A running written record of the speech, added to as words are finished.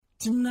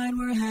Tonight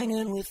we're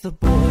hanging with the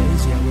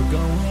boys, yeah, we're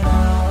going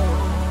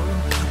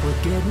out.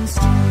 We're getting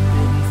stupid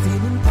and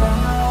feeling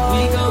proud.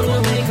 We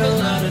gonna make a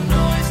lot of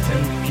noise,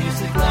 turn the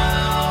music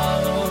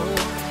loud.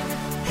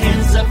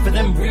 Hands up for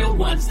them real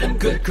ones, them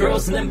good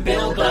girls and them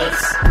bill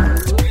butts.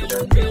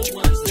 Real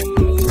ones, them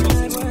good girls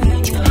and we're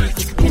hanging with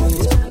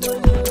the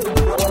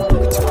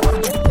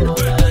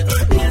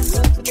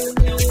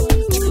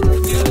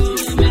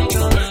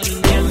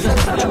boys. Hands up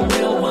for them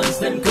real ones,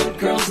 them good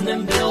girls and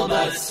them bill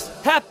butts.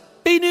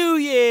 Happy New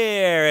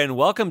Year, and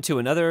welcome to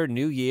another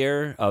new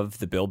year of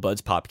the Bill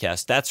Buds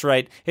Podcast. That's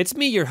right, it's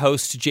me, your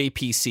host,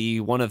 JPC,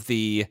 one of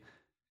the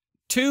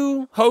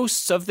two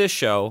hosts of this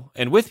show,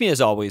 and with me, as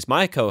always,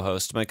 my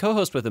co-host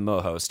with the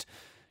mo-host,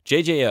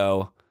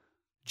 JJO,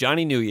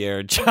 Johnny New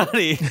Year.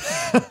 Johnny,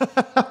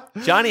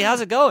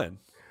 how's it going?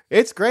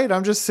 It's great.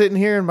 I'm just sitting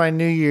here in my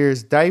New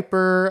Year's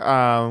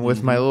diaper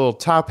with my little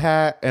top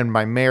hat and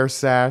my mayor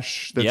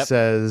sash that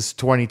says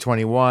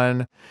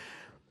 2021,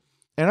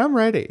 and I'm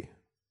ready.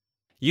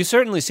 You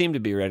certainly seem to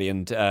be ready,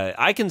 and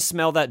I can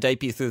smell that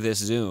diaper through this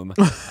Zoom.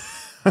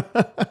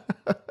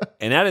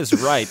 And that is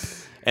ripe.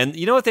 And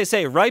you know what they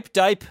say? Ripe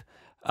dipe,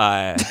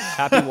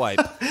 happy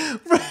wipe.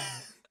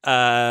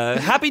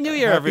 Happy New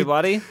Year,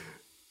 everybody.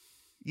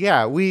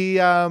 Yeah,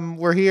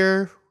 we're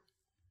here.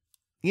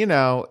 You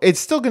know,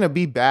 it's still going to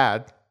be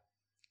bad.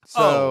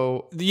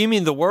 So, you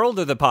mean the world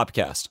or the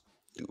podcast?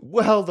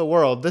 Well, the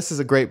world. This is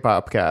a great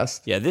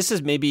podcast. Yeah, this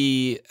is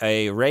maybe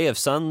a ray of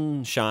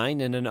sunshine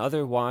in an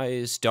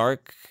otherwise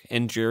dark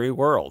and dreary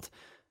world.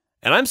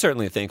 And I'm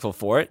certainly thankful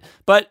for it.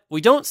 But we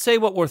don't say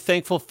what we're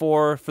thankful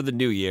for the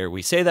new year.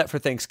 We say that for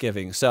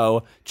Thanksgiving.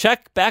 So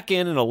check back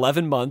in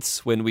 11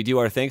 months when we do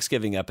our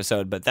Thanksgiving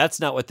episode. But that's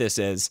not what this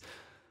is.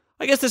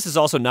 I guess this is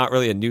also not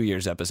really a New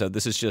Year's episode.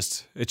 It's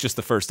just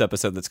the first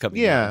episode that's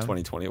coming out in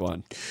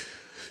 2021.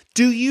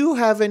 Do you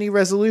have any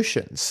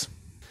resolutions?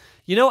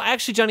 You know,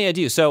 actually, Johnny, I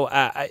do. So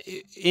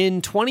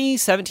in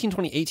 2017,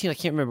 2018, I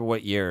can't remember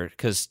what year,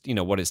 because, you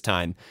know, what is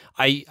time?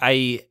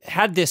 I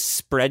had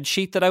this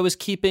spreadsheet that I was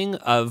keeping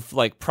of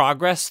like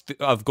progress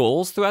of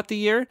goals throughout the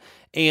year.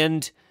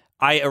 And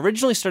I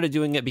originally started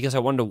doing it because I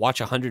wanted to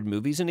watch 100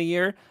 movies in a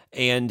year.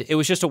 And it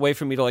was just a way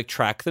for me to like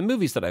track the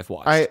movies that I've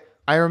watched.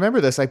 I remember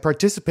this. I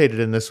participated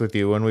in this with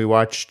you when we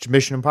watched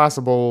Mission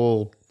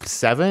Impossible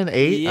 7,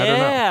 8.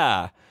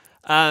 Yeah.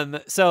 I don't know.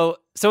 So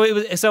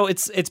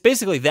it's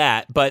basically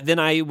that, but then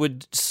I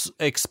would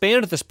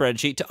expand the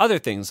spreadsheet to other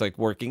things like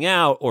working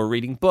out or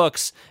reading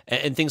books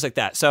and things like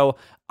that. So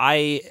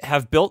I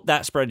have built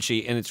that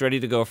spreadsheet and it's ready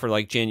to go for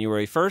like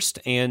January 1st.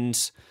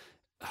 And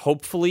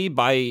hopefully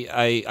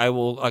I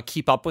will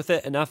keep up with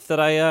it enough that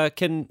I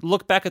can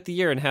look back at the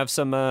year and have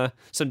some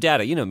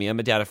data. You know me, I'm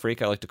a data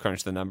freak. I like to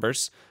crunch the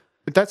numbers.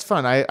 But that's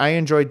fun. I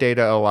enjoy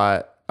data a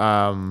lot.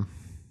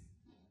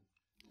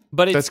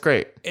 But that's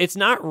great. It's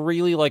not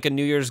really like a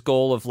New Year's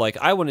goal of like,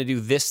 I want to do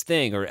this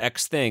thing or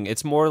X thing.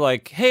 It's more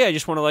like, hey, I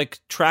just want to like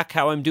track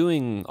how I'm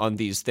doing on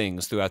these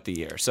things throughout the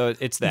year. So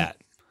it's that.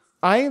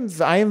 I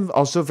am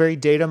also very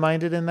data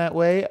minded in that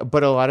way.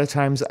 But a lot of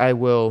times I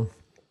will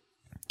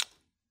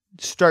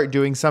start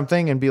doing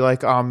something and be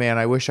like, oh man,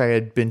 I wish I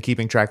had been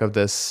keeping track of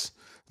this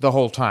the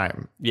whole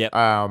time. Yeah.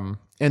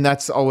 And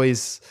that's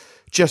always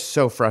just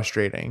so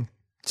frustrating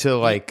to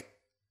like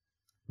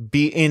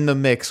be in the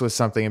mix with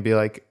something and be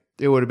like,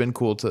 it would have been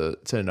cool to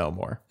know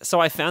more. So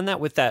I found that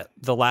with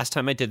the last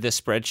time I did this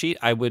spreadsheet,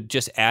 I would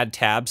just add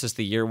tabs as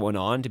the year went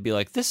on to be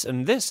like this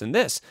and this and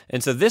this.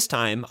 And so this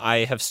time I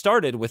have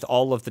started with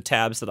all of the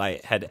tabs that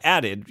I had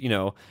added, you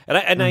know,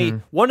 and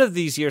I one of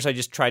these years I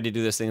just tried to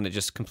do this thing and it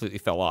just completely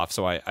fell off.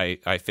 So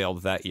I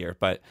failed that year.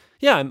 But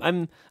yeah, I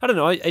don't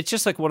know. It's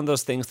just like one of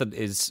those things that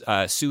is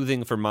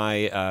soothing for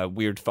my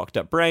weird fucked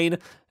up brain.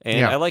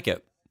 And I like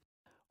it.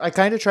 I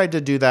kind of tried to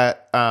do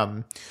that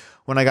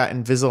when I got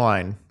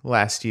Invisalign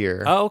last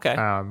year. Oh, okay.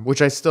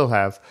 Which I still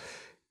have.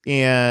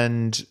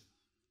 And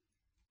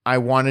I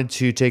wanted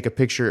to take a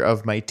picture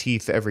of my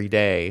teeth every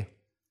day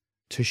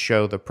to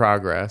show the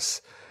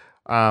progress.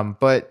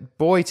 But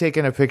boy,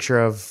 taking a picture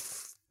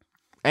of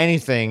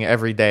anything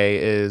every day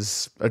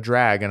is a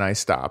drag, and I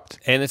stopped.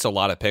 And it's a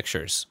lot of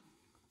pictures.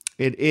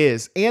 It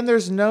is. And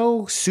there's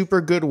no super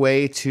good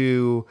way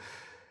to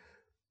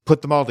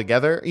put them all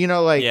together, you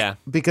know, like,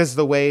 because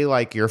the way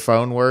like your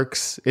phone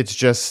works, it's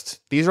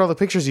just, these are all the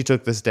pictures you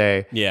took this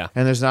day. Yeah.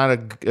 And there's not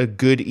a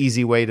good,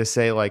 easy way to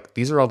say like,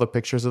 these are all the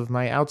pictures of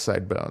my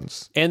outside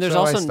bones. And there's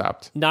also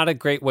not a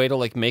great way to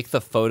like make the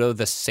photo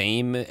the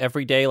same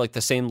every day, like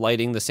the same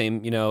lighting, the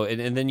same, you know,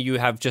 and then you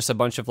have just a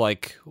bunch of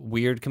like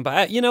weird,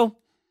 you know,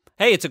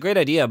 hey, it's a great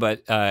idea,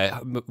 but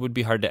would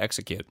be hard to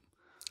execute.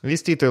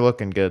 These teeth are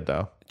looking good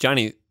though.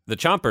 Johnny, the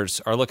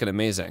chompers are looking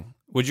amazing.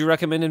 Would you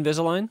recommend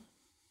Invisalign?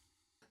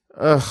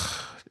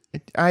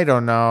 I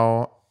don't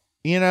know.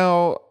 You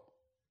know,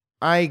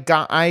 I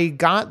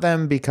got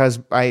them because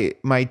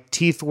my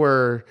teeth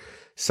were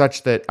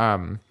such that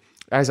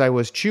as I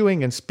was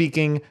chewing and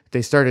speaking,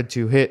 they started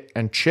to hit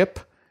and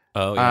chip.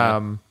 Oh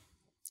yeah.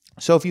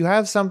 So if you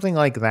have something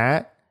like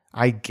that,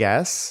 I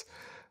guess.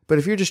 But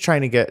if you're just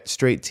trying to get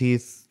straight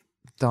teeth,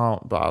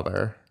 don't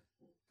bother.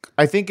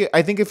 I think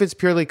if it's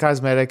purely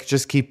cosmetic,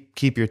 just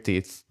keep your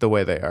teeth the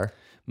way they are.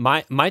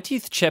 My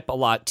teeth chip a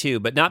lot too,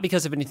 but not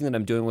because of anything that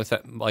I'm doing with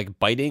it, like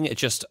biting. It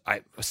just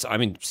I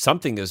mean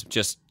something is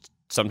just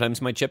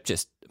sometimes my chip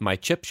just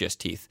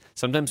teeth.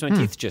 Sometimes my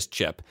teeth just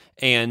chip,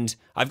 and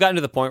I've gotten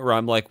to the point where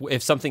I'm like,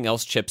 if something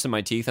else chips in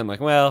my teeth, I'm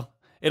like, well,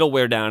 it'll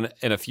wear down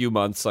in a few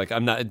months. Like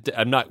I'm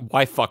not.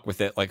 Why fuck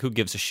with it? Like who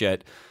gives a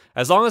shit?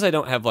 As long as I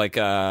don't have like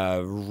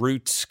a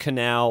root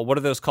canal. What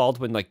are those called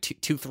when like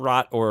tooth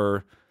rot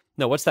or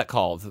no? What's that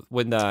called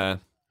when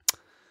an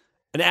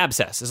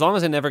abscess? As long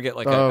as I never get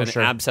like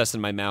an abscess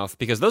in my mouth,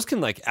 because those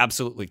can like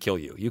absolutely kill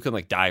you. You can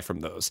like die from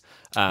those.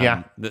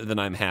 Then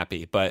I'm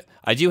happy. But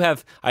I do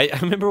have. I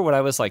remember when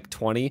I was like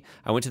 20,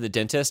 I went to the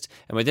dentist,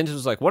 and my dentist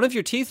was like, "One of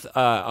your teeth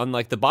on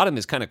like the bottom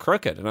is kind of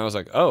crooked," and I was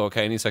like, "Oh,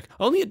 okay." And he's like,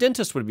 "Only a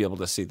dentist would be able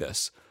to see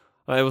this."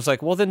 And I was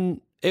like, "Well,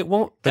 then it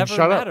won't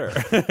ever matter."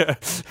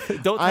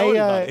 Don't tell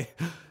anybody.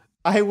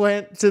 I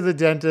went to the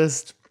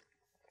dentist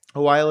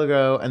a while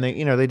ago, and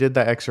they did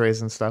the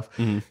X-rays and stuff,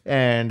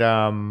 and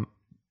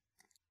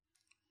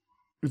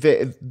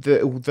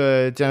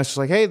the dentist was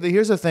like, "Hey,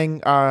 here's the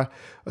thing.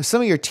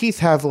 Some of your teeth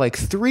have like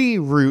 3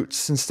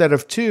 roots instead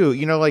of 2.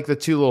 You know, like the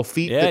 2 little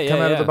feet that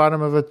come out of the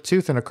bottom of a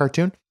tooth in a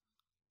cartoon."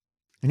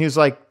 And he was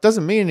like,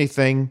 "Doesn't mean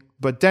anything,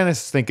 but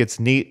dentists think it's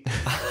neat."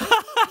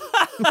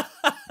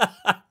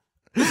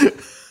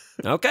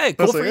 Okay,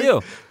 cool for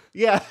you.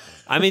 Yeah.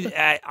 I mean,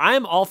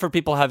 I'm all for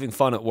people having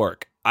fun at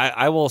work.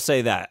 I will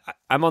say that.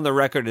 I'm on the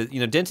record.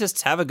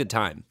 Dentists have a good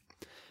time.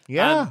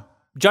 Yeah.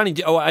 Johnny,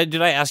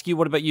 did I ask you,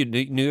 what about you?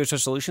 New Year's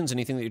resolutions?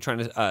 Anything that you're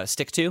trying to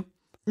stick to?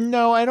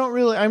 No, I'm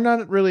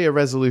not really a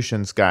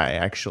resolutions guy,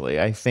 actually.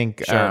 I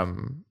think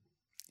time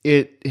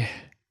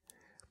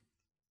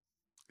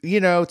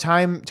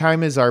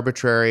is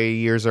arbitrary,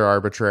 years are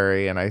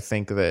arbitrary, and I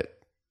think that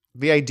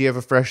the idea of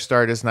a fresh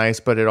start is nice,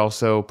 but it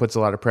also puts a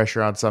lot of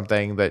pressure on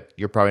something that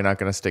you're probably not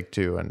going to stick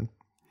to. And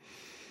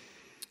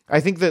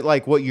I think that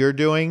like what you're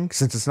doing,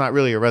 since it's not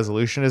really a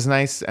resolution, is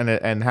nice,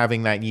 and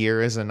having that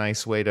year is a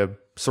nice way to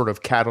sort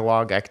of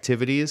catalog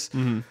activities.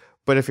 Mm-hmm.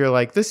 But if you're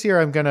like, this year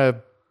I'm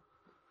gonna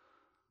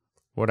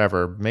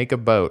make a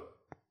boat,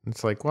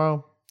 it's like,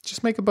 well,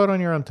 just make a boat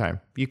on your own time.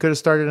 You could have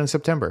started in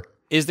September.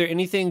 Is there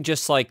anything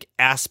just like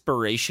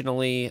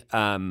aspirationally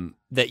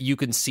that you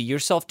can see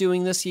yourself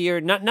doing this year?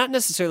 Not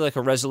necessarily like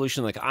a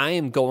resolution, like I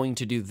am going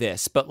to do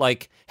this, but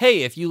like,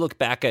 hey, if you look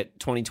back at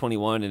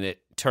 2021 and it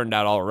turned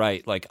out all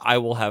right, like I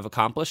will have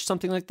accomplished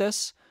something like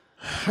this?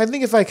 I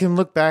think if I can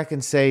look back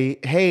and say,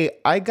 hey,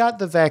 I got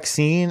the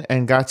vaccine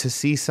and got to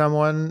see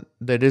someone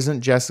that isn't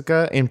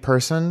Jessica in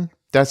person,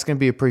 that's going to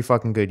be a pretty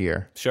fucking good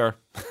year. Sure.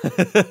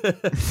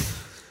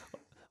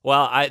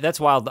 Well, that's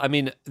wild. I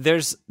mean,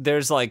 there's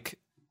like,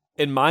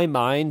 in my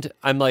mind,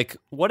 I'm like,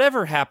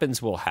 whatever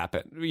happens will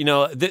happen.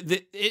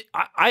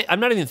 I'm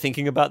not even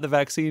thinking about the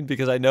vaccine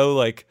because I know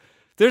like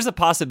there's a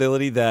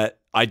possibility that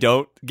I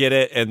don't get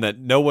it and that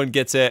no one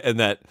gets it and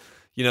that,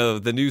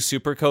 the new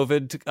super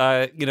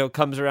COVID,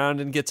 comes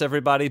around and gets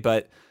everybody.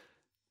 But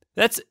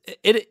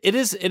it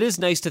is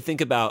nice to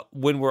think about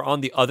when we're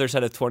on the other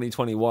side of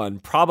 2021,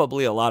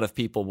 probably a lot of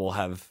people will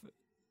have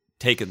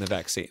taken the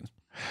vaccine.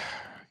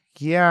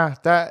 Yeah,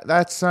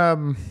 that's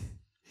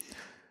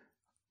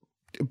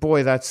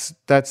boy, that's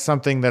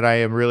something that I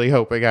am really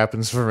hoping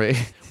happens for me.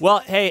 Well,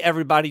 hey,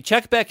 everybody,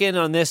 check back in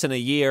on this in a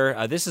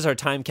year. This is our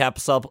time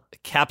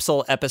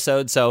capsule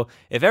episode. So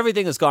if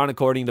everything has gone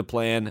according to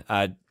plan,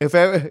 if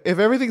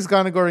everything's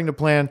gone according to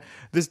plan,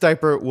 this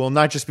diaper will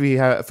not just be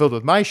filled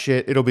with my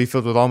shit; it'll be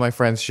filled with all my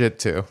friends' shit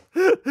too.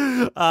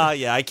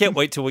 Yeah, I can't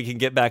wait till we can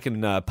get back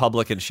in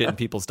public and shit in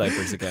people's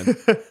diapers again.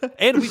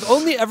 And we've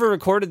only ever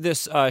recorded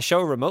this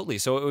show remotely,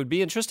 so it would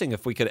be interesting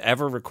if we could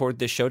ever record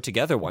this show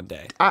together one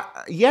day.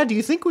 Yeah, do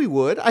you think we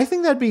would? I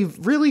think that'd be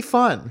really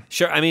fun.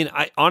 Sure. I mean,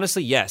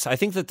 honestly, yes. I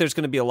think that there's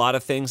going to be a lot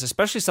of things,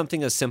 especially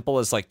something as simple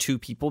as like 2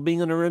 people being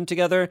in a room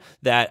together,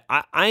 that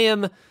I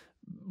am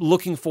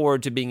looking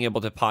forward to being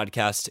able to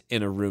podcast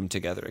in a room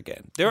together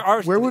again.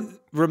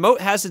 Remote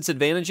has its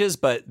advantages,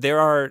 but there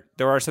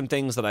are some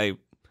things that I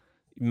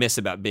miss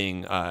about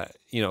being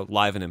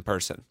live and in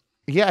person.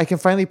 Yeah, I can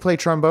finally play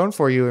trombone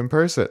for you in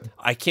person.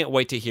 I can't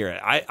wait to hear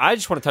it. I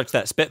just want to touch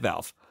that spit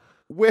valve.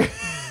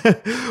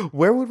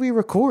 Where would we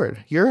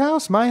record? Your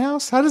house? My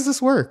house? How does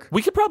this work?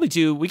 We could probably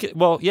we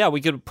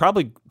could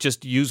probably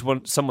just use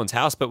someone's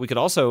house, but we could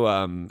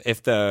also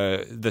if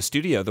the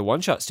studio, the One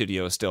Shot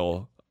studio is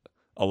still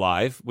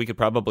alive, we could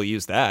probably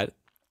use that.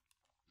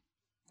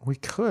 We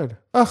could.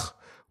 Ugh,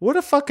 what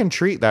a fucking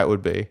treat that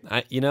would be.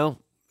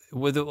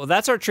 Well,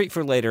 that's our treat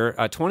for later.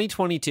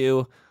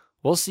 2022.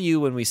 We'll see you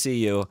when we see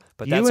you.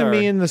 But that's you and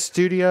me in the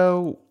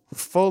studio,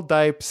 full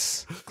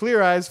dipes,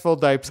 clear eyes, full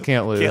dipes,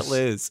 can't lose. Can't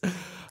lose.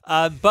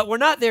 But we're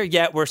not there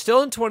yet. We're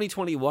still in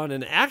 2021.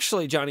 And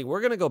actually, Johnny,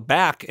 we're going to go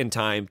back in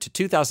time to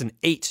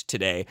 2008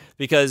 today,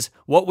 because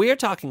what we are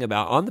talking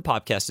about on the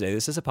podcast today,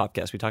 this is a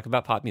podcast. We talk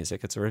about pop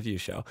music. It's a review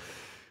show.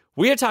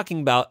 We are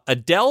talking about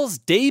Adele's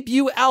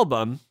debut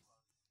album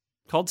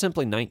called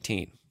simply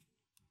 19.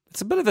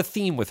 It's a bit of a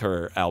theme with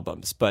her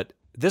albums, but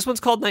This one's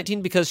called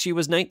 19 because she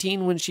was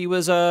 19 when she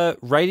was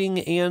writing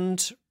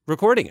and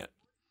recording it.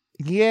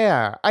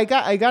 Yeah, I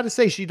got to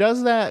say, she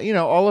does that. You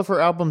know, all of her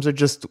albums are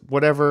just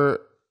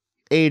whatever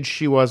age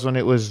she was when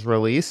it was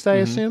released, I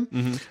assume.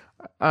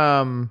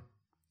 Mm-hmm.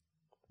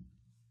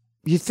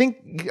 You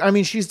think, I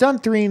mean, she's done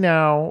 3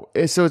 now,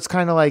 so it's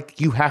kind of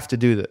like, you have to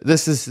do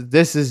this.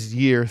 This is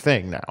your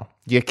thing now.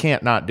 You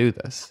can't not do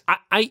this.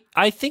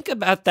 I think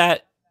about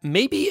that.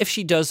 Maybe if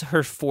she does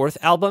her 4th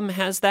album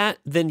has that,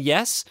 then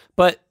yes.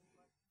 But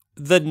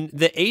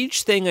the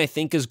age thing, I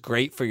think, is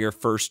great for your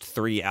first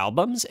 3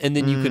 albums, and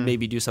then you could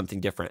maybe do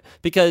something different.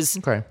 Because,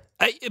 Okay.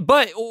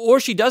 or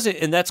she doesn't,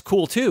 and that's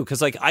cool too.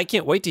 Because like I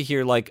can't wait to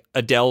hear like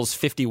Adele's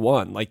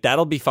 51. Like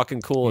that'll be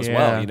fucking cool as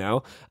well. Yeah. You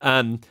know.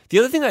 The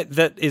other thing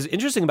that is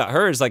interesting about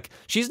her is like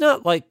she's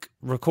not like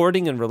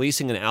recording and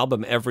releasing an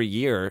album every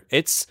year.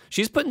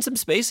 She's putting some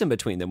space in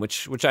between them,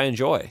 which I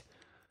enjoy.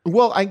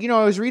 Well, I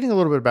was reading a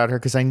little bit about her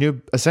because I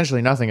knew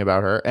essentially nothing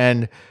about her,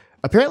 and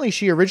apparently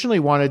she originally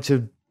wanted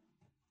to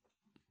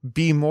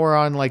be more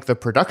on like the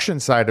production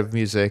side of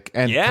music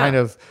and kind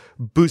of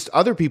boost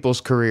other people's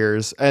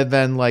careers, and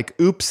then like,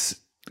 oops,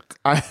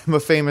 I'm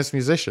a famous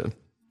musician.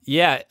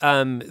 Yeah,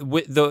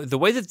 the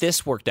way that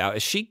this worked out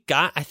is she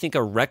got, I think,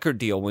 a record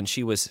deal when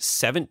she was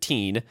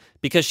 17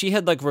 because she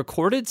had like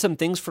recorded some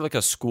things for like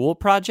a school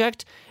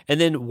project,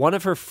 and then one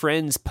of her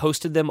friends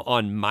posted them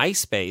on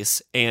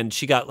MySpace, and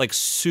she got like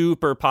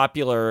super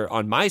popular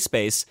on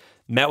MySpace,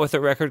 met with a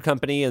record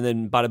company, and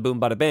then bada boom,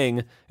 bada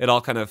bang, it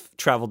all kind of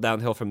traveled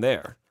downhill from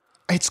there.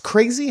 It's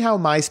crazy how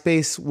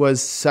MySpace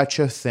was such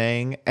a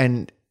thing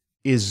and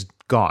is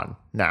gone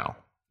now.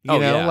 You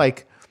know, yeah.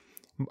 like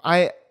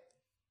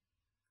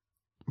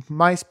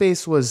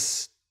MySpace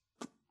was,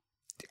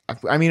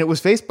 I mean, it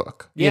was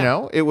Facebook, you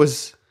know, it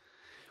was.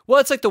 Well,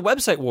 it's like the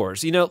website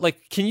wars, you know,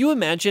 like, can you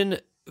imagine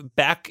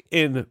back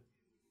in,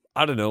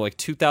 I don't know, like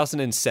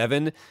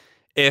 2007,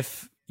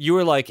 if you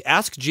were like,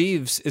 Ask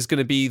Jeeves is going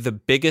to be the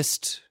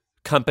biggest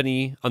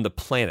company on the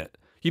planet.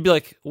 You'd be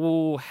like,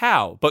 well,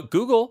 how? But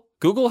Google,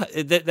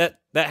 that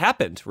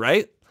happened,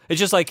 right? It's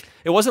just like,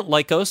 it wasn't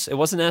Lycos, it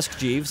wasn't Ask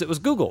Jeeves, it was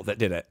Google that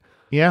did it.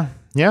 Yeah.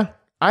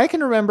 I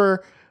can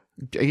remember,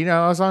 you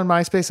know, I was on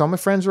MySpace. All my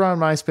friends were on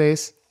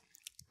MySpace,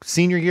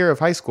 senior year of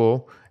high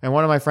school. And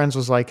one of my friends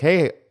was like,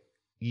 hey,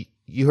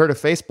 you heard of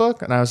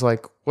Facebook? And I was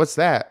like, what's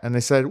that? And they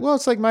said, well,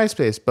 it's like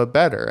MySpace, but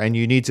better. And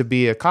you need to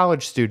be a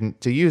college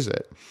student to use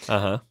it.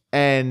 Uh-huh.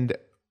 And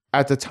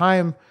at the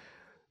time,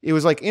 it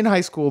was like in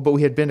high school, but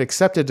we had been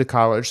accepted to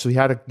college. So we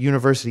had a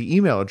university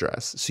email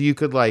address. So you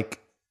could like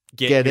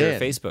get your in.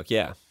 Facebook,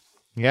 yeah.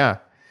 Yeah.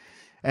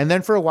 And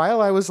then for a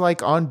while, I was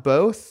like on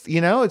both.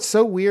 You know, it's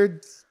so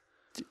weird.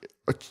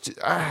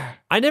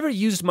 I never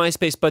used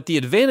MySpace, but the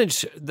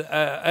advantage,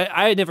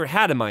 I never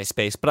had a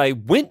MySpace, but I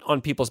went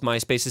on people's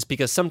MySpaces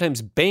because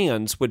sometimes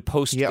bands would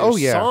post their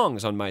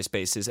songs on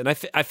MySpaces. And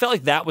I felt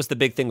like that was the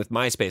big thing with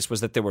MySpace,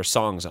 was that there were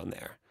songs on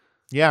there.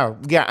 Yeah.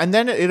 And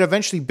then it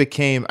eventually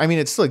became, I mean,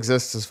 it still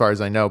exists as far as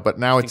I know, but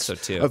now it's so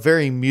too. a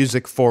very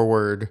music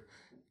forward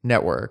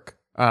network.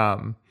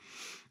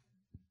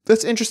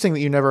 That's interesting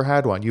that you never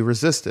had one. You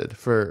resisted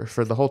for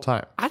the whole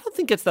time. I don't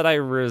think it's that I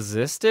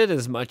resisted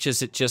as much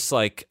as it just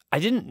like, I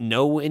didn't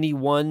know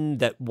anyone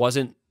that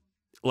wasn't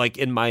like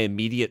in my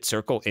immediate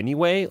circle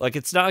anyway. Like,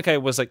 it's not like I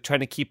was like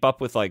trying to keep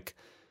up with like,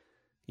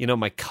 you know,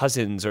 my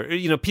cousins or,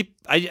 you know, people.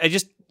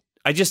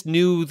 I just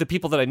knew the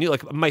people that I knew.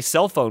 Like, my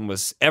cell phone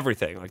was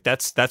everything. Like,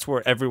 that's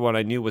where everyone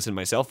I knew was in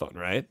my cell phone,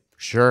 right?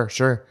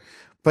 Sure.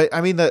 But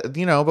I mean, but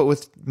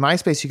with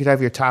MySpace, you could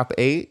have your top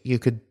 8. You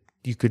could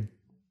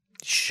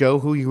show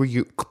who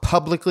you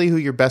publicly, who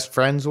your best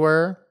friends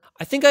were.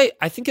 I think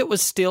it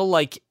was still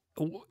like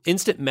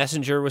Instant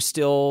Messenger was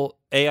still,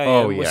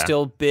 AIM was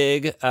still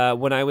big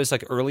when I was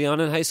like early on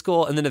in high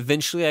school. And then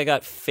eventually I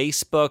got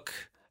Facebook,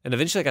 and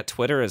eventually I got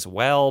Twitter as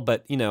well.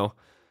 But, you know,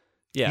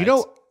 yeah. You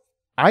know,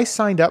 I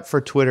signed up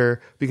for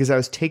Twitter because I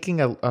was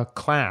taking a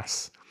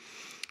class.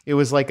 It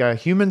was like a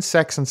human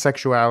sex and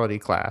sexuality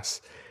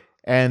class.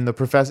 And the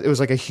professor, it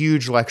was like a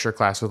huge lecture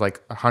class with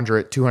like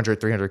 100,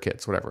 200, 300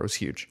 kids, whatever. It was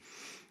huge.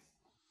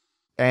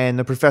 And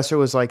the professor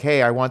was like,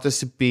 hey, I want this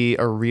to be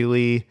a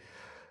really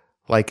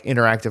like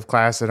interactive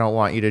class. I don't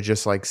want you to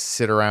just like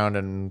sit around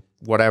and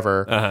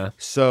whatever. Uh-huh.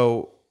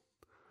 So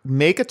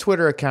make a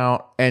Twitter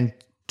account and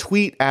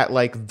tweet at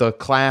like the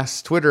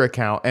class Twitter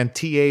account, and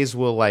TAs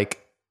will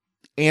like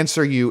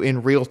answer you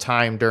in real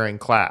time during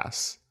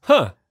class.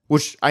 Huh.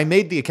 Which I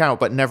made the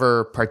account but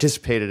never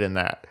participated in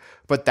that.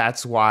 But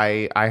that's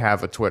why I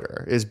have a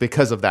Twitter, is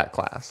because of that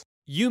class.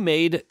 You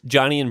made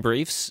Johnny and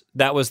Briefs.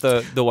 That was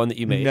the one that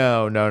you made.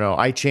 No.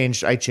 I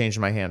changed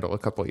my handle a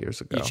couple of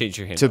years ago. You changed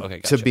your handle. Okay,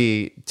 gotcha.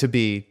 to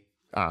be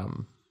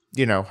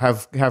you know,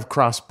 have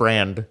cross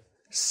brand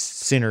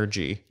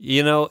synergy.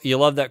 You know, you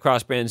love that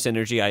cross brand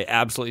synergy. I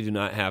absolutely do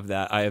not have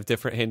that. I have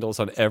different handles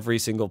on every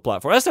single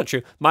platform. That's not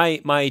true.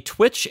 My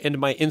Twitch and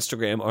my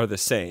Instagram are the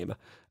same,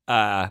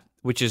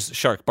 which is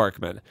Shark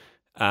Barkman.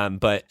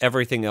 But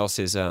everything else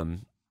is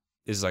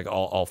like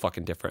all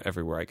fucking different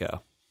everywhere I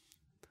go.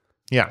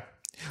 Yeah.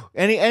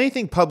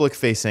 Anything public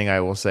facing, I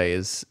will say,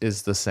 is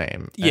the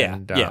same. Yeah,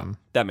 And, yeah,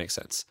 that makes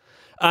sense.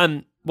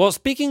 Well,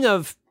 speaking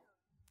of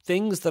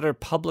things that are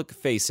public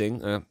facing,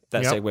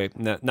 that Yep.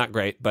 segue, not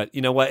great, but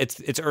you know what?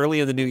 It's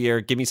early in the new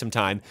year. Give me some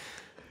time.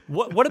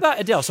 What about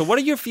Adele? So what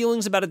are your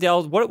feelings about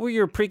Adele? What were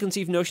your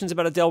preconceived notions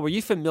about Adele? Were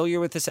you familiar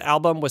with this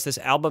album? Was this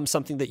album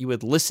something that you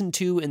had listened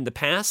to in the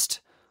past?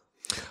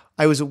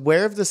 I was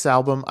aware of this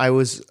album. I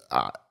was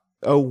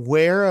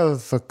aware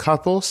of a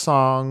couple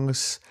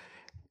songs,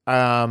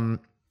 and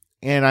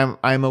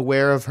I'm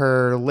aware of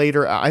her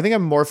later. I think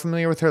I'm more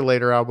familiar with her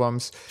later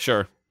albums.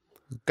 Sure.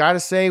 Gotta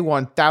say,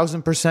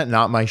 1000%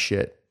 not my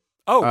shit.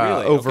 Oh,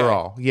 really?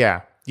 Overall,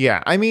 yeah.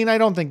 I mean, I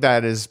don't think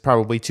that is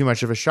probably too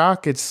much of a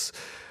shock. It's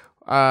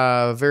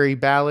very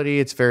ballady.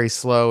 It's very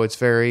slow. It's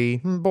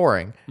very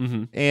boring,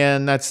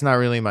 and that's not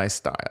really my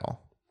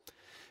style.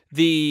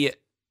 Do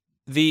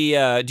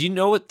you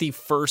know what the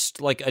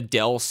first like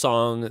Adele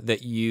song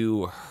that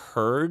you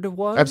heard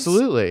was?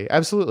 Absolutely.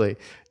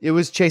 It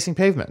was Chasing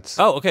Pavements.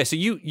 Oh, okay. So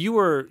you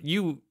were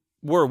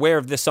aware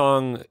of this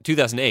song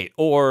 2008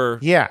 or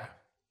Yeah.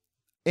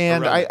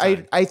 And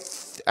around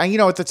the I you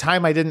know, at the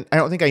time I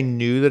don't think I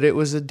knew that it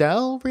was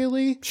Adele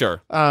really.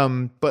 Sure.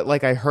 But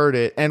like I heard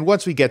it, and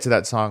once we get to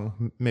that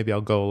song, maybe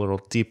I'll go a little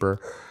deeper.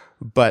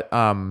 But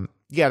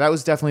yeah, that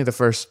was definitely the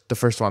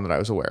first one that I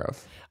was aware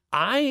of.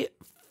 I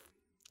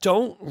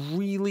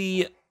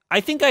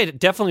think I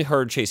definitely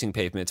heard Chasing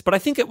Pavements, but I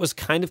think it was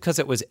kind of because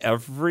it was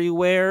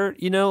everywhere,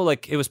 you know,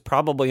 like it was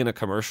probably in a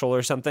commercial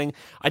or something.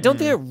 I don't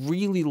think I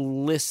really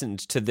listened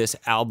to this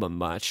album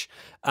much,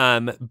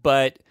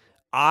 but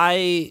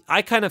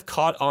I kind of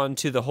caught on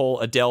to the whole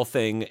Adele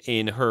thing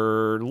in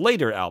her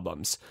later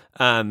albums.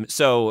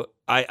 So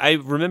I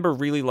remember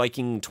really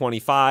liking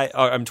 21,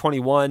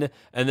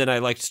 and then I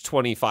liked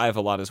 25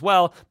 a lot as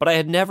well, but I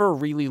had never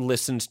really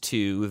listened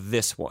to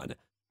this one.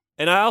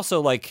 And I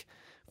also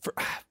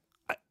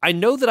I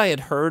know that I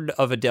had heard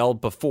of Adele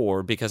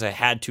before because I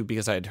had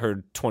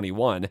heard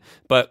 21.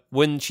 But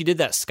when she did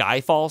that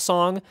Skyfall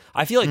song,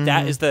 I feel like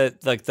that is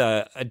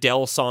the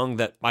Adele song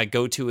that I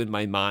go to in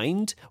my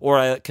mind, or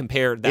I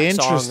compare that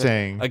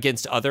song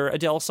against other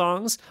Adele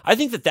songs. I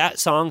think that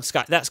song,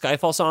 that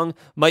Skyfall song,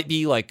 might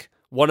be like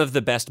one of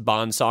the best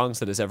Bond songs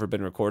that has ever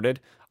been recorded.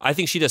 I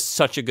think she does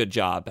such a good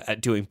job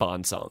at doing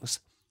Bond songs.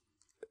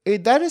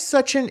 That is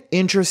such an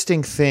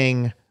interesting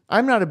thing.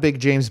 I'm not a big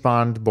James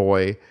Bond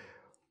boy,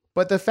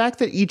 but the fact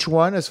that each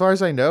one, as far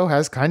as I know,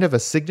 has kind of a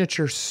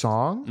signature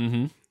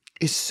song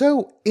is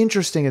so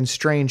interesting and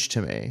strange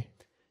to me.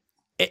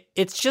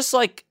 It's just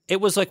like,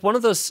 it was like one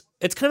of those,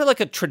 it's kind of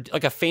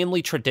like a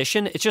family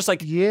tradition. It's just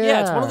like,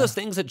 yeah, it's one of those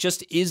things that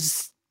just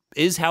is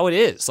how it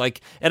is.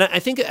 Like, and I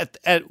think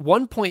at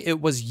one point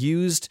it was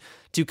used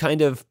to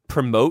kind of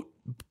promote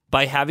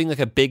by having like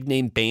a big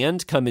name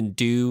band come and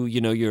do, you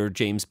know, your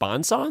James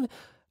Bond song,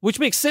 which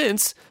makes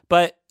sense.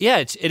 But yeah,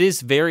 it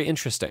is very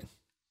interesting.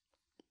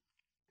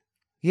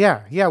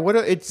 Yeah.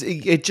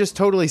 It just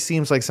totally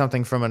seems like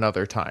something from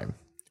another time,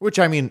 which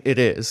I mean it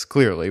is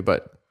clearly,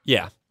 but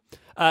yeah.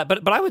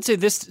 But I would say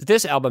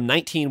this album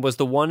 19 was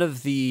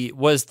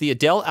the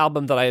Adele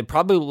album that I had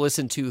probably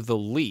listened to the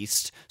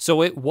least.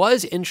 So it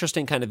was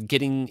interesting kind of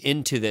getting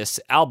into this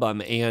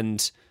album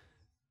and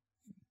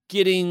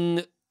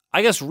getting,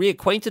 I guess,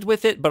 reacquainted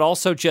with it, but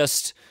also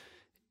just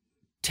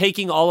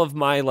taking all of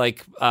my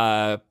like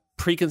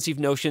preconceived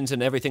notions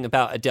and everything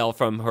about Adele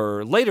from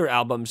her later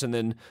albums, and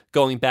then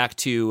going back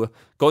to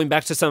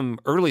some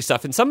early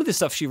stuff. And some of the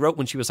stuff she wrote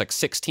when she was like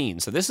 16.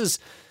 So this is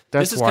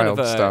wild kind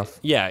of stuff.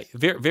 Yeah,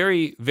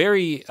 very,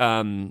 very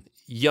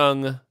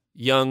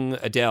young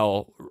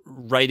Adele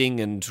writing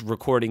and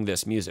recording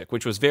this music,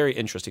 which was very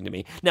interesting to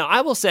me. Now,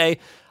 I will say,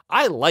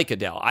 I like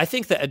Adele. I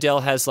think that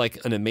Adele has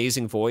like an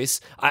amazing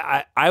voice.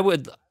 I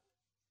would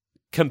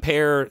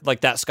compare like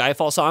that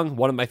Skyfall song,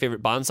 one of my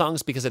favorite Bond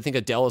songs, because I think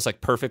Adele is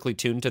like perfectly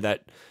tuned to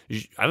that.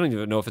 I don't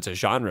even know if it's a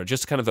genre,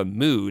 just kind of a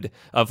mood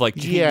of like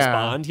James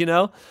Bond, you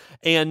know?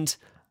 And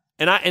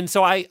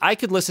so I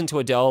could listen to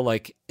Adele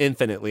like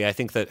infinitely. I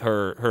think that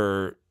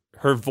her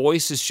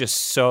voice is just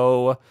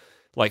so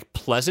like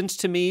pleasant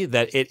to me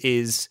that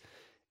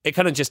it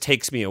kind of just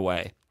takes me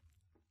away.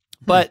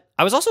 But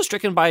I was also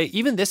stricken by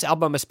even this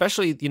album,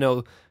 especially, you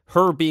know,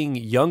 her being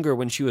younger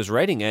when she was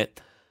writing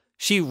it.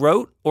 She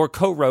wrote or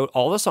co-wrote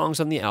all the songs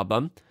on the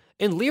album,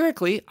 and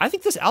lyrically, I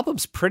think this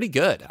album's pretty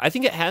good. I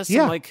think it has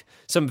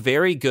some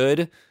very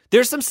good.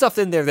 There's some stuff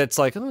in there that's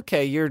like,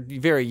 okay, you're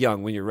very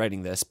young when you're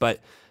writing this,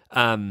 but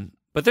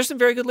there's some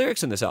very good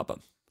lyrics in this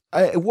album.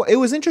 It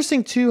was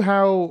interesting too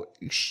how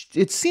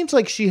it seems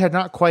like she had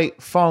not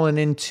quite fallen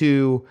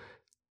into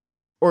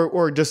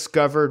or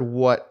discovered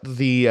what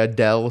the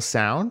Adele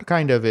sound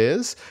kind of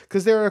is,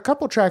 because there are a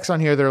couple tracks on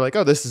here that are like,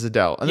 oh, this is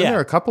Adele, and then there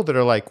are a couple that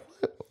are like,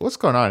 what's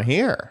going on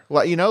here?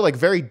 Like, you know, like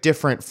very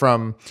different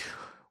from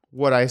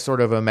what I sort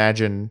of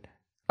imagine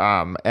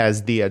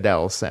as the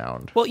Adele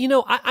sound. Well, you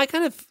know, I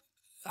kind of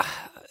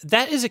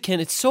that is akin.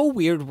 It's so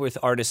weird with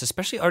artists,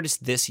 especially artists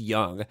this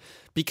young,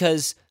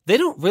 because they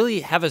don't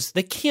really have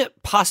they can't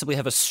possibly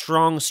have a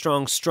strong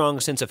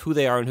sense of who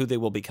they are and who they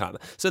will become.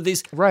 So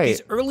these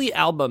early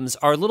albums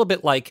are a little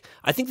bit like,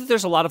 I think that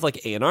there's a lot of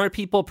like A&R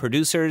people,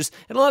 producers,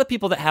 and a lot of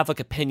people that have like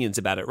opinions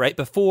about it, right?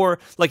 Before,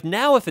 like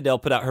now if Adele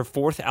put out her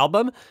 4th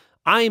album,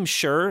 I am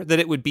sure that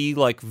it would be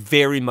like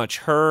very much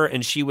her,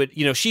 and she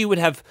would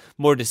have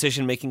more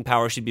decision-making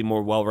power. She'd be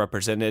more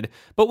well-represented.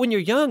 But when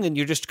you're young and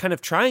you're just kind of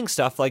trying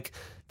stuff, like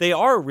they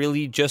are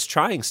really just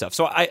trying stuff.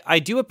 So I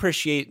do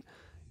appreciate,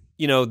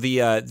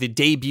 the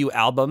debut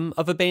album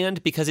of a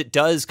band, because it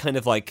does kind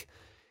of like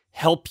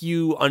help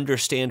you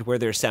understand where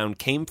their sound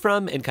came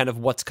from and kind of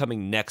what's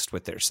coming next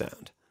with their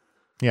sound.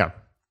 Yeah.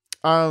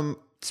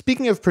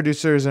 Speaking of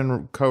producers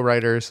and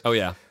co-writers. Oh,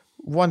 yeah.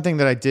 One thing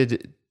that I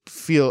did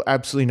feel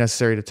absolutely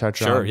necessary to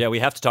touch on. Sure, yeah, we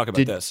have to talk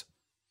about this.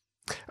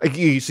 So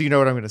you know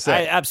what I'm going to say.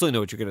 I absolutely know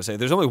what you're going to say.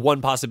 There's only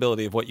one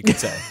possibility of what you could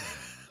say.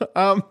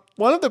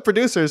 One of the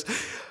producers,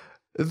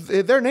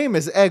 their name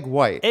is Egg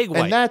White. Egg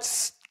White. And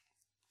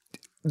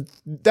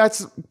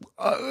that's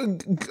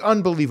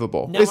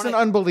unbelievable. Now, it's an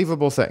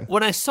unbelievable thing.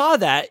 When I saw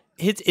that,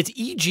 it's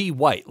E.G.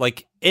 White.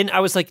 And I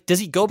was like, does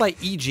he go by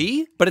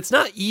E.G.? But it's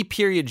not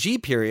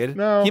E.G.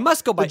 No. He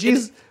must go by...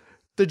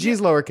 The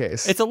G's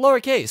lowercase. It's a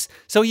lowercase.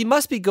 So he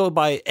must go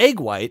by Egg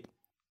White.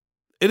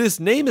 And his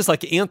name is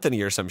like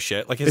Anthony or some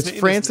shit. It's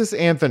Francis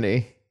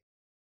Anthony.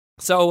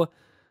 So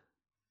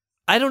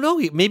I don't know.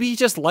 Maybe he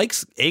just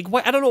likes Egg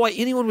White. I don't know why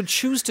anyone would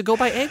choose to go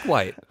by Egg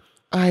White.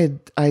 I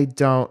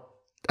don't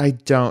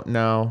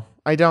know.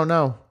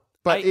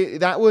 But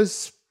that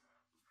was...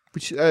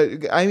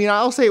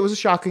 I'll say it was a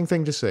shocking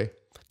thing to see.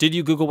 Did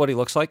you Google what he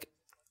looks like?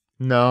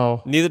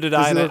 No. Neither did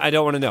I. I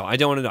don't want to know. I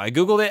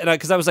Googled it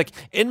because I was like,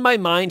 in my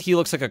mind, he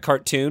looks like a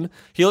cartoon.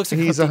 He looks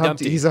like Humpty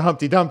Dumpty. He's a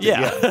Humpty Dumpty.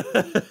 Yeah.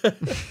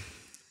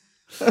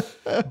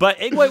 But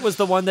Egg White was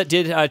the one that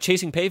did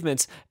Chasing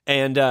Pavements,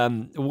 and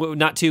that's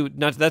one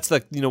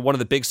of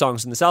the big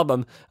songs in this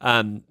album.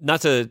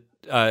 Not to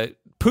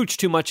pooch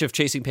too much of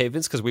Chasing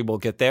Pavements because we will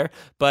get there,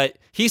 but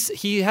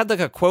he had like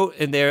a quote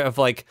in there of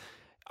like,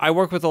 I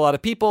work with a lot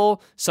of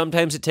people.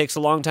 Sometimes it takes a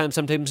long time.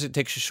 Sometimes it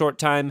takes a short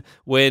time.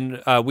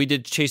 When we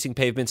did Chasing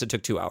Pavements, it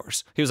took 2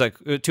 hours. He was like,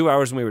 2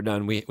 hours and we were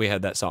done. We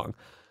had that song.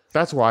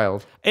 That's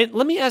wild. And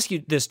let me ask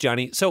you this,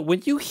 Johnny. So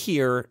when you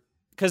hear,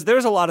 because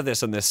there's a lot of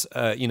this on this,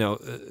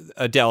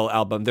 Adele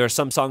album. There are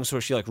some songs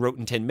where she like wrote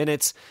in 10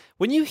 minutes.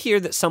 When you hear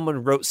that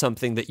someone wrote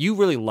something that you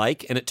really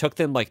like and it took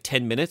them like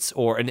 10 minutes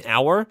or an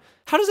hour,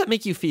 how does that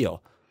make you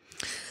feel?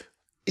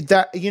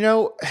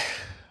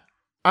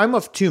 I'm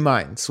of two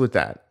minds with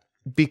that.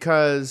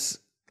 Because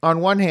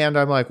on one hand,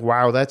 I'm like,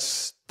 wow,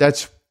 that's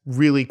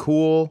really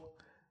cool.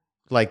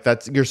 Like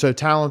you're so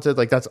talented.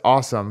 Like that's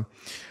awesome.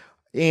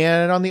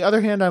 And on the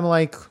other hand, I'm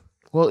like,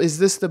 well, is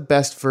this the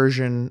best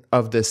version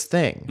of this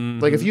thing? Mm-hmm.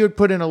 Like if you had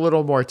put in a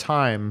little more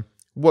time,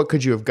 what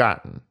could you have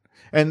gotten?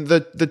 And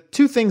the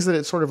two things that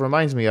it sort of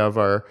reminds me of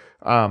are,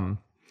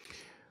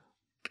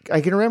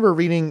 I can remember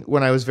reading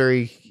when I was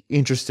very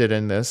interested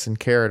in this and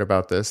cared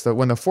about this, that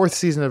when the 4th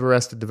season of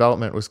Arrested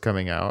Development was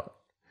coming out,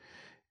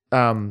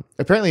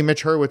 apparently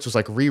Mitch Hurwitz was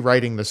like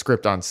rewriting the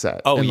script on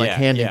set and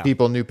handing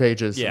people new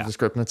pages of the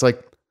script. And it's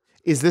like,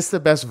 is this the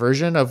best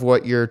version of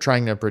what you're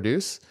trying to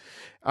produce?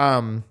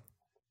 And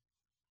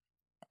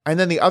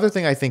then the other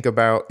thing I think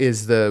about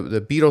is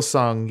the Beatles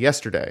song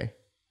Yesterday.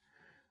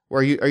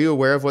 Are you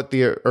aware of what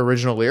the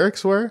original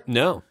lyrics were?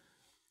 No.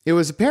 It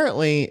was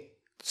apparently,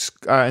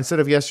 instead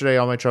of yesterday,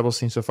 all my troubles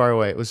seem so far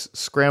away, it was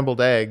scrambled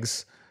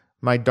eggs.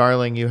 My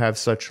darling, you have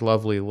such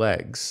lovely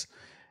legs.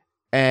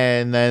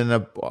 And then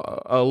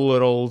a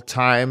little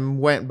time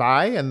went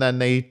by, and then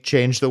they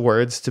changed the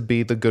words to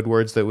be the good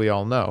words that we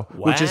all know,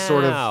 which is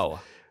sort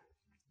of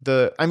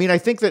I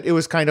think that it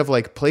was kind of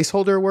like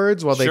placeholder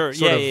words while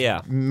they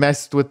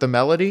messed with the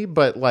melody,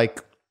 but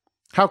like,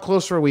 how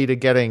close were we to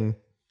getting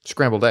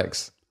scrambled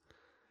eggs?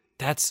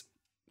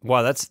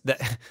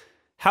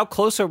 How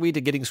close are we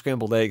to getting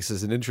scrambled eggs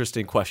is an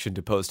interesting question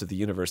to pose to the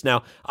universe.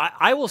 Now,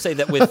 I will say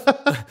that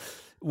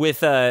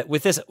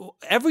with this,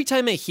 every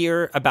time I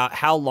hear about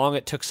how long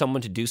it took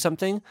someone to do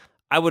something,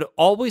 I would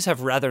always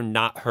have rather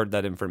not heard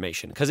that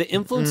information because it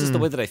influences the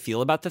way that I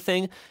feel about the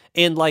thing.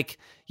 And like,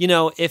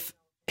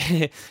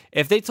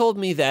 if they told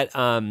me that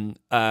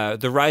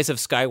The Rise of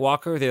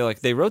Skywalker,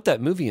 they wrote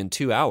that movie in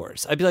 2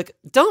 hours, I'd be like,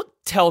 don't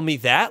tell me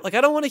that. Like,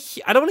 I don't want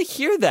to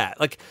hear that.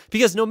 Like,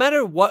 because no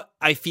matter what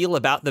I feel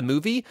about the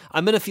movie,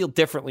 I'm going to feel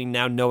differently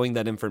now knowing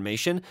that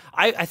information.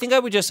 I think I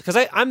would just,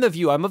 because I'm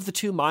of the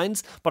two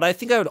minds, but I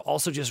think I would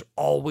also just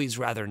always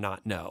rather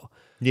not know.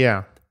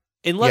 Yeah.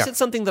 Unless it's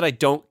something that I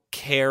don't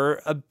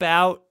care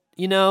about.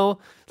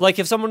 Like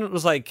if someone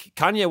was like,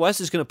 Kanye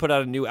West is going to put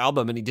out a new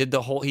album and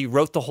he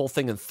wrote the whole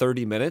thing in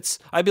 30 minutes.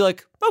 I'd be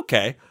like,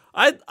 okay,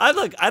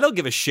 I don't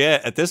give a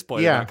shit at this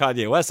point about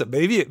Kanye West.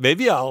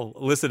 Maybe I'll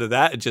listen to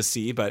that and just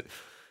see. But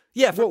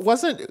yeah,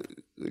 wasn't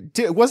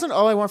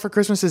All I Want for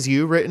Christmas Is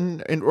You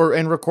written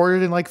and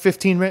recorded in like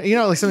 15 minutes?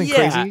 Like something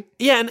crazy.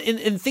 Yeah,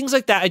 and things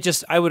like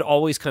that. I would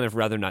always kind of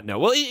rather not know.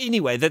 Well,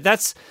 anyway,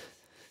 that's.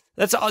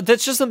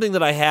 That's just something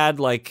that I had.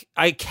 Like,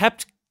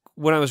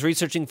 when I was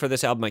researching for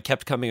this album, I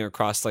kept coming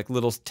across like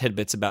little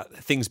tidbits about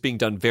things being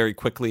done very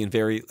quickly and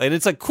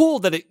it's like cool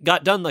that it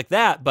got done like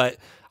that, but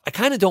I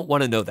kind of don't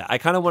want to know that. I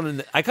kind of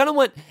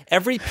want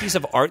every piece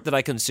of art that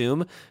I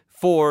consume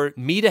for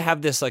me to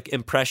have this like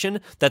impression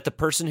that the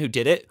person who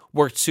did it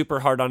worked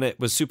super hard on it,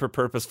 was super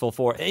purposeful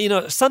for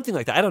it, something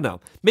like that. I don't know.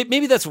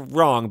 Maybe that's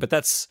wrong, but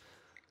that's...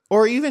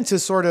 Or even to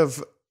sort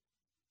of,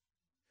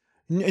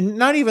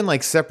 not even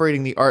like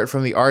separating the art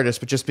from the artist,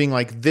 but just being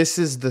like, this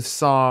is the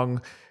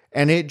song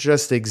and it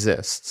just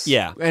exists.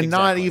 Yeah. And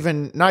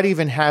exactly. not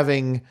even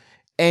having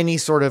any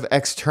sort of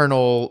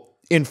external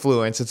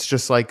influence. It's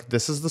just like,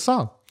 this is the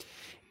song.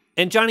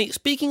 And Johnny,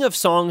 speaking of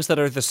songs that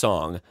are the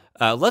song,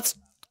 let's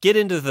get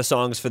into the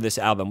songs for this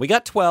album. We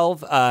got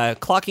 12,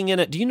 clocking in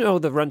at, do you know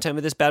the runtime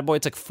of this bad boy?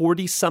 It's like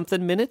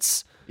 40-something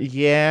minutes.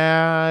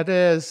 Yeah, it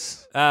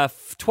is.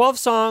 12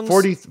 songs.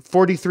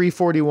 43,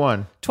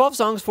 41. 12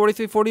 songs,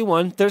 43,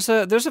 41. There's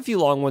a few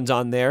long ones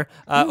on there.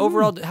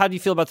 Overall, how do you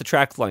feel about the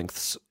track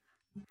lengths?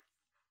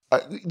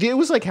 It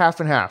was like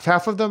half and half.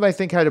 Half of them I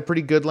think had a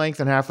pretty good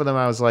length, and half of them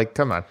I was like,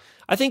 come on.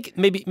 I think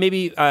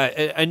maybe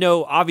I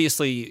know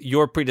obviously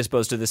you're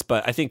predisposed to this,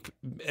 but I think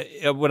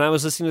when I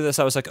was listening to this,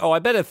 I was like, oh, I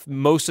bet if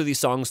most of these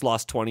songs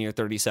lost 20 or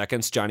 30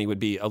 seconds, Johnny would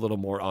be a little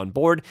more on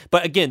board.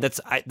 But again,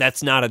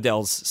 that's not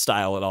Adele's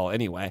style at all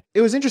anyway.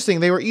 It was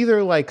interesting. They were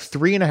either like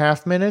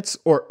 3.5 minutes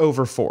or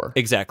over 4.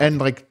 Exactly. And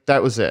like,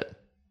 that was it.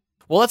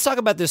 Well, let's talk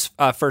about this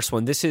first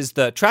one. This is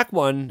the track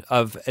 1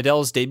 of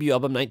Adele's debut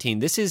album 19.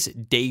 This is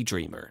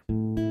Daydreamer.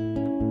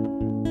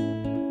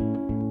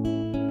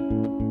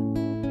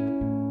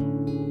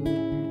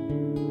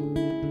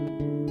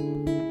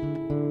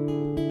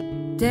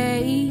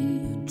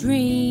 Daydreamer,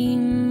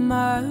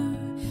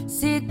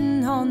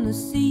 sitting on the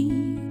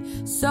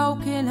sea,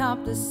 soaking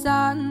up the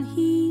sun.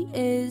 He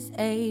is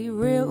a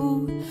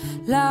real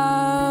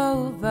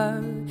lover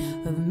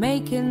of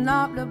making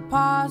up the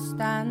past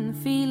and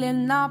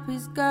feeling up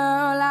his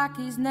girl like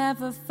he's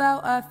never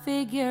felt a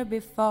figure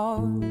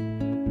before.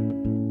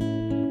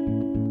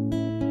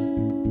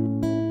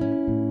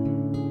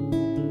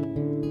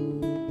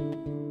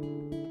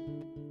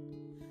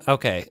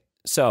 Okay.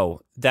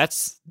 So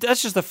that's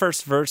just the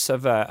first verse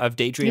of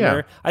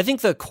Daydreamer. Yeah. I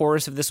think the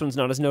chorus of this one's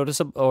not as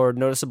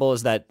noticeable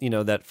as that,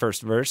 that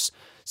first verse.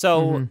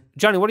 So,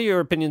 Johnny, what are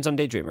your opinions on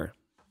Daydreamer?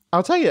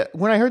 I'll tell you,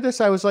 when I heard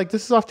this, I was like,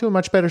 this is off to a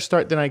much better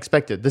start than I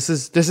expected. This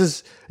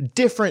is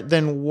different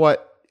than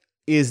what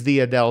is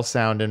the Adele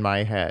sound in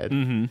my head.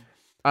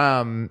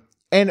 Mm-hmm.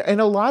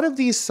 And a lot of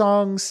these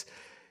songs,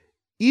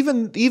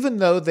 even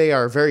though they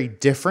are very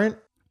different,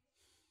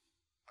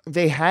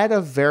 they had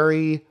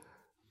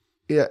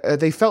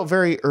they felt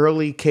very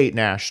early Kate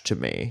Nash to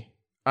me.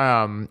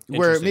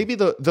 Where maybe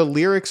the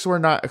lyrics were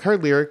not her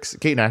lyrics.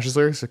 Kate Nash's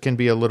lyrics can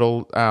be a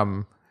little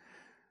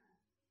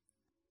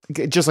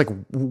just like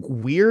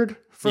weird,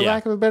 for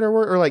lack of a better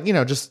word, or like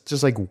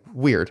just like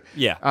weird.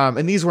 Yeah.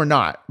 And these were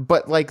not,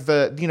 but like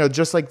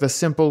just like the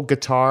simple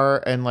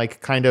guitar and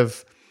like kind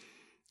of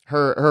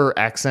her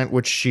accent,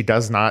 which she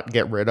does not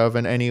get rid of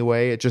in any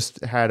way. It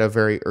just had a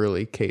very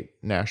early Kate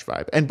Nash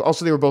vibe, and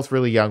also they were both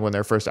really young when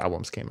their first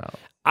albums came out.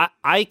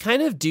 I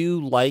kind of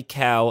do like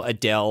how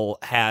Adele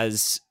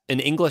has an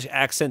English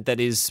accent that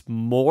is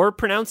more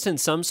pronounced in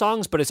some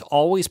songs, but it's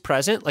always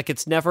present. Like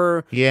it's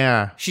never,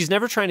 she's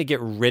never trying to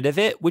get rid of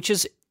it, which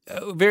is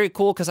very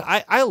cool. Cause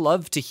I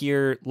love to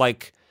hear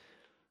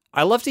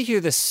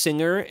the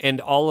singer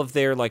and all of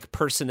their like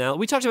personality.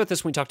 We talked about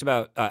this when we talked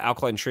about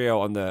Alkaline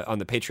Trio on the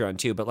Patreon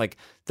too, but like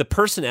the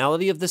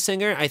personality of the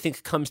singer, I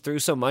think comes through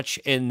so much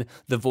in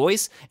the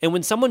voice. And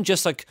when someone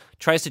just like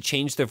tries to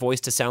change their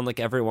voice to sound like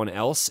everyone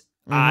else,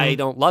 I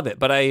don't love it.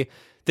 But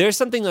there's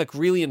something like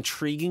really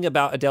intriguing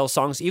about Adele's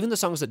songs, even the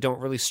songs that don't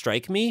really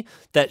strike me,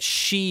 that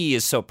she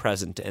is so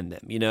present in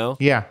them,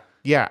 Yeah.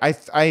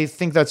 I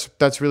think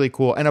that's really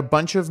cool. And a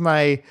bunch of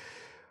my,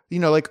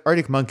 like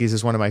Arctic Monkeys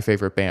is one of my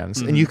favorite bands,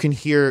 and you can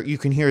hear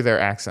their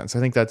accents. I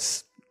think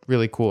that's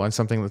really cool and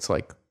something that's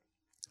like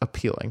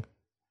appealing.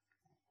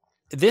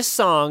 This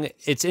song,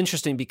 it's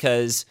interesting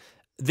because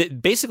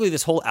basically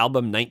this whole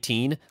album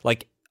 19,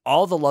 like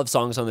all the love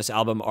songs on this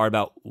album are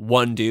about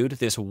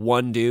this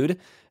one dude.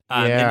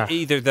 And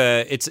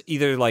it's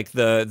either like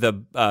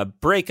the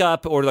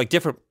breakup or like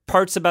different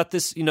parts about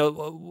this,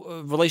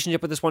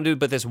 relationship with this one dude,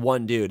 but this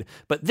one dude.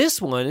 But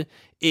this one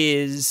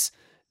is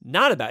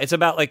not about. It's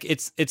about like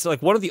it's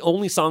like one of the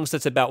only songs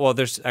that's about. Well,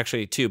 there's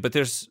actually two, but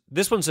this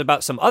one's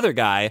about some other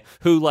guy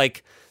who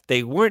like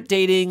they weren't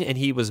dating and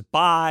he was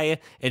bi,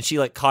 and she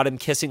like caught him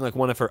kissing like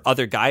one of her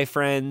other guy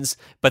friends,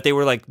 but they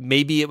were like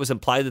maybe it was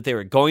implied that they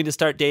were going to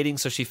start dating,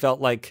 so she felt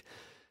like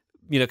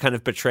kind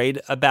of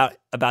betrayed about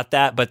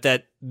that. But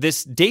that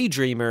this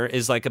Daydreamer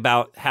is like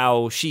about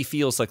how she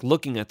feels like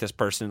looking at this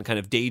person and kind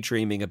of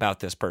daydreaming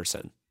about this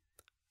person.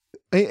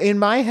 In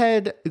my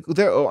head,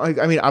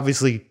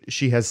 obviously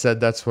she has said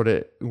that's what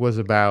it was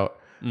about.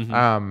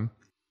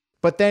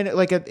 But then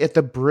like at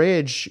the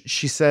bridge,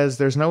 she says,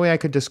 there's no way I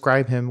could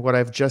describe him. What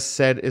I've just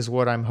said is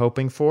what I'm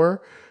hoping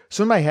for.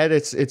 So in my head,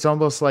 it's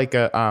almost like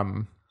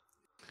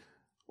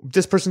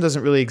this person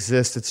doesn't really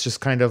exist. It's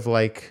just kind of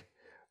like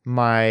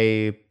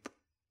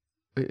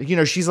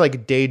she's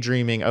like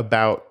daydreaming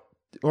about,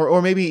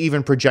 or maybe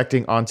even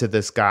projecting onto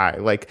this guy,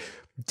 like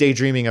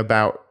daydreaming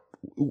about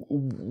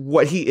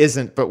what he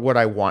isn't, but what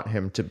I want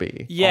him to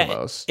be. Yeah.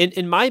 Almost.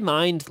 In my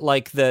mind,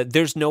 like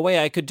there's no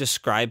way I could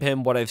describe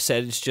him. What I've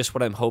said is just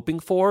what I'm hoping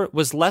for,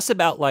 was less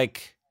about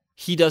like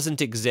he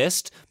doesn't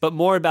exist, but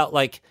more about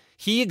like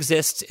he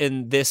exists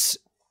in this,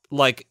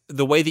 like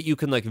the way that you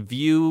can like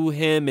view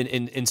him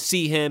and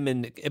see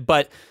him,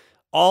 but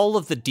all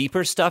of the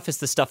deeper stuff is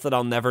the stuff that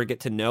I'll never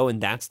get to know,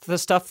 and that's the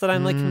stuff that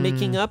I'm like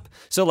making up.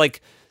 So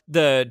like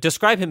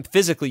describe him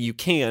physically you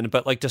can,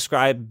 but like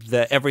describe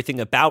everything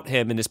about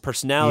him and his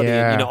personality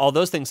and all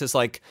those things is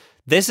like,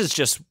 this is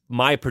just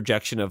my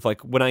projection of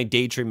like when I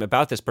daydream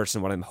about this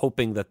person, what I'm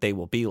hoping that they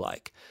will be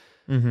like.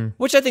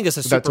 Which I think is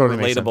a super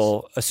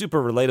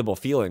relatable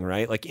feeling,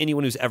 right? Like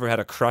anyone who's ever had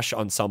a crush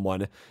on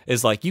someone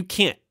is like, you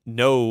can't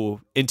know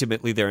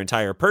intimately their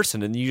entire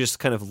person, and you just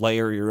kind of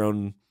layer your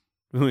own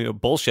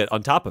bullshit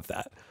on top of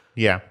that.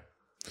 Yeah.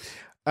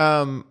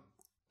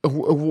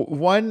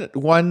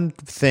 One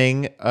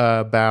thing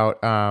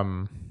about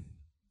that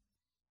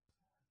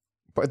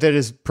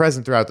is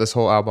present throughout this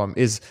whole album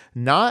is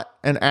not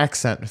an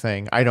accent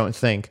thing, I don't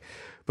think,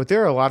 but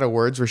there are a lot of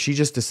words where she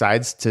just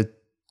decides to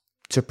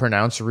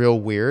pronounce real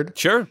weird.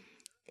 Sure.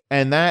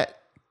 And that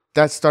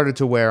started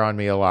to wear on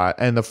me a lot.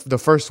 And the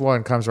first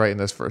one comes right in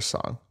this first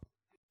song.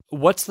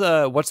 What's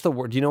the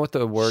word? Do you know what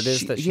the word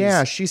is that she's...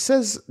 Yeah, she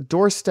says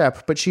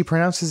doorstep, but she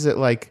pronounces it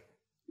like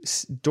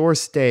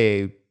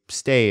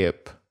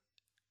doorstep,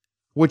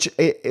 which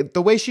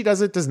the way she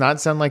does it does not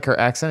sound like her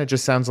accent. It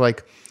just sounds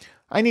like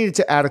I needed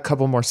to add a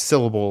couple more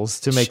syllables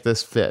to make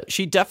this fit.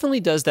 She definitely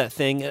does that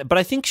thing, but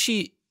I think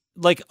she,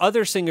 like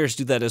other singers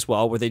do that as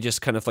well, where they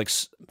just kind of like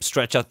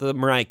stretch out the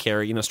Mariah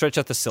Carey, stretch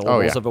out the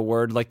syllables of a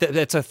word. Like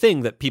that's a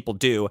thing that people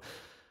do.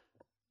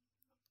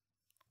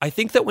 I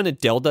think that when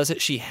Adele does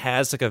it, she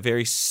has like a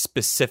very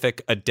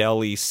specific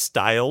Adele-y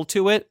style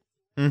to it.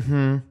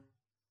 Mm-hmm.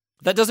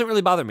 That doesn't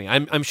really bother me.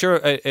 I'm sure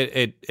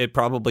it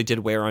probably did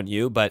wear on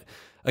you, but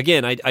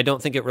again, I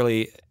don't think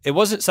it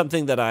wasn't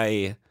something that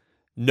I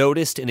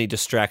noticed in a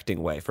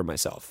distracting way for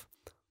myself.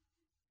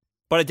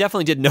 But I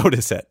definitely did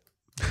notice it.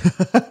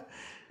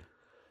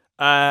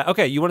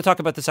 Okay, you want to talk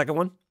about the second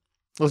one?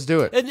 Let's do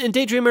it. And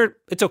Daydreamer,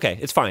 it's okay.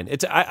 It's fine.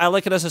 I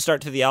like it as a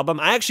start to the album.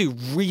 I actually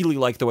really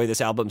like the way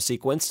this album's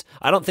sequenced.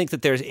 I don't think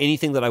that there's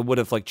anything that I would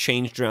have like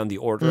changed around the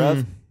order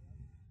of.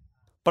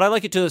 But I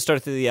like it to the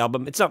start to the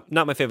album. It's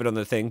not my favorite on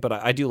the thing, but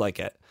I do like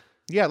it.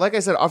 Yeah, like I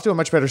said, off to a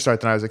much better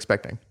start than I was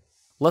expecting.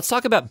 Let's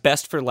talk about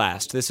Best for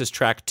Last. This is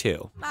track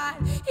 2. I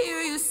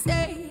hear you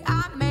say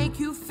I make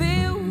you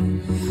feel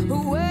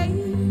a way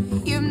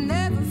you've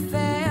never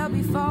felt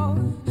before,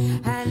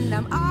 and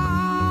I'm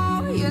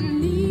all you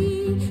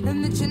need,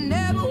 and that you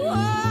never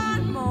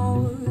want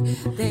more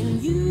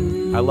than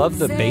you. I love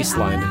the bass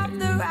line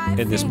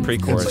in this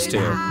pre-chorus too.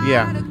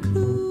 Yeah.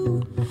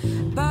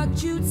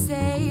 But you'd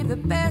save the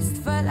best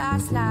for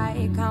last,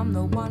 like I'm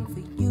the one for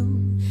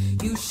you.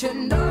 You should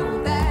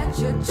know that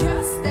you're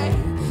just a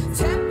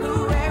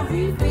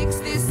temporary fix.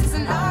 This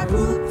isn't our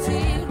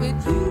routine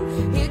with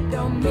you. It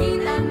don't mean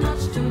that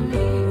much to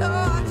me.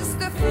 Oh,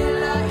 just a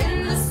filler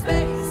in the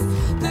space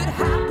that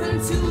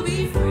happened to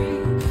be free.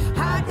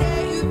 How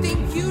dare you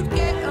think you'd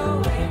get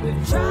away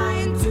with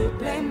trying to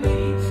play me?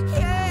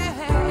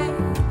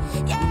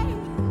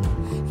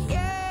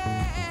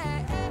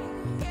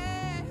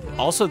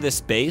 Also, this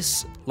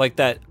bass, like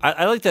that,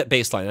 I like that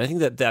bass line. I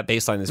think that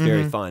bass line is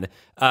very fun.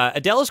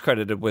 Adele is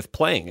credited with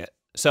playing it.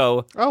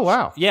 So, oh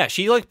wow, yeah,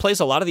 she like plays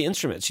a lot of the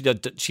instruments. She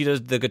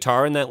does the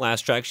guitar in that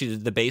last track. She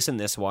did the bass in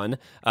this one.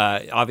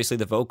 Obviously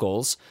the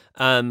vocals.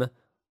 But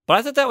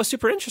I thought that was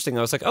super interesting.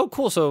 I was like, oh,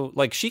 cool. So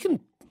like she can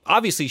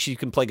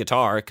play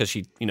guitar because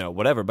she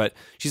whatever. But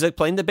she's like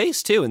playing the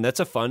bass too, and that's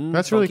a fun,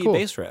 that's really cool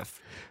bass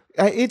riff.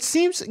 It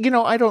seems,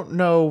 I don't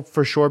know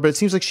for sure, but it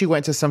seems like she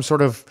went to some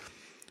sort of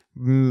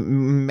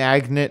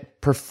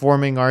Magnet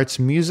Performing Arts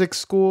Music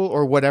School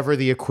or whatever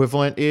the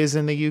equivalent is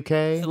in the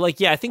UK. Like,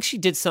 yeah, I think she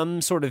did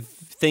some sort of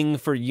thing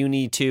for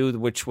uni too,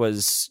 which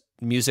was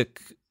music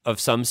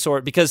of some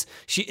sort, because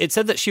it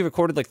said that she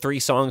recorded like 3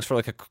 songs for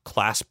like a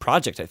class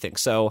project, I think.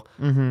 So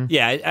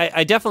yeah,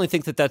 I definitely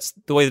think that that's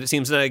the way that it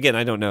seems. And again,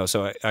 I don't know,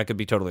 so I could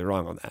be totally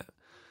wrong on that.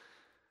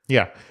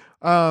 Yeah.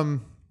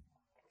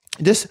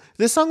 This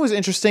song was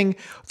interesting.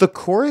 The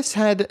chorus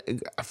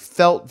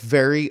felt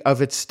very of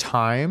its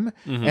time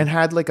and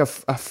had like a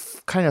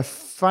kind of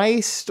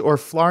Feist or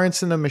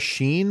Florence and the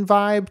Machine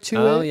vibe to it.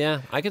 Oh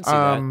yeah, I can see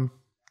that.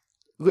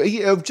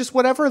 Just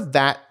whatever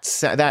that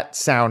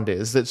sound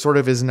is that sort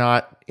of is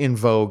not in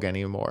vogue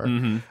anymore.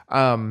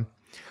 And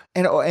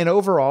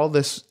overall,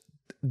 this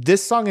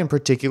song in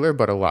particular,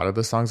 but a lot of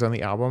the songs on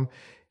the album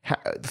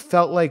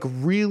felt like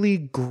really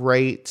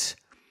great,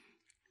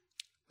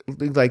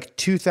 like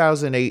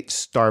 2008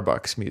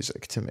 Starbucks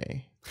music to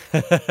me.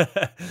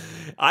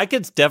 I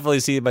could definitely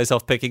see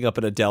myself picking up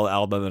an Adele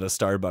album at a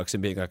Starbucks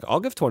and being like,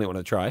 I'll give 21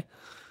 a try.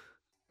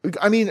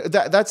 I mean,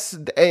 that's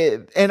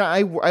and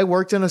I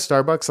worked in a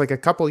Starbucks like a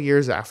couple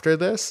years after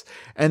this,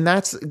 and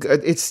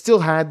it still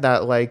had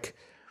that, like,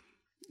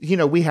 you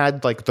know, we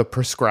had like the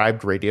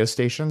prescribed radio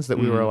stations that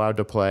we were allowed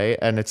to play,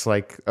 and it's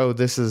like, oh,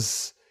 this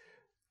is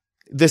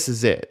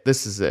it,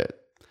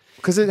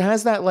 because it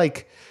has that,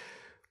 like,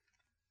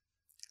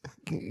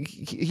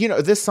 you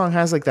know, this song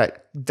has like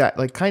that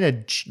like kind of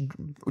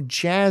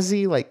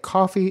jazzy, like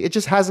coffee. It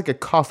just has like a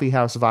coffee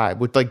house vibe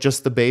with like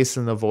just the bass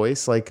and the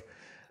voice. Like,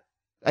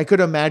 I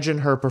could imagine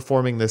her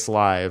performing this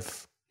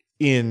live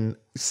in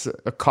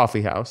a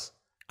coffee house.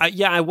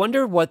 Yeah, I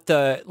wonder what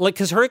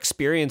because her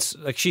experience,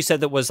 like she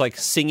said, that was like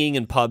singing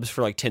in pubs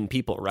for like 10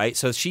 people, right?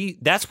 So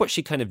that's what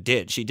she kind of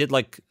did. She did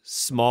like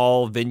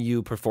small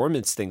venue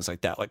performance things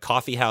like that, like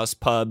coffee house,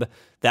 pub,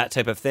 that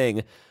type of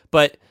thing.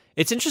 But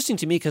it's interesting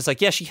to me because,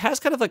 like, yeah, she has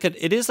kind of like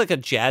it is like a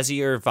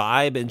jazzier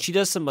vibe, and she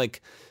does some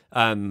like,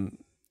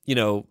 you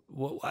know,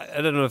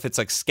 I don't know if it's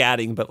like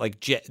scatting, but like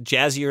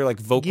jazzier, like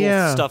vocal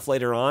stuff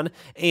later on.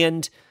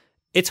 And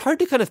it's hard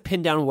to kind of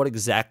pin down what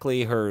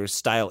exactly her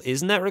style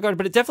is in that regard,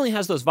 but it definitely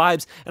has those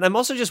vibes. And I'm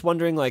also just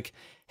wondering, like,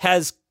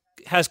 has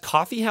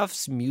coffee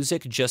house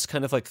music just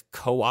kind of like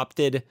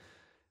co-opted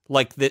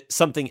like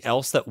something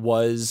else that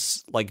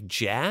was like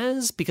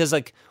jazz? Because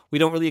like we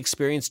don't really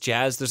experience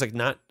jazz. There's like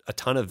not a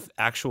ton of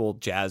actual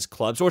jazz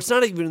clubs, or it's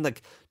not even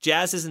like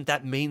jazz isn't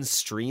that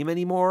mainstream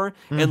anymore.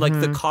 And like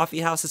the coffee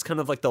house is kind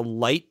of like the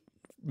light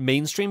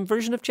mainstream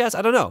version of jazz.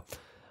 I don't know.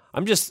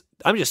 I'm just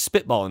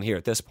spitballing here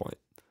at this point.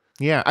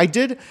 Yeah, I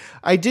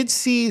did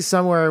see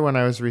somewhere when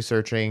I was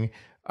researching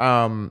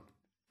that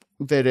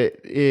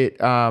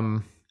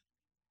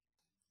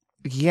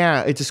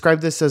it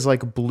described this as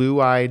like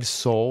blue-eyed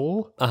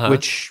soul,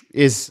 which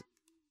is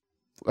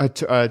a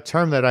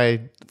term that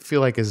I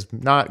feel like is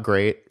not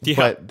great,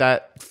 but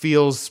that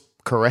feels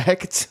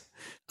correct.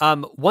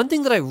 One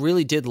thing that I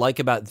really did like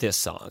about this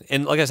song,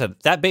 and like I said,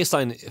 that bass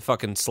line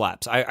fucking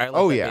slaps. I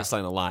like that bass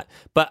line a lot.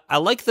 But I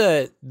like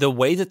the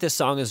way that this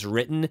song is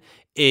written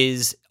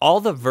is all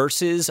the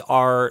verses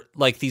are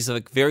like these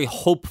like very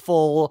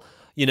hopeful,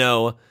 you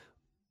know,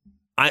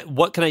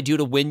 what can I do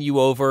to win you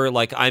over?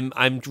 Like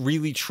I'm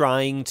really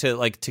trying to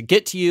like to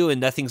get to you,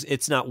 and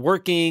it's not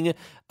working.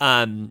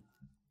 And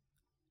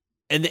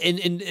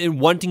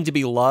wanting to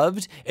be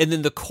loved, and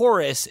then the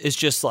chorus is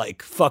just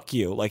like fuck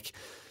you, like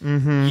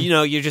you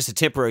know, you're just a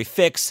temporary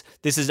fix.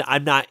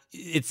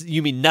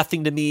 You mean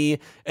nothing to me.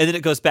 And then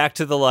it goes back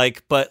to the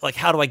like, but like,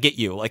 how do I get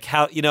you? Like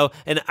how, you know,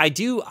 and I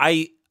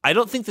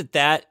don't think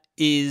that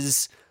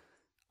is,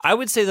 I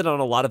would say that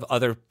on a lot of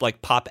other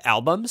like pop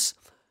albums,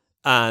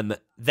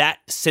 that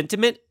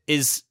sentiment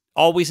is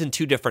always in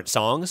two different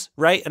songs,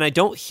 right? And I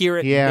don't hear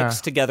it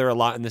mixed together a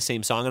lot in the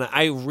same song. And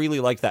I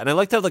really like that. And I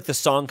like that like the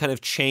song kind of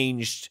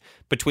changed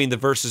between the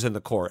verses and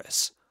the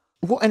chorus.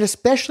 Well, and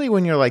especially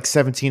when you're like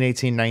 17,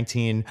 18,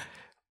 19,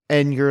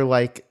 and you're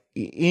like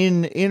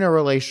in a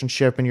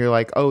relationship, and you're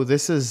like, oh,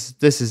 this is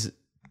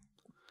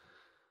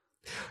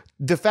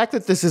the fact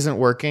that this isn't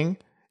working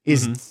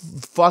is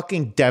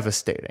fucking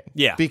devastating.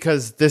 Yeah.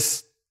 Because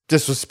this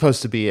was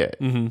supposed to be it.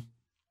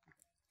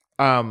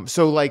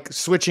 So like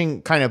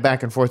switching kind of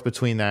back and forth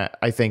between that,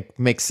 I think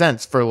makes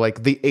sense for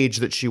like the age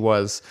that she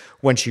was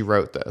when she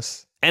wrote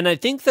this. And I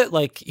think that,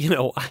 like, you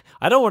know,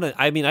 I don't want to,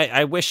 I mean,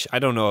 I wish, I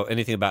don't know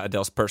anything about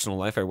Adele's personal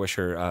life. I wish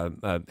her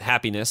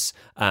happiness,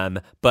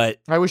 but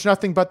I wish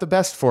nothing but the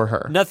best for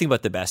her. Nothing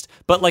but the best.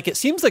 But like, it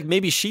seems like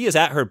maybe she is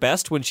at her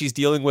best when she's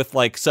dealing with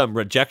like some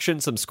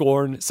rejection, some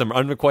scorn, some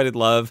unrequited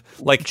love.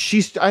 Like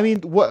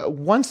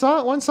one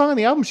song on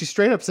the album, she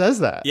straight up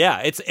says that.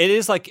 Yeah. It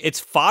is like, it's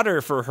fodder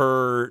for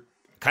her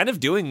kind of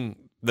doing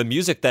the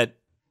music that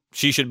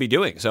she should be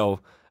doing.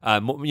 So,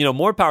 you know,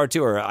 more power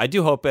to her. I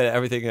do hope that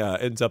everything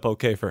ends up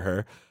okay for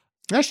her.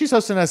 Yeah, she's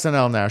hosting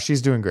SNL now.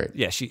 She's doing great.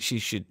 Yeah, she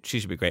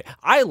should be great.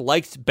 I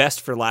liked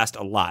Best for Last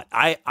a lot.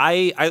 When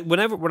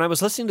I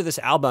was listening to this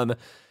album,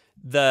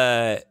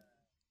 it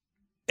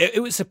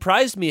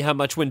surprised me how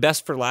much when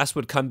Best for Last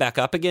would come back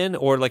up again,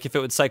 or like if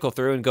it would cycle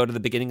through and go to the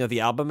beginning of the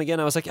album again.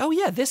 I was like, oh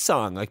yeah, this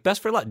song, like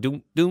Best for Last,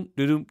 doom doom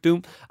doom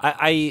doom.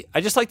 I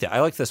just liked it.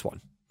 I like this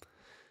one.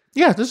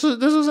 Yeah, this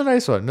was a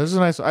nice one. This was a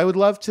nice one. I would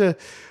love to.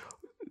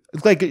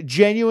 Like,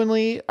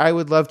 genuinely, I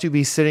would love to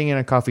be sitting in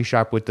a coffee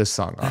shop with this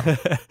song on.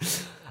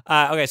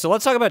 Okay, so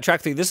let's talk about track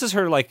 3. This is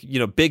her, like, you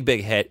know, big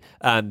hit.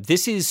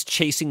 This is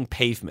Chasing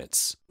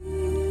Pavements.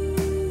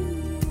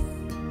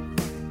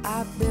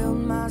 I build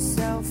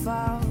myself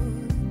out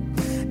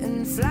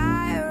and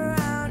fly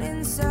around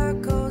in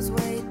circles,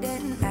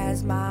 waiting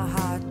as my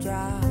heart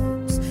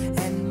drops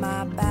and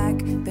my back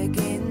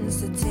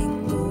begins to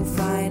tingle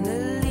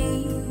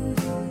finally.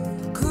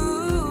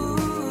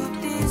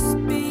 Could this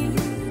be?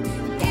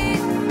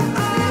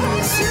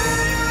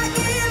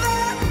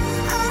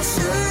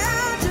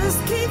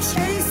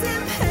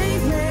 Chasing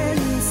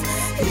pavements,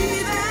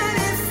 even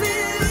if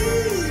it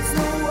leads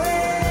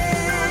nowhere.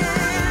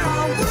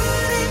 Or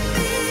would it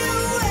be a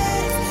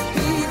waste,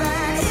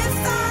 even if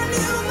I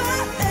knew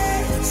my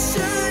fate?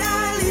 Should I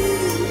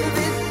leave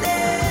it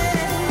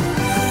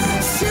there?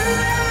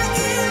 Should I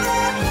give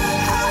up?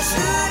 Or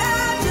should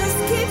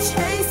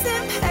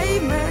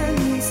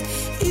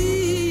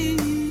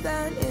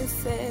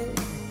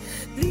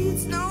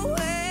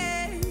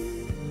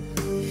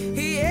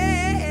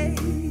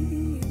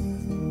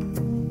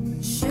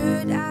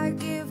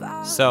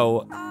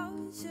So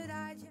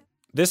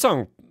this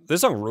song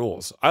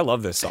rules. I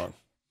love this song.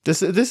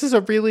 This is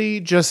a really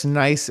just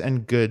nice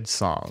and good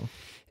song.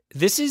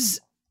 This is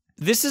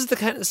the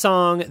kind of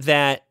song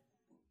that,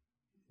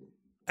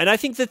 and I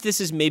think that this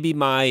is maybe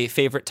my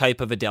favorite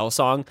type of Adele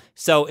song.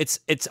 So it's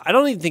I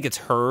don't even think it's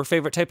her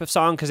favorite type of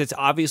song because it's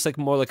obviously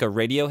more like a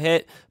radio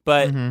hit.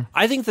 But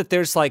I think that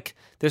there's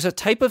a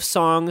type of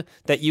song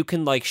that you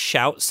can like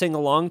shout, sing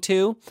along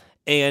to,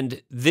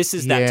 and this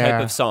is that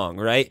type of song,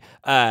 right?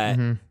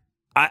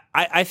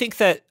 I think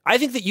that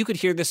you could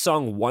hear this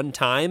song one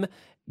time,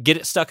 get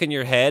it stuck in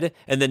your head,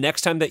 and the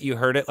next time that you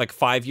heard it, like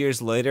 5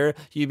 years later,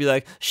 you'd be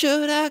like,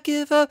 "Should I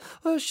give up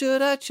or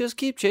should I just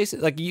keep chasing?"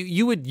 Like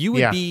you would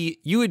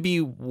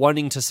be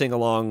wanting to sing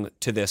along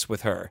to this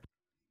with her.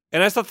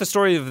 And I thought the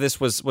story of this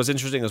was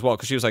interesting as well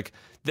because she was like,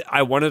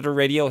 "I wanted a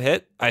radio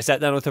hit. I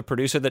sat down with a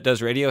producer that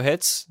does radio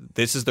hits.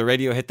 This is the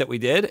radio hit that we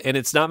did, and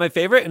it's not my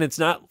favorite, and it's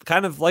not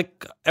kind of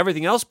like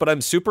everything else, but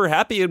I'm super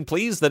happy and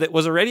pleased that it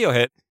was a radio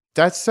hit."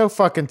 That's so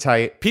fucking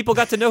tight. People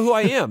got to know who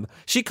I am.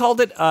 She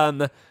called it.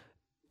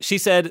 She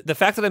said, "The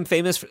fact that I'm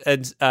famous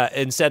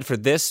and said for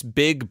this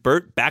big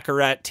Burt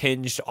Bacharach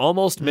tinged,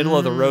 almost middle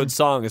of the road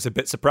song is a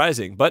bit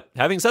surprising. But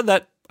having said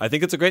that, I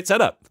think it's a great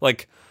setup.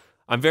 Like,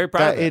 I'm very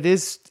proud of it.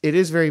 It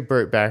is very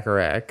Burt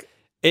Bacharach.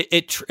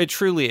 It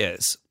truly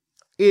is.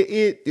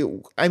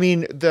 I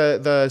mean,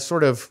 the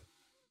sort of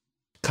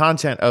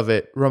content of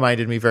it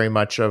reminded me very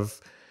much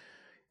of,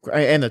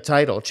 and the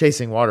title,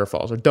 Chasing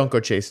Waterfalls, or Don't Go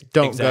Chasing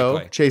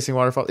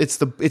Waterfalls. It's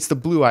the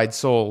Blue-Eyed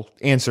Soul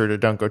answer to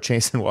Don't Go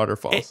Chasing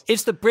Waterfalls.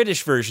 It's the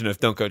British version of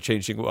Don't Go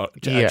Chasing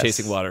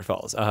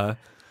Waterfalls.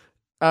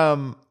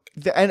 And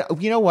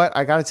you know what?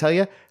 I got to tell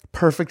you,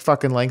 perfect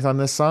fucking length on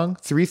this song,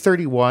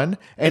 3:31,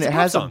 and it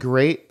has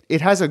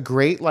a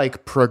great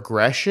like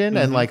progression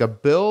and like a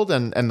build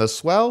and the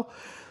swell.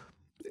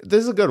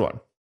 This is a good one.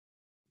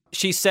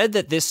 She said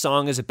that this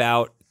song is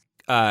about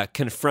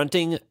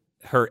confronting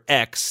her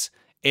ex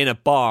in a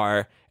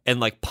bar and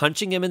like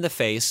punching him in the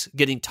face,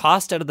 getting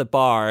tossed out of the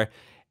bar,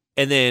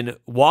 and then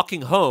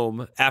walking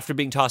home after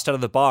being tossed out of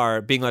the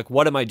bar, being like,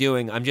 "What am I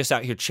doing? I'm just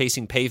out here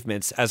chasing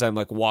pavements," as I'm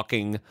like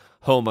walking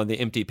home on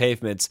the empty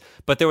pavements.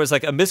 But there was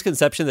like a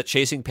misconception that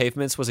chasing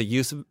pavements was a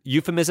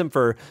euphemism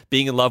for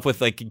being in love with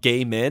like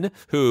gay men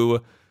who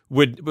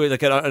would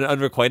like an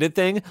unrequited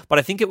thing. But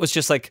I think it was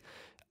just like,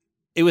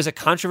 it was a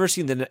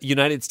controversy in the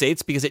United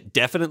States because it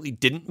definitely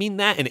didn't mean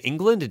that in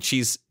England, and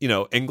she's,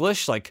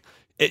 English. Like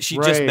she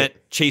just meant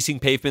chasing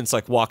pavements,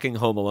 like walking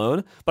home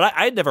alone. But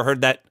I had never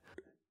heard that.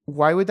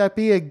 Why would that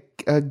be a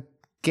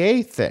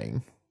gay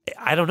thing?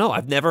 I don't know.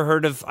 I've never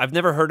heard of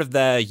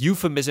the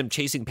euphemism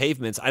chasing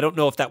pavements. I don't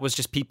know if that was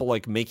just people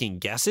like making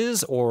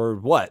guesses or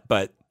what,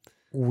 but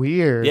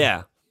weird.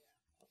 Yeah.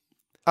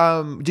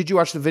 Did you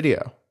watch the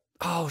video?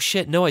 Oh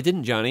shit. No, I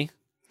didn't, Johnny.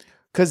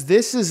 Because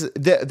this is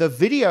the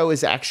video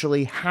is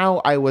actually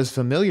how I was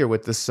familiar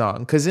with this song.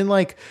 Because in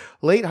like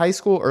late high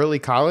school, early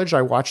college,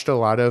 I watched a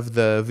lot of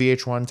the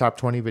VH1 Top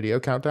 20 Video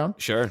Countdown.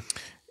 Sure.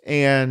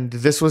 And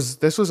this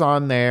was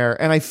on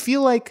there, and I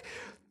feel like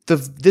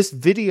this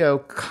video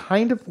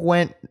kind of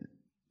went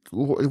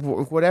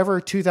whatever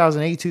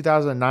 2008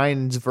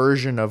 2009's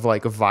version of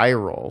like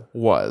viral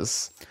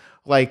was.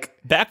 Like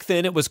back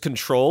then it was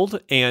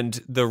controlled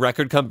and the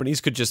record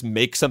companies could just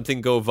make something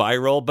go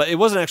viral, but it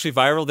wasn't actually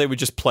viral. They would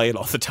just play it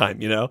all the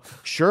time,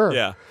 Sure.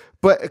 Yeah.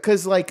 But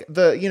because like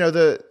are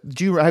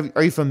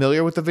you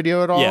familiar with the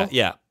video at all?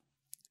 Yeah.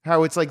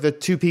 How it's like the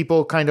two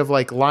people kind of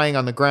like lying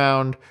on the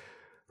ground,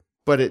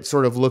 but it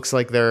sort of looks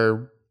like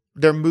they're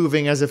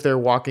moving as if they're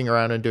walking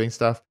around and doing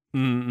stuff.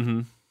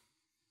 Mm-hmm.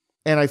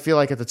 And I feel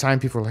like at the time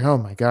people were like, "Oh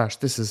my gosh,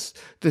 this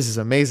is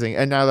amazing."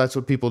 And now that's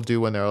what people do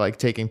when they're like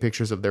taking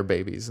pictures of their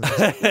babies.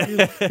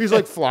 And he's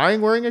like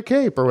flying wearing a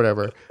cape or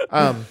whatever.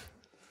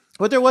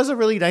 But there was a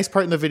really nice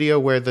part in the video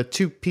where the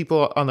two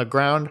people on the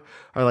ground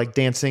are like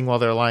dancing while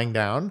they're lying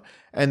down.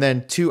 And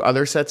then two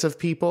other sets of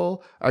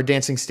people are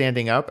dancing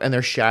standing up, and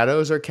their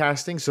shadows are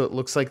casting. So it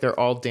looks like they're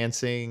all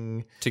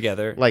dancing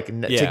together.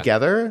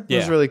 Together. It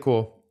was really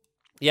cool.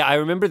 Yeah, I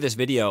remember this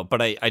video,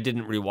 but I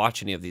didn't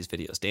rewatch any of these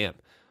videos. Damn.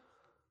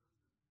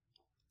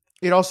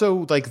 It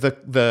also, like,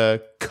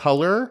 the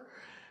color,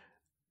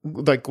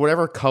 like,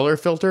 whatever color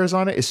filter is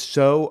on it is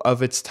so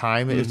of its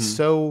time. Mm-hmm.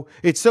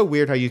 It's so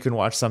weird how you can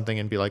watch something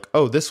and be like,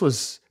 "Oh, this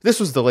was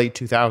the late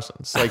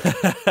 2000s."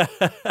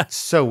 Like,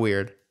 so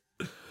weird.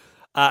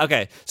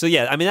 Okay, so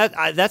yeah, I mean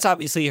that's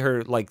obviously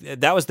her. Like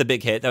that was the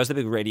big hit. That was the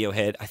big radio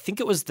hit. I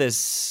think it was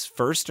this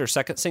first or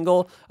second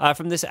single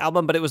from this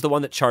album, but it was the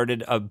one that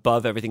charted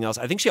above everything else.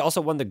 I think she also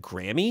won the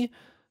Grammy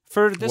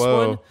for this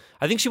one.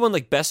 I think she won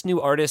like Best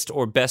New Artist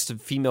or Best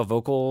Female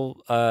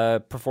Vocal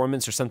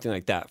Performance or something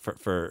like that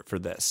for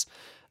this.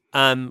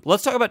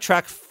 Let's talk about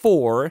track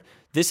 4.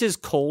 This is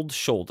Cold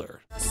Shoulder.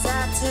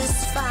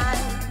 Satisfied.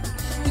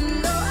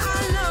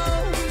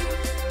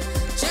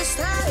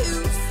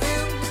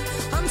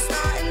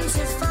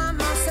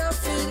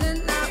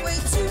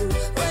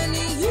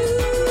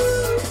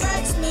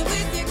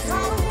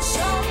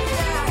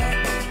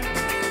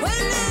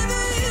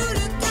 Whenever you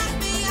look at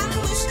me, I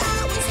wish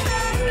I was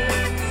better.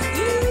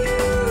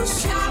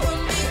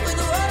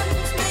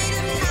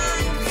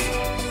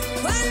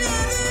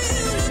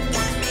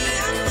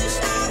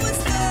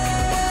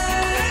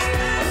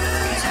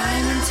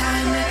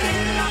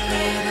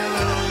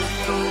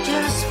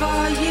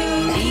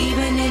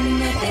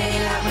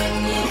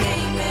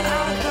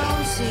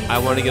 I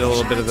want to get a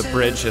little bit of the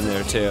bridge in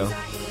there too.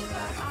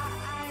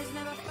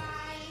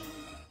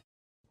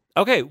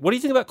 Okay, what do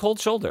you think about Cold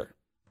Shoulder?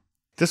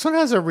 This one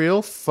has a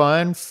real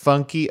fun,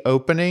 funky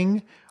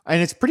opening,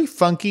 and it's pretty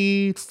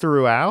funky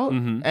throughout.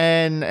 Mm-hmm.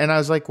 And I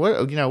was like,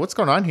 what's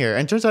going on here?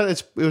 And it turns out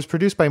it was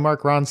produced by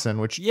Mark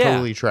Ronson, which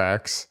totally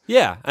tracks.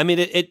 Yeah, I mean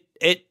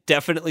it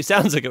definitely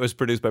sounds like it was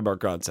produced by Mark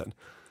Ronson.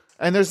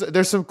 And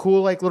there's some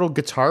cool like little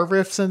guitar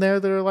riffs in there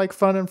that are like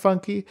fun and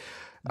funky.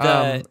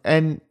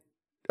 And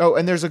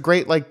there's a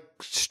great like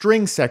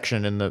string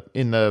section in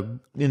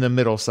the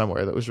middle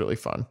somewhere that was really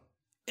fun.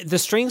 The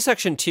string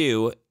section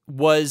too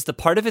was the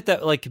part of it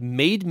that like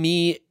made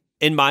me,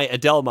 in my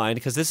Adele mind,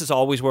 because this is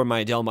always where my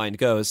Adele mind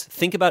goes,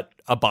 think about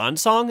a Bond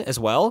song as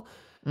well.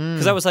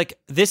 Because I was like,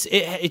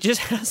 it just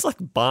has like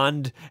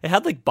Bond. It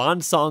had like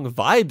Bond song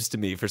vibes to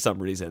me for some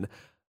reason.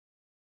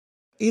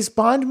 Is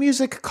Bond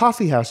music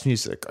coffee house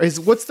music?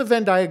 What's the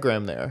Venn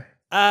diagram there?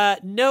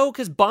 No,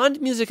 because Bond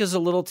music is a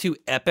little too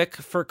epic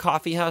for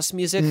coffee house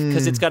music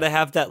because it's got to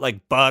have that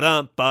like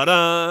ba-dum,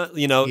 ba-dum,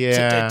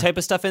 type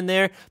of stuff in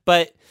there.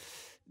 But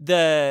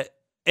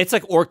it's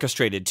like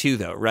orchestrated too,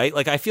 though, right?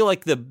 Like I feel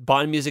like the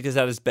Bond music is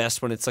at its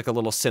best when it's like a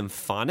little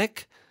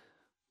symphonic.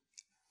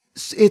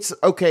 It's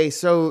okay.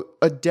 So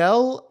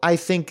Adele, I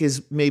think,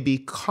 is maybe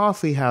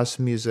coffee house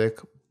music.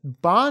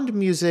 Bond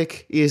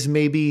music is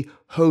maybe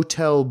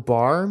hotel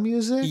bar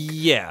music.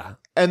 Yeah.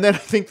 And then I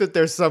think that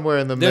there's somewhere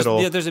in the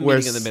middle. Yeah, there's a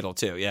meeting in the middle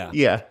too. Yeah.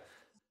 Yeah.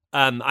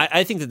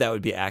 I think that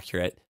would be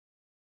accurate.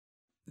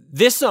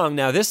 This song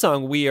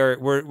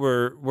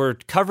we're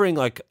covering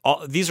like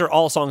these are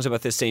all songs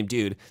about this same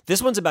dude.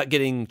 This one's about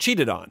getting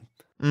cheated on.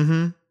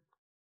 Mm-hmm.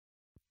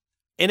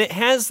 And it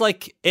has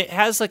like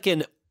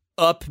an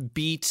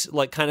upbeat,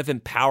 like kind of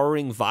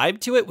empowering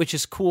vibe to it, which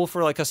is cool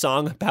for like a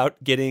song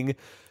about getting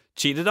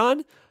cheated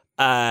on.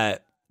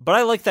 But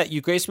I like that you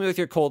grace me with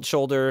your cold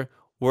shoulder.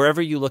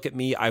 Wherever you look at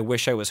me, I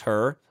wish I was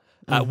her.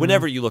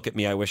 Whenever you look at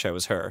me, I wish I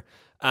was her.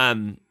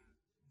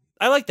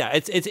 I like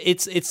that.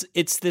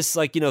 It's this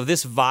like,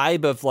 this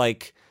vibe of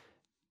like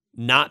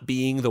not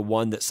being the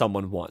one that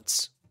someone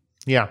wants.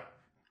 Yeah.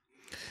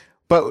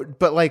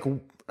 But like,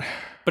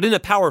 but in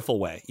a powerful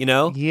way,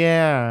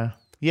 Yeah.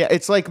 Yeah.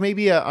 It's like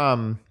maybe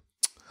a,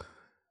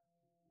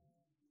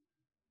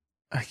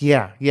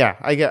 yeah.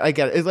 I get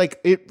it. It's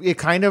like, it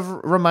kind of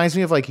reminds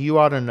me of like, You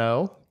Ought to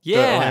Know.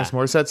 Yeah. The Alanis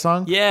Morissette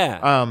song.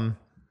 Yeah.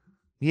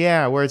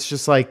 Yeah. Where it's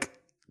just like,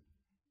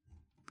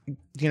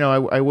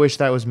 I wish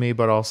that was me,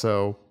 but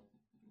also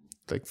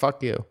like,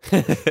 fuck you.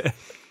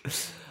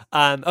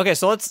 Okay,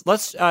 so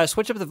let's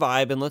switch up the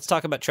vibe and let's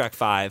talk about track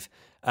 5.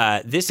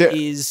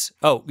 Please.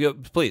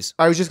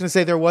 I was just gonna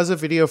say there was a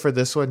video for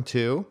this one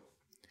too,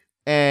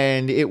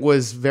 and it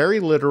was very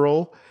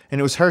literal,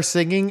 and it was her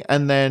singing,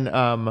 and then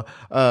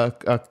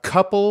a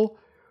couple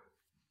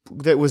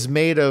that was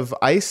made of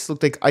ice,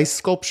 looked like ice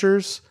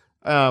sculptures.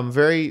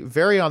 Very,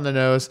 very on the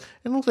nose.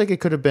 It looked like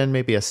it could have been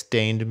maybe a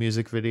Stained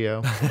music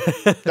video.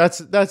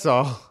 That's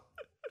all.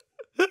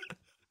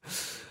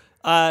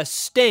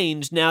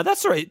 Stained. Now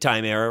that's the right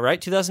time era, right?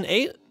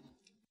 2008.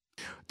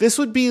 This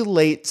would be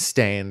late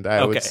Stained,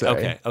 I would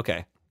say.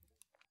 Okay.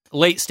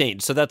 Late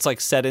Stained. So that's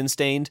like set in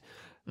Stained.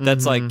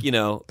 That's like,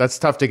 That's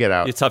tough to get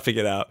out. It's tough to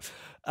get out.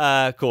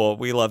 Cool.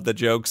 We love the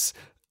jokes.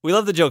 We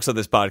love the jokes on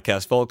this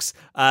podcast, folks.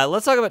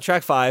 Let's talk about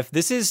track 5.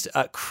 This is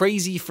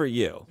Crazy for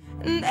You.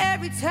 And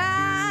every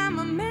time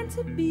I'm meant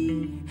to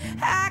be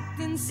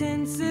acting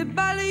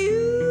sensible,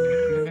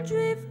 you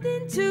drift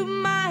into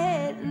my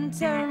head and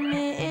turn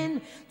me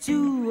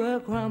into a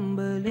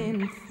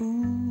crumbling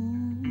fool.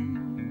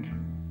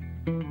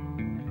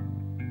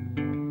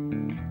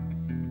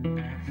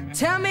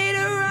 Tell me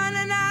to run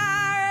and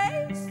I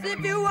race.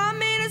 If you want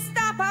me to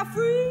stop, I'll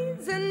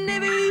freeze. And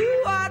if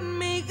you want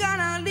me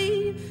gonna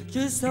leave,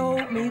 just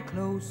hold me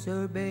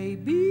closer,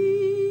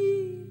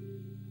 baby.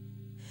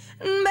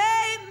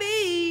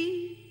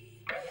 Baby,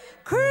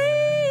 crazy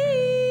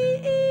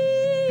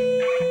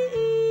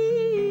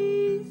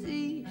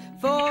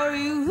for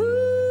you.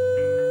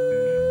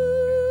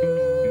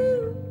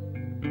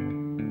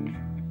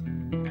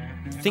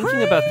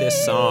 Thinking about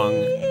this song,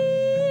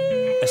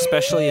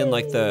 especially in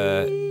like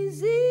the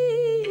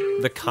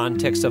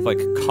context of like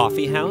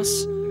coffee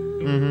house,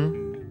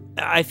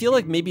 I feel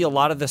like maybe a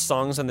lot of the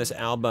songs on this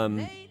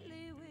album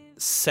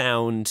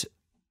sound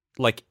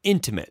like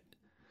intimate.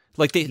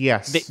 Like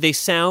they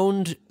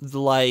sound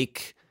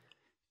like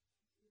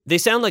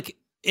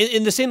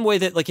in the same way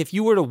that like if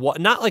you were to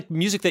not like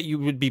music that you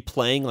would be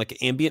playing like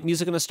ambient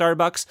music in a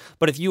Starbucks,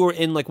 but if you were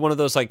in like one of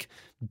those like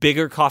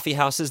bigger coffee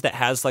houses that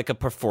has like a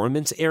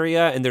performance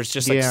area and there's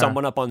just like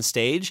someone up on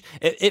stage,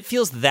 it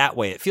feels that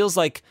way. It feels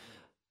like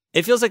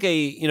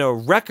a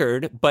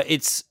record, but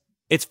it's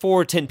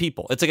for 10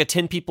 people. It's like a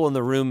 10 people in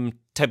the room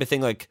type of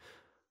thing. Like,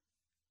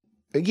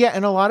 yeah,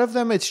 and a lot of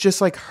them it's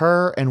just like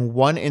her and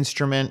one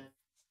instrument.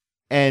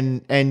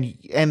 And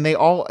they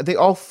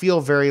all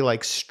feel very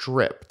like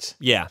stripped.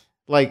 Yeah.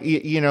 Like,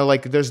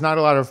 like there's not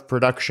a lot of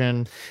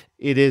production.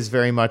 It is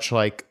very much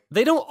like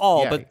they don't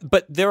all,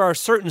 but there are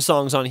certain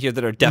songs on here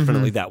that are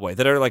definitely that way,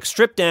 that are like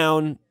stripped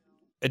down,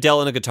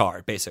 Adele and a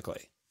guitar,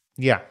 basically.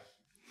 Yeah.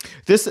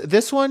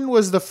 This one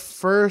was the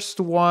first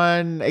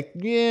one,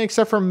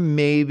 except for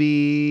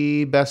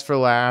maybe Best for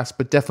Last,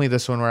 but definitely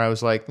this one where I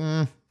was like,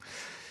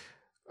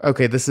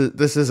 okay, this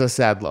is a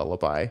sad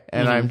lullaby,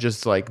 and I'm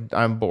just like,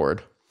 I'm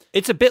bored.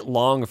 It's a bit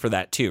long for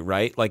that too,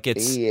 right? Like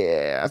it's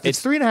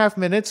 3.5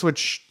 minutes,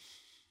 which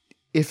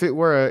if it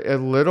were a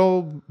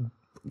little,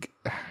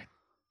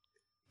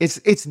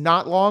 it's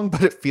not long,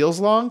 but it feels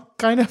long,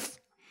 kind of.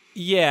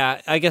 Yeah,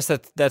 I guess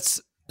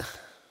that's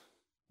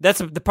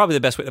probably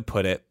the best way to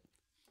put it.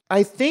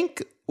 I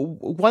think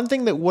one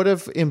thing that would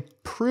have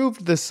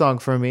improved this song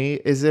for me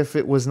is if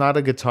it was not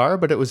a guitar,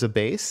 but it was a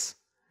bass.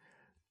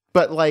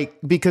 But like,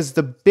 because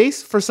the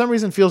bass for some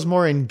reason feels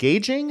more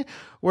engaging,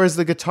 whereas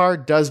the guitar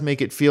does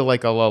make it feel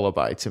like a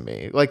lullaby to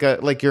me.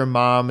 Like your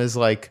mom is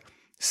like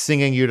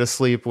singing you to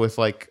sleep with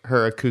like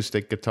her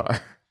acoustic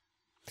guitar.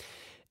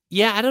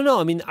 Yeah, I don't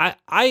know. I mean,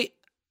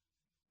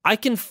 I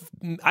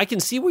can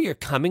see where you're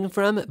coming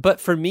from,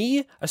 but for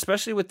me,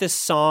 especially with this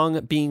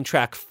song being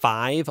track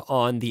 5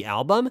 on the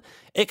album,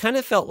 it kind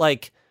of felt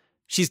like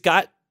she's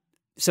got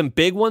some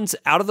big ones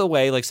out of the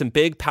way, like some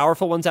big,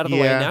 powerful ones out of the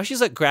way. Now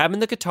she's like grabbing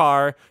the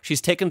guitar.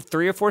 She's taken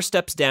 3 or 4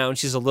 steps down.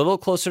 She's a little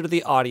closer to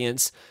the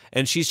audience,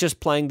 and she's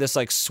just playing this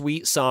like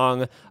sweet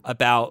song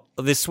about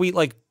this sweet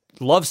like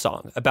love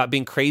song about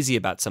being crazy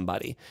about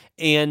somebody.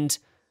 And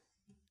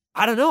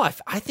I don't know.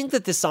 I think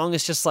that this song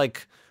is just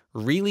like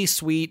really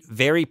sweet,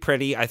 very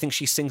pretty. I think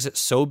she sings it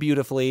so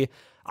beautifully.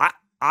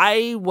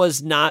 I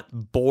was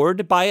not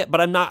bored by it, but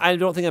I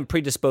don't think I'm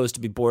predisposed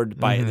to be bored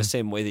by it the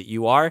same way that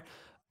you are.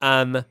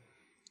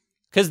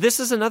 Because this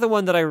is another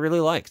one that I really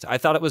liked. I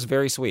thought it was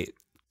very sweet.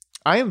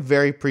 I am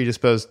very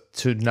predisposed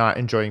to not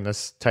enjoying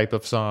this type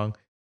of song.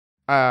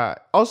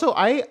 Also,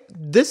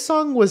 this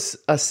song was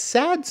a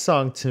sad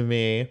song to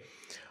me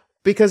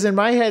because in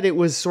my head it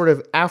was sort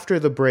of after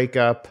the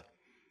breakup.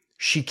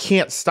 She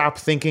can't stop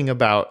thinking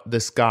about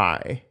this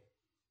guy,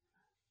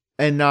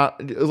 and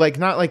not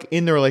like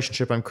in the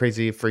relationship, I'm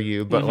crazy for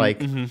you, but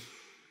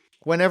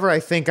whenever I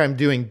think I'm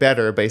doing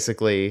better,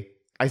 basically,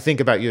 I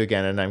think about you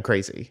again and I'm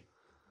crazy.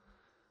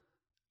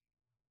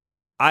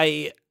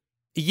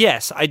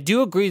 Yes, I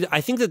do agree.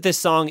 I think that this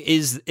song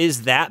is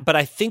that, but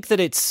I think that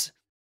it's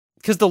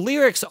because the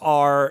lyrics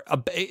are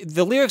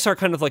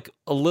kind of like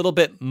a little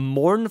bit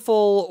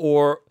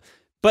mournful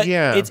but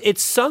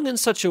it's sung in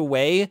such a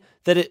way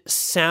that it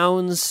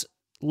sounds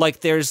like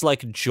there's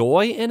like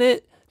joy in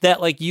it,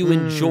 that like you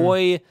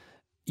enjoy,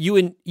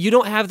 you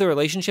don't have the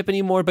relationship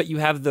anymore, but you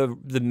have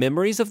the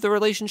memories of the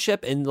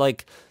relationship, and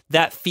like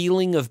that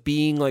feeling of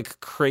being like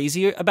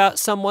crazy about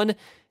someone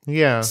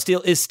is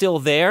still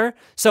there.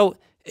 So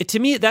to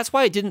me, that's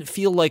why it didn't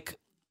feel like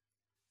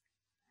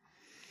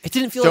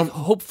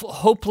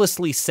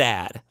hopelessly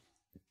sad.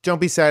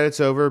 Don't be sad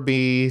it's over,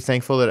 be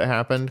thankful that it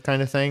happened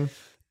kind of thing.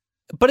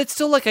 But it's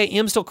still like I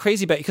am still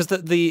crazy about it because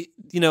the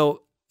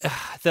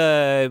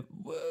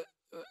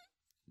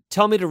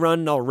tell me to run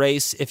and I'll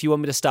race. If you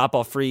want me to stop,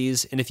 I'll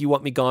freeze. And if you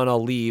want me gone,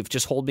 I'll leave.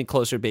 Just hold me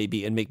closer,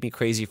 baby, and make me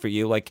crazy for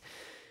you. Like,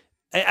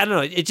 I don't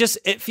know.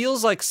 It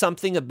feels like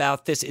something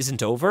about this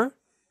isn't over,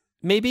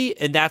 maybe.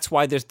 And that's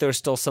why there's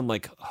still some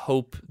like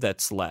hope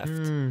that's left.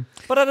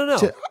 But I don't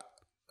know.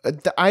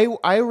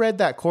 I read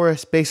that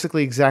chorus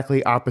basically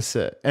exactly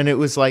opposite. And it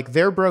was like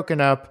they're broken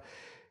up.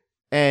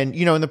 And,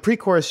 you know, in the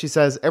pre-chorus, she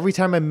says, every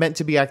time I'm meant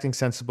to be acting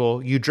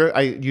sensible, you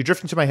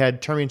drift into my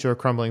head, turn me into a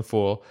crumbling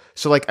fool.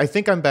 So, like, I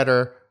think I'm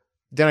better,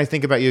 then I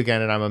think about you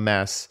again, and I'm a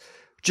mess.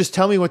 Just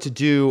tell me what to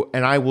do,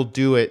 and I will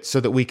do it so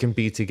that we can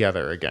be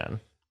together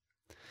again.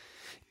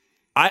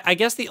 I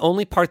guess the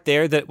only part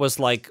there that was,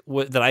 like,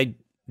 that I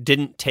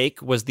didn't take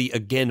was the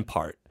again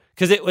part.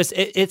 Because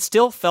it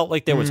still felt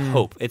like there was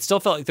hope. It still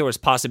felt like there was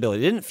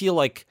possibility. It didn't feel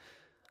like,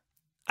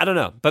 I don't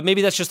know, but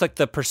maybe that's just like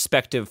the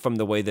perspective from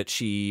the way that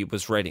she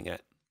was writing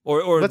it,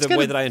 or the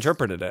way that I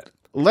interpreted it.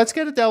 Let's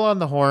get Adele on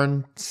the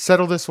horn,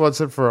 settle this once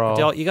and for all.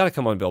 Adele, you got to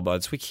come on Bill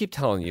Buds. We keep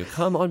telling you,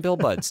 come on Bill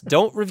Buds.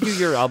 Don't review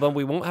your album.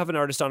 We won't have an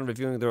artist on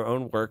reviewing their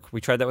own work.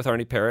 We tried that with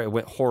Arnie Parrott. It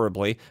went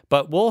horribly,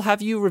 but we'll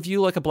have you review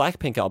like a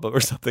Blackpink album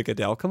or something,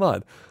 Adele. Come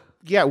on.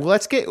 Yeah, well,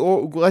 let's get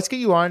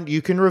you on.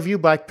 You can review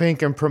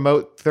Blackpink and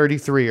promote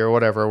 33 or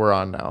whatever we're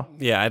on now.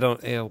 Yeah, I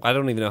don't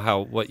even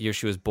know what year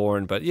she was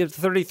born, but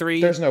 33.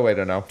 There's no way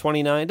to know.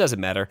 29 doesn't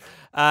matter.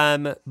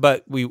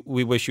 But we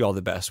wish you all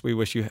the best. We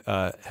wish you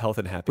health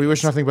and happiness. We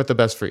wish nothing but the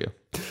best for you.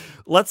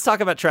 Let's talk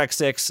about track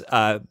 6.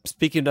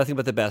 Speaking of nothing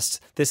but the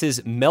best, this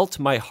is "Melt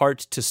My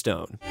Heart to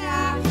Stone."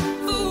 I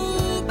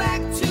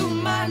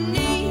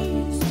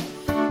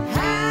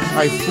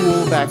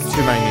fool back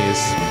to my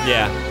knees.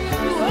 Yeah.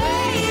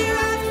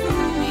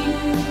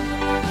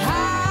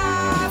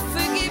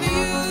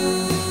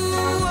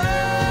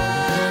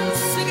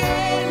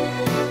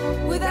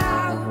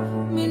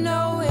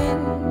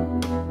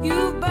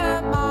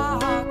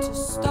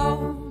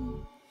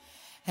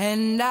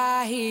 And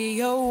I hear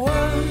your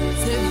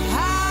words that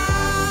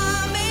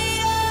high me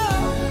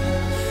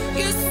up.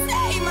 You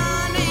say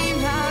my name,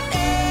 how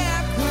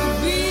there could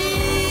be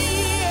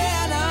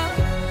an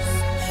us.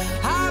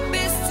 I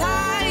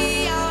beside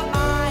your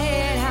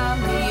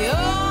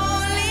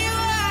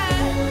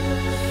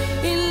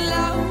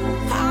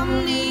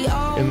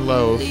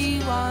Loaf. only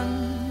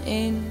one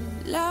in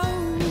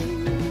love.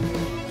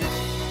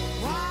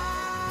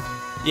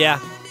 Yeah.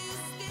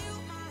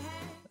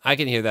 I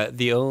can hear that.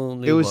 The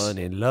only one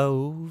in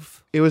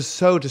love. It was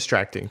so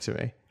distracting to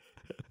me.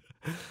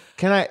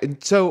 Can I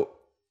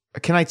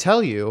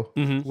tell you,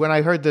 when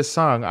I heard this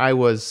song, I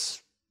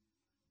was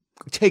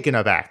taken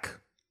aback.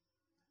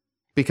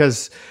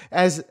 Because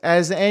as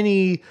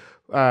any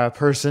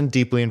person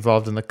deeply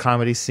involved in the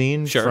comedy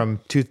scene Sure. from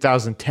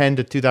 2010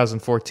 to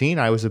 2014,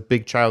 I was a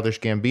big Childish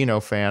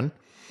Gambino fan.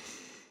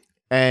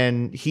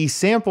 And he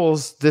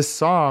samples this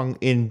song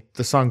in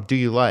the song Do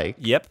You Like?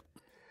 Yep.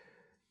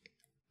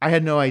 I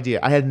had no idea.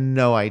 that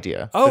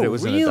it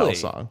was an Adele really?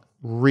 song.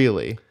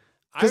 Really.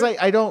 Because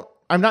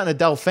I'm not an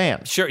Adele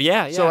fan. Sure.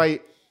 Yeah. So I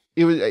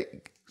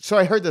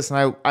heard this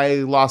and I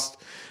lost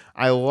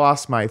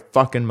my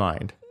fucking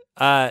mind.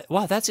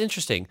 Wow, that's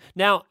interesting.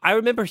 Now, I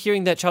remember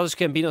hearing that Childish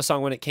Gambino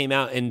song when it came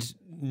out and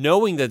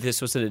knowing that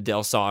this was an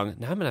Adele song.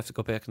 Now I'm going to have to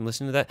go back and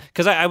listen to that.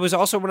 Because I was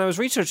also, when I was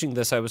researching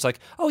this, I was like,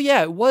 oh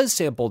yeah, it was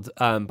sampled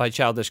by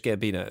Childish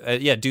Gambino.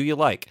 Yeah, Do You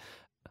Like?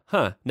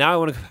 Huh. Now I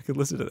want to go back and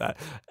listen to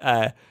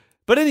that.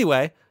 But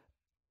anyway,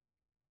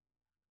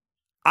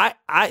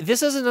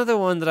 this is another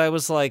one that I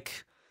was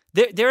like,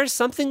 there is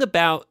something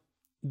about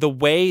the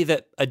way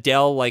that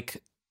Adele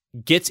like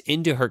gets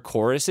into her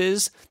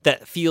choruses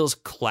that feels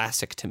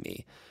classic to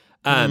me.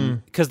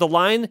 Because the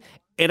line,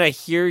 and I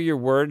hear your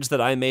words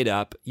that I made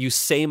up, you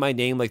say my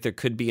name like there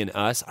could be an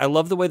us. I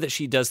love the way that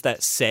she does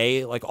that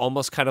say, like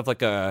almost kind of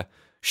like a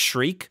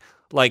shriek.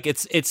 Like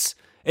it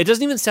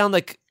doesn't even sound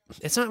like,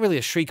 it's not really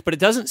a shriek, but it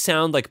doesn't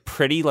sound like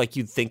pretty like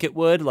you'd think it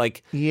would.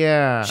 Like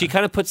Yeah. she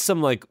kind of puts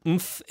some like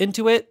oomph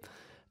into it.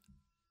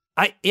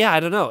 I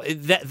don't know.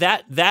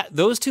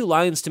 Those two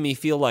lines to me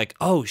feel like,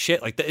 oh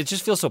shit, like it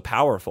just feels so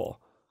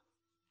powerful.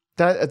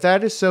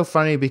 That is so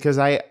funny because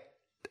I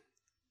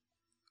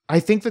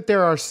think that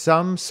there are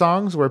some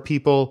songs where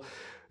people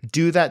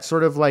do that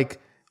sort of like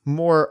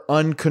more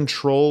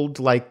uncontrolled,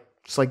 like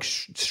it's like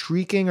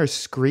shrieking or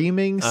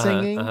screaming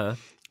singing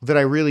that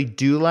I really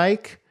do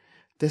like.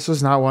 This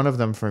was not one of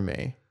them for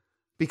me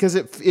because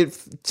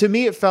it to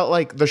me it felt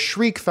like the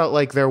shriek felt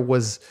like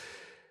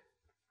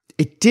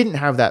it didn't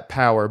have that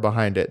power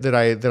behind it that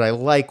I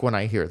like when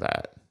I hear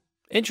that.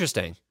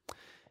 Interesting.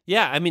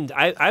 Yeah, I mean,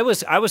 I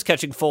was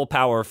catching full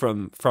power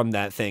from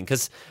that thing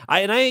because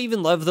I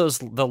even love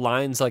the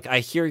lines like I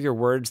hear your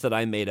words that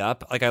I made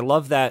up. Like I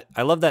love that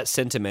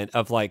sentiment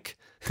of like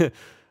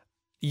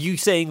you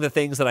saying the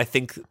things that I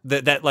think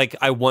that like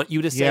I want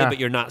you to say, Yeah. but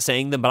you're not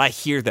saying them, but I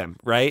hear them,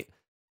 right?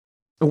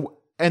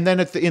 And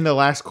then in the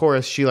last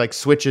chorus, she like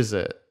switches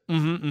it.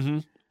 Mm-hmm. Mm-hmm.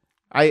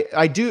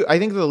 I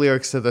think the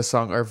lyrics to this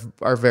song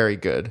are very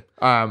good.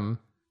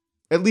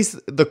 At least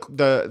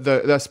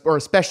the or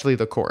especially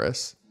the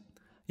chorus.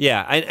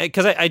 Yeah,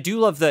 because I do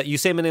love that you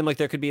say my name like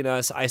there could be an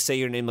us. I say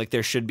your name like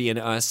there should be an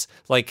us.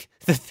 Like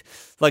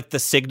the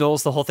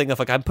signals, the whole thing of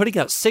like I'm putting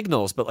out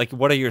signals, but like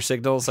what are your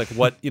signals? Like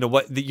what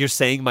what you're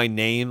saying my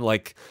name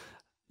like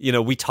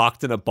we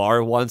talked in a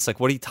bar once. Like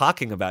what are you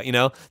talking about?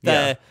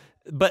 Yeah.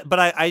 But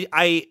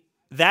I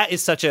that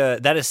is such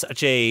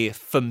a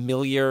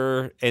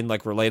familiar and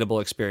like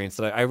relatable experience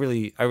that I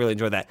really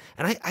enjoy that.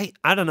 And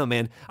I don't know,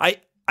 man.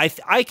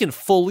 I can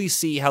fully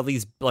see how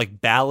these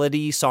like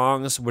ballady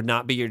songs would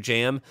not be your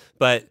jam,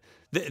 but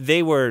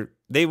they were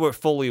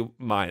fully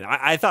mine.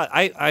 I thought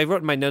I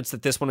wrote in my notes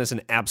that this one is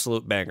an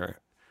absolute banger.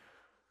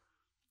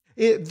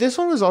 This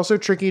one was also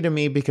tricky to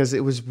me because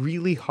it was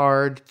really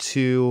hard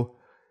to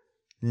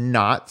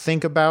not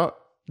think about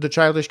the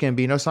Childish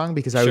Gambino song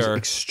because I was Sure.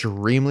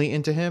 extremely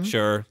into him.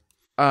 Sure.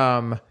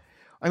 I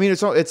mean,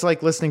 it's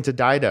like listening to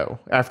Dido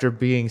after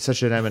being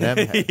such an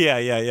Eminem head.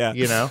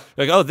 Yeah.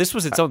 Like, oh, this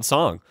was its own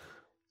song.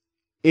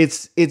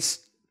 It's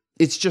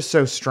just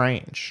so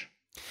strange.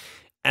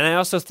 And I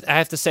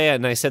have to say,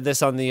 and I said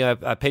this on the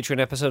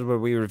Patreon episode where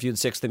we reviewed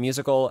Six the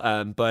Musical,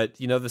 but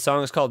the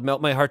song is called Melt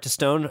My Heart to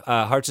Stone.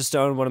 Hearts of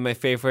Stone, one of my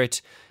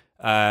favorite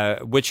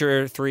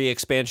Witcher 3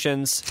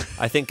 expansions.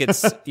 I think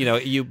it's,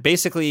 you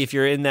basically, if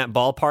you're in that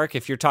ballpark,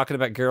 if you're talking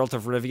about Geralt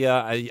of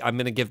Rivia, I'm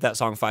going to give that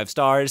song 5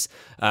 stars.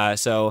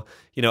 So,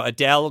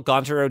 Adele,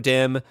 Gonter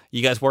O'Dim,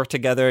 you guys work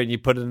together and you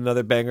put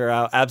another banger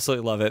out.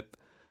 Absolutely love it.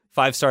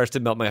 5 stars to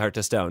Melt My Heart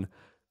to Stone.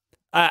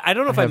 I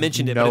don't know if I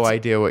mentioned it, but no it's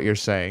idea what you're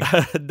saying.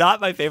 not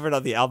my favorite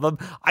on the album.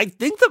 I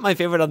think that my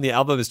favorite on the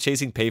album is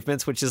Chasing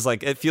Pavements, which is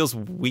like, it feels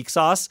weak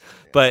sauce,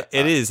 but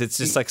it is. It's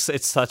just like,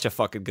 it's such a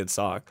fucking good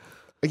song.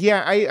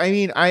 Yeah, I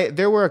mean,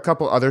 there were a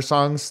couple other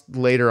songs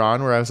later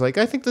on where I was like,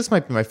 I think this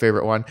might be my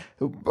favorite one.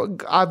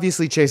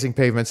 Obviously, Chasing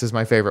Pavements is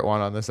my favorite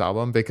one on this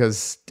album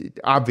because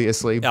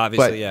obviously,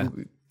 but yeah.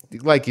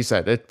 Like you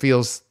said, that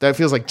feels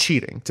like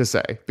cheating to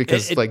say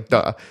because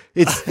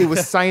it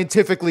was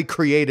scientifically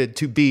created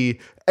to be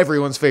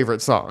everyone's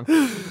favorite song.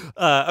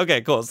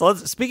 Okay, cool. So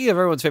speaking of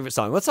everyone's favorite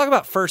song, let's talk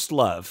about First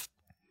Love.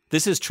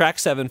 This is track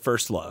 7,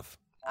 First Love.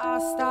 I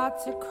start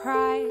to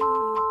cry.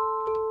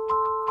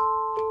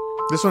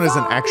 This one is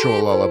an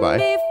actual lullaby.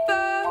 Me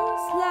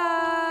first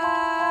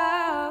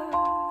love,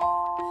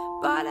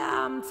 but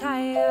I'm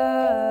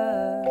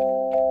tired.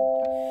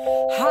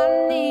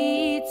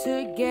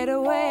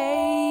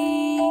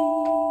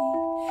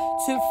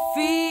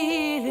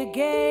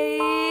 again,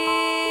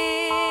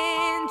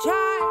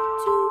 trying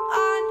to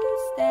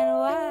understand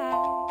why.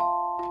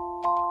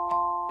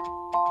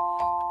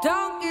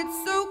 Don't get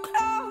so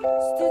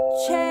close to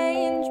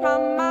change my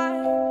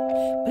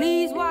mind.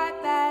 Please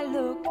wipe that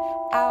look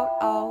out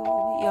of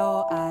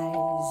your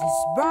eyes.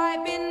 It's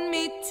bribing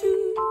me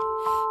to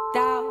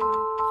doubt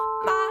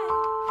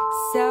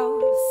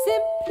myself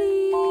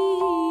simply.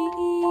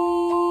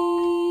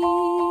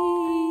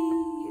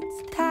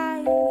 It's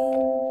time.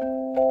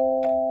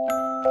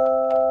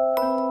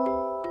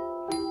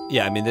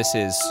 Yeah, I mean, this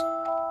is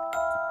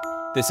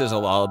a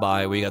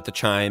lullaby. We got the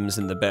chimes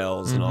and the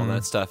bells and all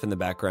that stuff in the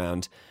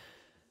background.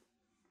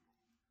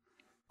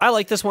 I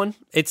like this one.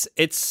 It's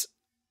it's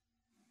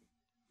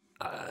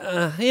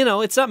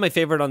not my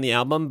favorite on the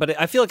album, but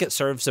I feel like it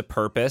serves a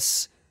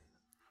purpose.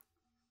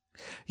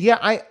 Yeah,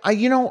 I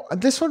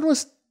this one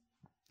was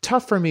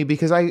tough for me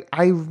because I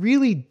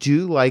really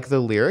do like the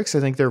lyrics.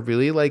 I think they're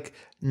really like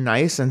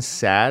nice and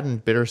sad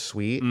and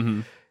bittersweet.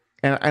 And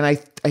I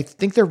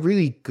think they're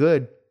really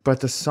good, but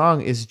the song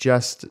is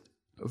just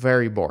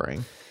very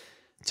boring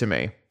to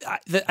me.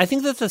 I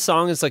think that the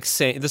song is like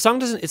saying, the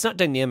song it's not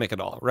dynamic at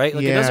all, right?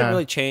 Like it doesn't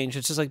really change.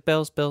 It's just like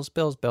bells, bells,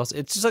 bells, bells.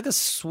 It's just like a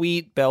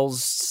sweet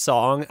bells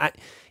song.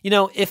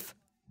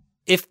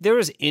 If there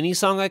was any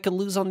song I could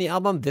lose on the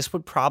album, this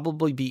would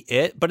probably be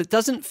it. But it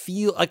doesn't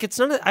feel like it's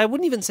not. I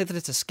wouldn't even say that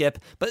it's a skip.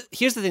 But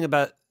here's the thing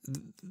about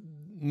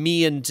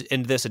me and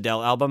this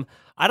Adele album.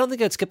 I don't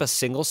think I'd skip a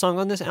single song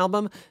on this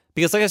album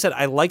because, like I said,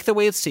 I like the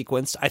way it's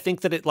sequenced. I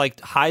think that it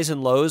like highs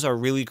and lows are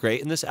really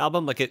great in this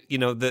album. Like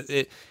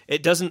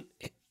it doesn't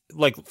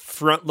like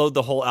front load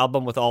the whole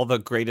album with all the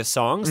greatest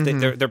songs.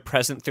 They're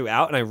present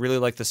throughout, and I really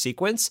like the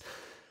sequence.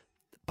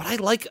 But I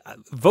like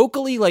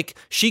vocally, like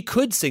she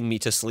could sing me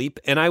to sleep,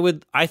 and I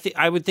would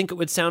think it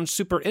would sound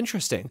super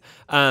interesting.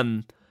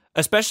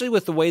 Especially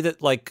with the way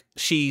that like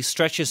she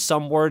stretches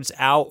some words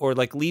out or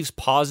like leaves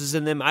pauses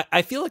in them.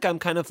 I feel like I'm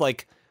kind of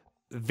like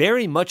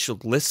very much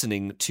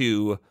listening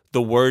to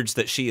the words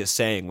that she is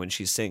saying when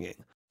she's singing,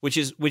 which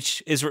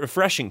is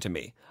refreshing to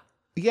me.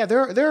 Yeah,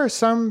 there are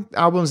some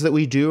albums that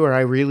we do where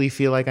I really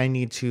feel like I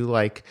need to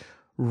like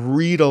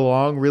read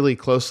along really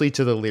closely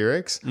to the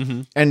lyrics.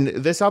 And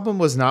this album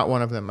was not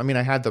one of them. I mean,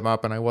 I had them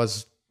up and I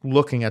was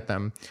looking at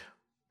them,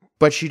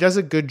 but she does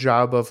a good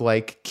job of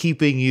like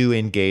keeping you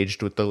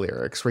engaged with the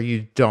lyrics where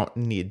you don't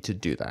need to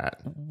do that.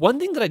 One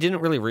thing that I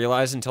didn't really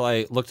realize until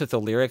I looked at the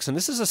lyrics, and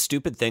this is a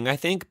stupid thing, I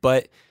think,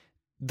 but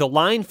the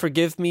line,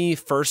 forgive me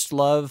first,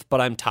 love,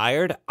 but I'm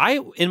tired.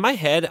 In my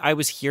head, I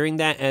was hearing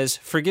that as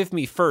forgive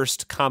me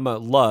first, comma,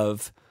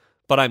 love,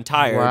 but I'm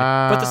tired.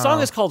 Wow. But the song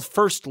is called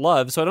First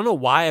Love, so I don't know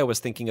why I was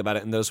thinking about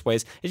it in those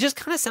ways. It just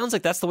kind of sounds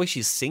like that's the way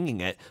she's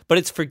singing it, but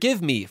it's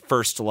forgive me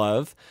first,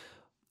 love,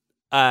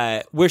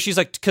 where she's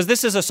like, because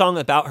this is a song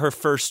about her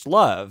first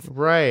love.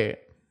 Right.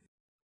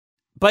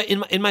 But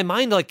in my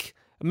mind, like,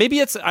 maybe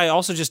it's, I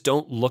also just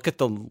don't look at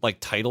the like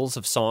titles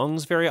of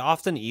songs very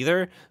often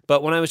either.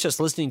 But when I was just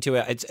listening to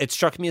it, it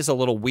struck me as a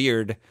little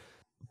weird.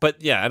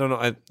 But yeah, I don't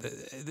know.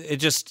 It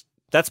just,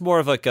 that's more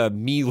of like a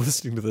me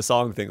listening to the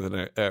song thing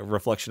than a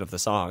reflection of the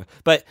song.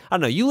 But I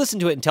don't know. You listen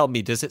to it and tell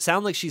me, does it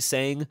sound like she's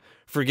saying,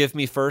 forgive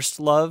me first,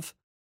 love?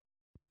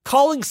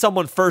 Calling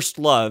someone first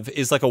love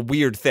is like a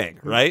weird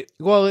thing, right?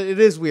 Well, it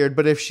is weird,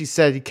 but if she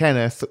said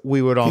Kenneth,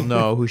 we would all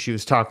know who she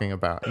was talking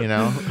about, you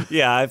know?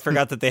 Yeah, I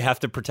forgot that they have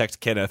to protect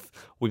Kenneth.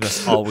 We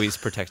must always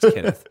protect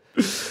Kenneth.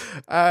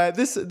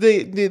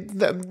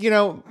 You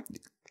know,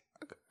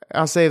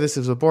 I'll say this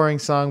is a boring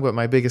song, but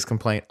my biggest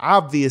complaint,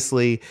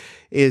 obviously,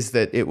 is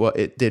that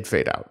it did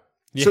fade out.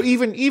 Yeah. So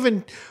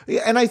even,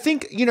 and I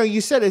think, you know, you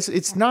said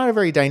it's not a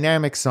very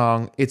dynamic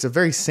song. It's a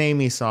very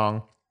samey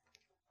song.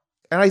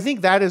 And I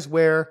think that is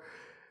where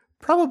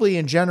probably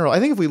in general, I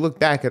think if we look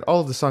back at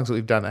all of the songs that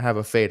we've done that have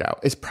a fade out,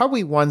 it's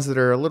probably ones that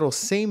are a little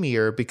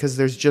samier because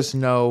there's just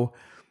no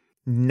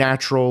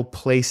natural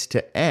place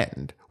to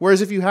end.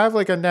 Whereas if you have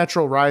like a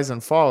natural rise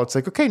and fall, it's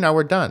like, okay, now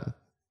we're done.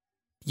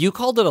 You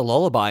called it a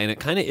lullaby, and it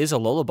kind of is a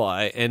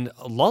lullaby. And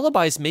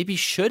lullabies maybe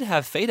should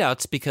have fade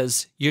outs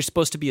because you're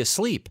supposed to be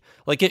asleep.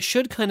 Like it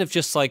should kind of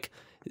just like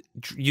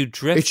you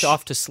drift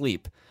off to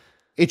sleep.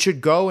 It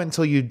should go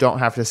until you don't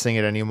have to sing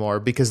it anymore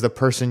because the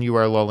person you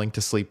are lulling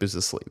to sleep is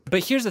asleep.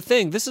 But here's the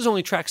thing. This is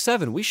only track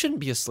 7. We shouldn't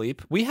be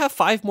asleep. We have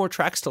 5 more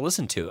tracks to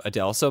listen to,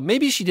 Adele. So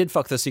maybe she did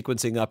fuck the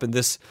sequencing up and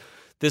this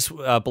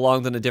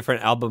belonged on a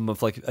different album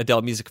of like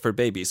Adele music for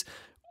babies.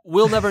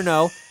 We'll never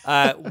know.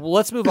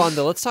 Let's move on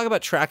though. Let's talk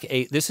about track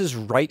 8. This is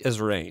Right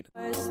as Rain.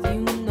 First you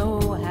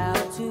know how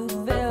to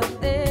feel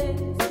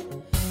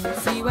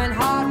this. See when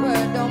hard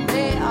work don't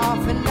pay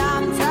off and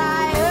I'm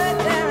tired.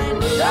 There ain't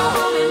no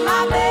room in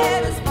my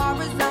bed as far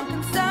as I'm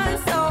concerned.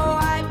 So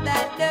wipe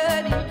that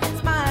dirty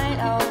smile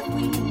off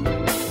me.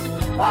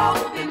 Oh,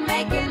 we've been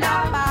making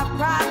up. I've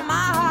cried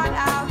my heart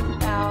out.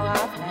 Now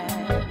I've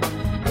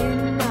had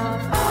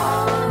enough. Go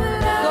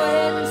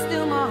ahead and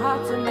steal my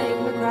heart to make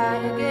me cry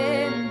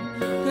again.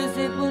 'Cause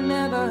it will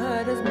never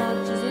hurt as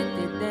much as it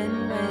did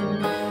then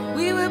when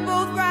we were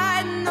both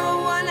riding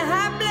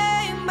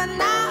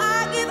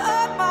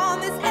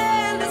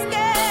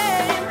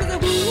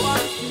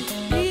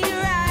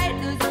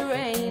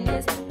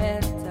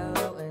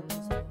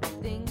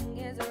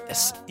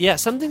Yeah,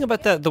 something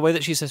about the way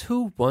that she says,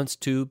 "Who wants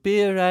to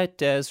be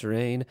right as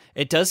rain?"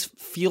 It does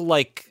feel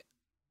like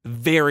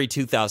very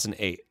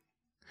 2008.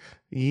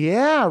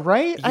 Yeah,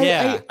 right?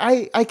 Yeah.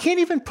 I can't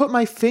even put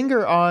my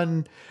finger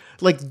on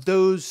like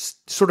those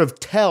sort of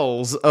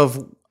tells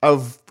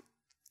of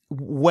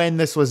when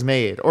this was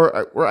made.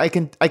 Or I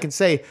can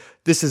say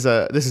this is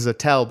a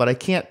tell, but I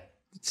can't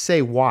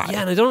say why.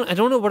 Yeah, and I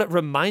don't know what it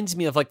reminds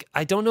me of. Like,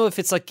 I don't know if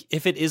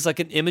it is like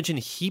an Imogen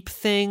Heap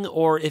thing,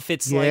 or if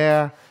it's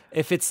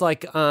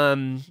like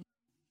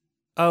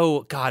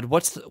oh God,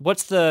 what's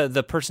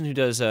the person who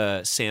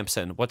does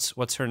Samson?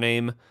 What's her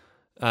name?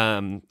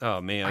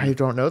 Oh man, I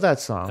don't know that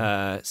song.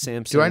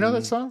 Samson. Do I know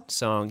that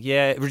song?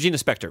 Yeah, Regina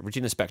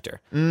Spektor.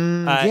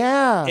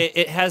 Yeah.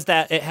 It has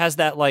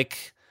that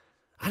like,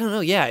 I don't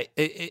know. Yeah,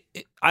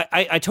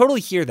 I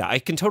totally hear that. I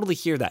can totally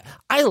hear that.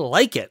 I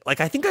like it.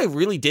 Like, I think I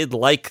really did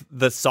like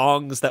the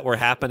songs that were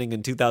happening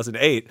in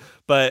 2008.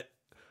 But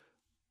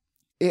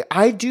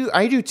I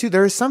do too.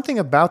 There is something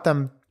about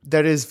them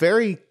that is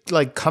very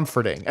like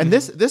comforting. And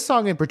this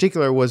song in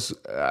particular was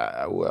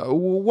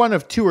one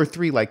of 2 or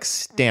 3 like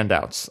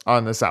standouts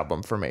on this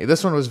album for me.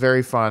 This one was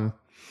very fun.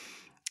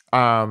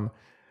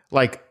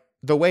 Like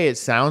the way it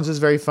sounds is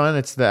very fun.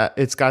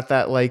 It's got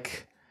that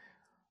like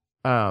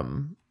I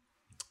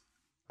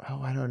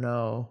don't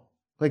know,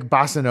 like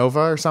bossa nova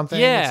or something.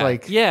 yeah, It's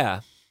like yeah.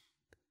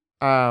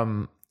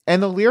 and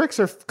the lyrics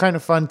are kind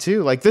of fun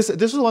too. Like this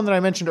was one that I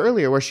mentioned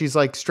earlier where she's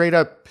like straight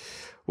up,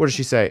 what does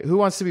she say? Who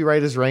wants to be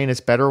right as rain? It's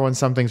better when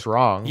something's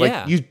wrong.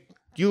 Yeah. Like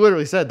you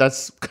literally said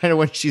that's kind of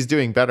when she's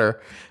doing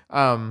better.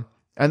 And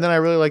then I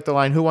really like the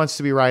line, who wants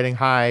to be riding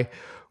high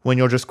when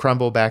you'll just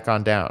crumble back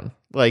on down?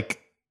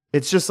 Like,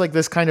 it's just like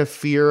this kind of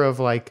fear of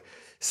like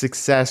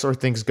success or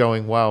things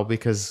going well,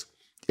 because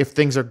if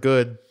things are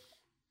good,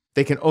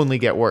 they can only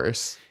get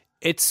worse.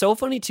 It's so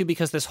funny too,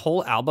 because this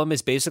whole album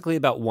is basically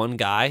about one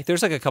guy.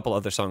 There's like a couple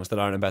other songs that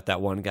aren't about that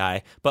one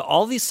guy, but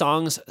all these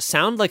songs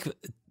sound like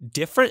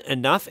different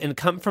enough and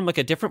come from like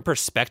a different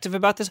perspective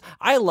about this.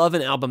 I love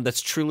an album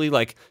that's truly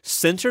like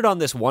centered on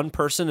this one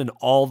person and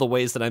all the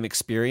ways that I'm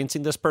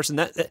experiencing this person.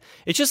 That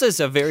it just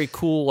is a very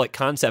cool like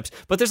concept.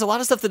 But there's a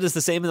lot of stuff that is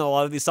the same in a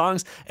lot of these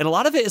songs, and a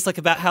lot of it is like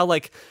about how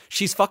like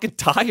she's fucking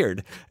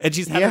tired and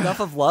she's had enough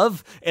of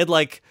love and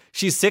like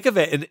she's sick of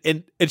it,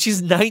 and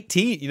she's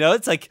 19. You know,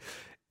 it's like,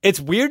 it's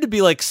weird to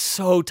be like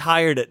so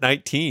tired at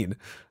 19.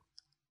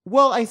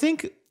 Well, I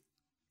think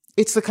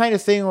it's the kind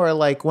of thing where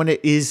like when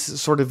it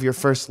is sort of your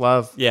first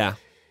love, Yeah.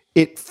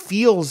 it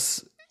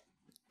feels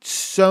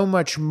so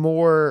much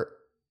more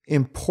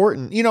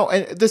important, you know,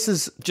 and this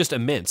is Just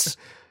immense.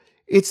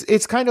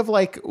 it's kind of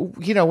like,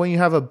 you know, when you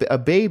have a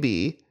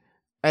baby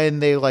and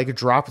they like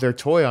drop their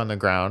toy on the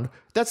ground,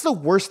 that's the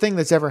worst thing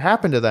that's ever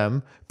happened to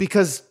them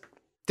because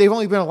they've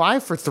only been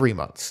alive for 3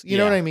 months. You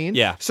know what I mean?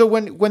 Yeah. So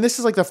when this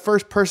is like the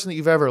first person that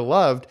you've ever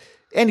loved,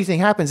 anything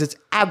happens, it's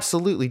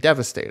absolutely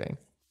devastating.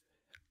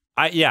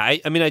 I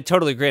mean, I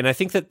totally agree. And I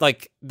think that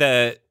like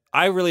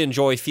I really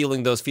enjoy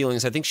feeling those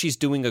feelings. I think she's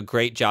doing a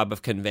great job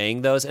of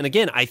conveying those. And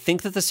again, I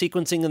think that the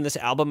sequencing in this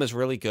album is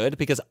really good,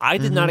 because I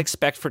did not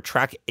expect for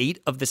track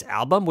 8 of this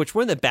album, which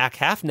we're in the back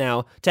half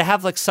now, to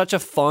have like such a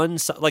fun,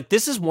 like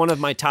this is one of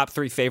my top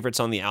 3 favorites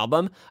on the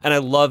album. And I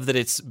love that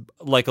it's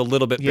like a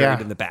little bit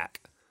buried in the back.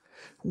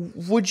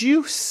 Would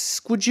you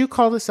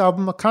call this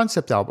album a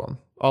concept album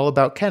all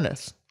about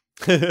Kenneth?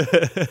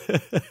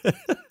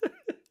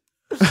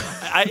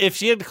 If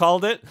she had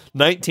called it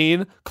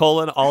 19 :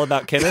 all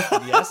about Kenneth,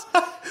 then yes.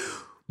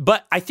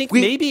 But I think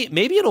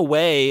maybe in a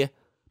way,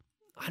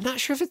 I'm not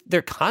sure if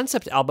they're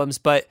concept albums,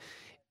 but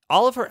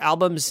all of her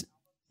albums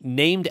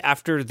named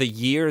after the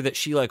year that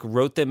she like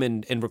wrote them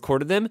and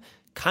recorded them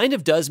kind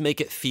of does make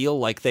it feel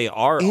like they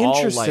are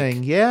all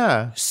like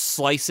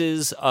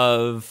slices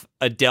of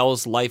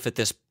Adele's life at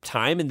this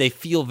time, and they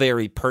feel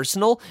very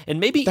personal. And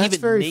maybe That's even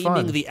very naming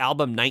fun. the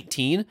album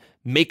 19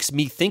 makes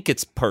me think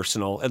it's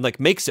personal and like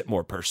makes it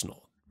more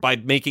personal by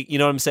making, you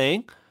know what I'm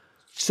saying?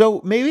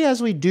 So maybe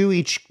as we do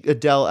each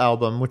Adele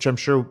album, which I'm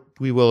sure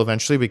we will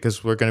eventually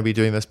because we're going to be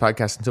doing this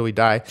podcast until we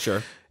die.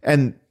 Sure.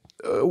 And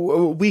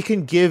we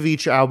can give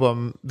each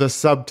album the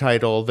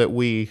subtitle that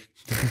we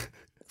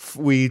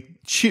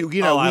choose.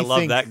 You know, I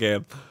love that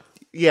game.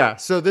 Yeah.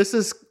 So this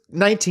is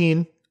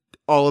 19,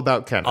 all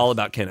about Kenneth. All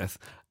about Kenneth.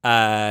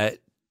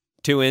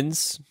 2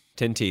 N's,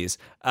 10 T's.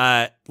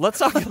 Let's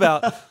talk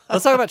about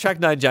track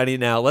 9, Johnny.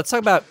 Now let's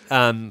talk about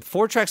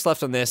 4 tracks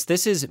left on this.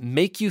 This is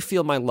 "Make You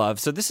Feel My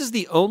Love." So this is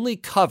the only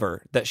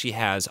cover that she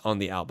has on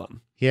the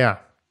album. Yeah.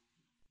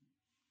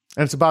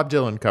 And it's a Bob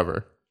Dylan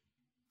cover.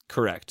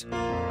 Correct.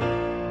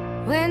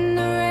 When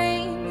the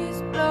rain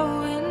is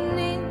blowing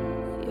in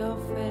your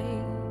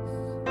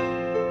face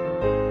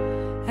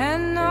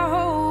and the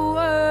whole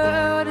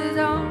world is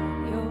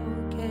on your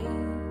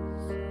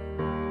case,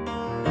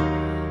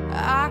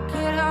 I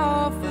can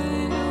offer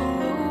you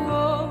a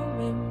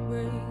warm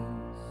embrace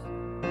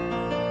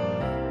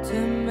to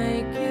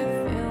make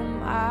you feel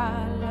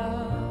my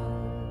love.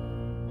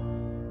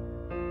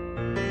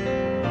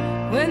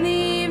 When the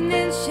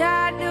evening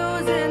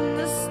shadows and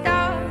the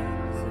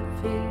stars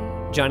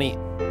appear, Johnny,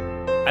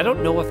 I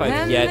don't know if I've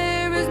And yet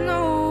there is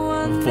no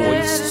one there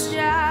to voiced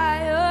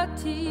dry your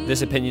tears.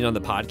 this opinion on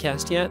the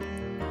podcast yet,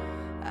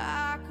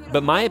 I could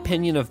but my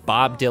opinion of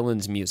Bob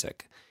Dylan's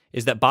music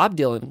is that Bob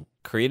Dylan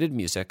created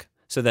music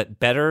so that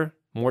better,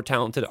 more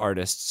talented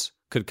artists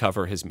could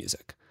cover his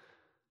music.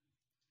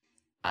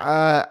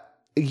 I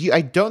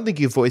don't think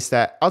you voiced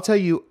that. I'll tell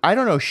you, I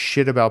don't know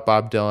shit about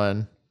Bob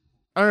Dylan.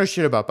 I'll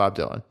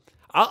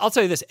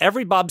tell you this: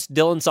 every Bob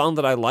Dylan song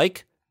that I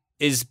like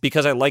is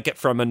because I like it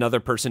from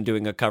another person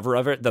doing a cover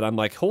of it. That I'm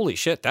like, holy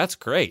shit, that's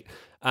great.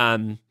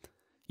 Like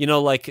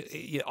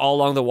All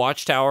Along the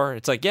Watchtower.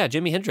 It's like, yeah,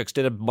 Jimi Hendrix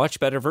did a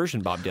much better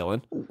version. Bob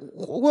Dylan.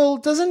 Well,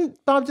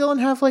 doesn't Bob Dylan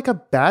have like a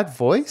bad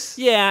voice?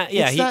 Yeah,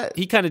 It's that-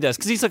 he kind of does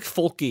because he's like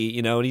folky,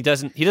 and he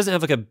doesn't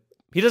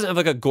have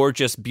like a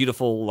gorgeous,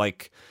 beautiful,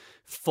 like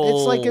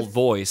full It's like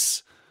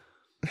voice.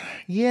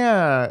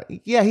 Yeah.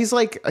 He's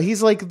like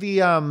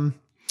the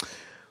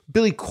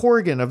Billy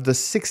Corgan of the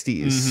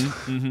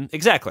 60s.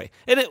 Exactly.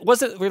 And it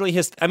wasn't really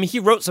his. I mean, he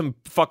wrote some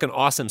fucking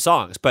awesome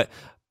songs, but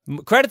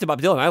credit to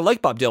Bob Dylan. I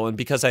like Bob Dylan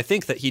because I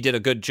think that he did a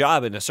good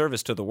job in a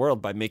service to the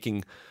world by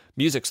making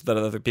music so that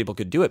other people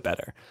could do it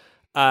better.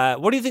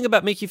 What do you think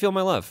about Make You Feel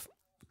My Love?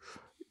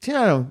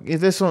 Yeah, I don't know.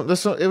 This one,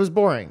 it was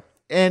boring.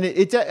 And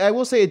I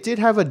will say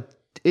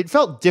it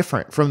felt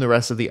different from the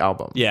rest of the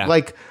album. Yeah.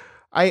 Like,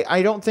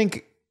 I don't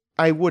think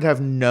I would have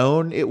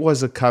known it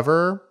was a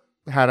cover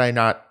had I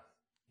not,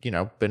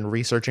 been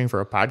researching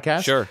for a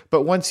podcast. Sure.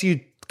 But once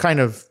you kind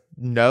of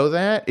know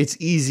that, it's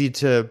easy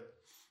to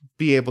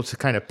be able to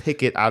kind of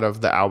pick it out of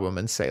the album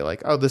and say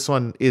like, oh, this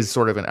one is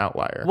sort of an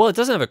outlier. Well, it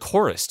doesn't have a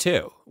chorus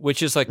too,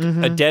 which is like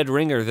a dead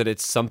ringer that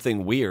it's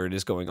something weird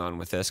is going on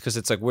with this because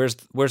it's like, where's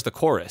the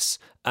chorus?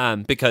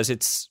 Because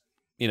it's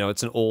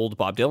it's an old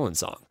Bob Dylan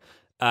song.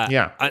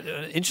 Yeah. An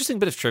interesting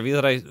bit of trivia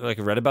that I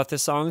read about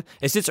this song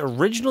is it's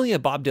originally a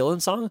Bob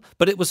Dylan song,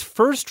 but it was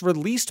first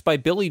released by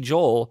Billy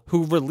Joel,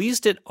 who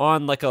released it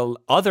on like a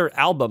other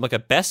album, like a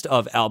best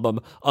of album,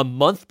 a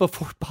month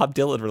before Bob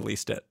Dylan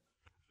released it.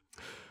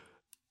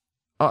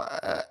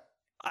 What?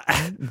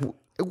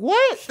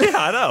 Yeah,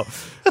 I know.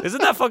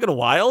 Isn't that fucking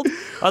wild?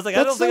 I was like, I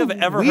don't That's think so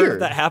I've ever heard weird. of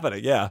that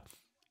happening. Yeah.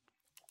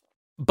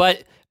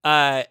 But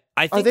I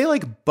think Are they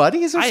like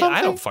buddies or something?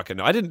 I don't fucking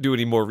know. I didn't do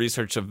any more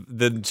research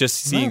than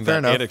just seeing fair that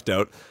enough.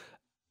 anecdote.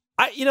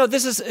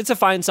 It's a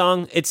fine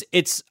song. It's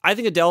I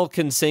think Adele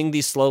can sing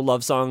these slow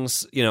love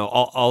songs,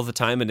 all the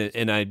time,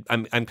 and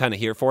I'm kind of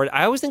here for it.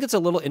 I always think it's a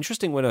little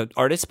interesting when an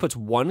artist puts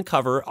one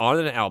cover on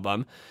an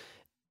album,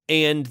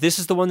 and this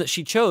is the one that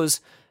she chose.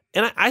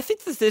 And I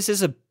think that this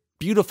is a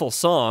beautiful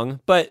song,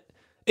 but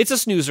it's a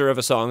snoozer of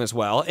a song as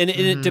well. And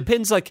it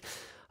depends, like,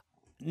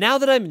 now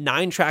that I'm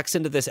 9 tracks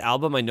into this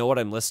album, I know what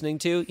I'm listening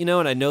to,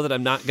 and I know that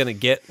I'm not going to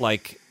get,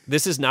 like,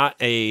 this is not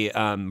a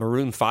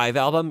Maroon 5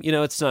 album.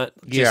 It's not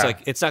just like,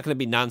 it's not going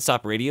to be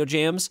nonstop radio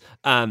jams.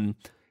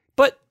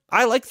 But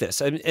I like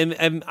this. I'm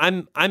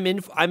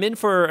in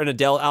for an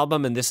Adele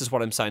album, and this is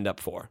what I'm signed up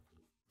for.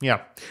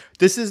 Yeah.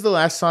 This is the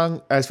last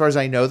song, as far as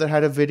I know, that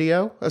had a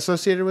video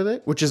associated with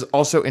it, which is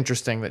also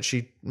interesting that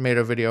she made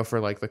a video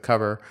for like the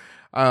cover.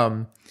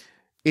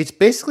 It's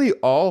basically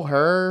all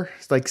her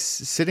like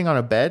sitting on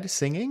a bed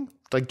singing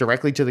like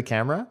directly to the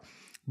camera,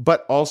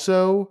 but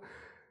also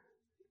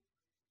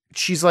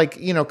she's like,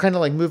 kind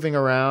of like moving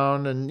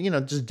around and,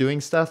 just doing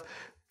stuff.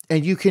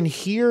 And you can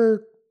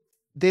hear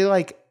they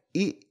like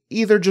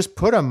either just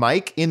put a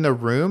mic in the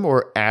room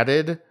or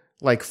added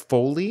like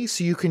Foley,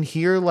 so you can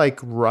hear like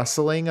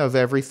rustling of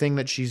everything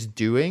that she's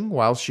doing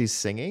while she's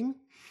singing.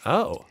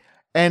 Oh.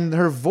 And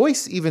her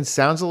voice even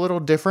sounds a little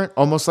different,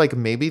 almost like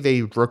maybe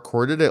they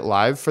recorded it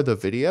live for the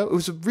video. It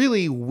was a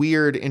really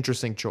weird,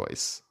 interesting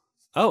choice.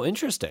 Oh,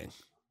 interesting.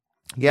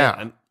 Yeah.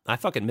 Man, I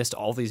fucking missed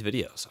all these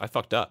videos. I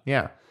fucked up.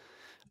 Yeah.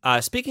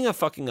 Speaking of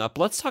fucking up,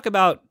 let's talk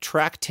about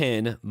track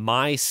 10,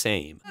 My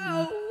Same.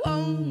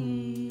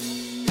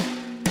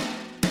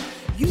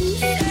 You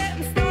said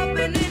I'm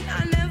stopping and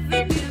I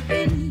never give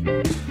in.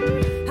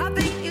 I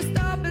think you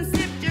stop and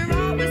sipped, you're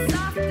always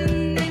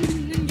softening.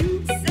 And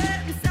you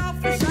said I'm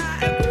selfish,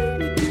 I agree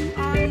with you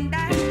on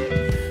that.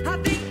 I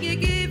think you're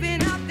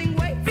giving, I think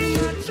way too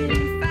much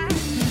in fact.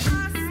 I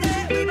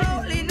said we've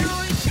only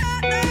known each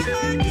other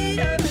a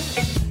year.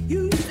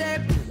 You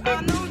said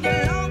I know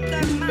you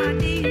longer, my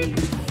dear.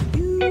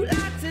 You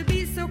like to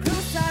be so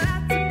close, I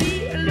like to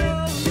be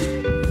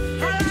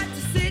alone. I like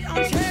to sit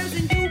on chairs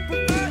and you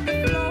prefer the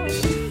floor.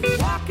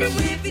 Walking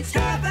with each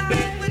other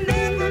and we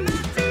never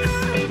meant to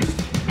go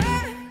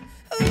where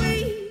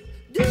we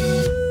do.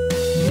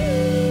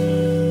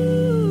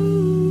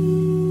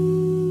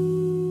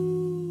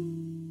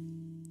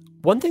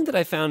 One thing that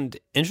I found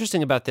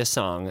interesting about this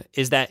song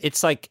is that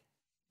it's a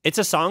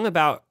song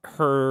about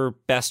her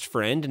best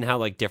friend and how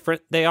like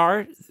different they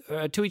are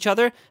to each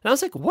other. And I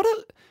was like, what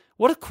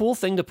a cool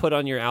thing to put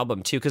on your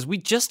album too, because we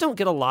just don't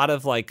get a lot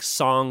of like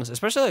songs,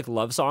 especially like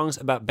love songs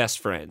about best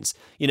friends,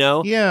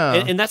 Yeah.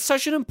 And that's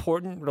such an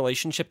important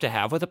relationship to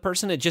have with a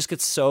person. It just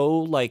gets so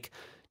like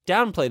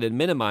downplayed and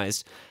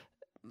minimized.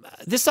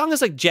 this song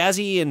is like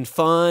jazzy and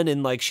fun,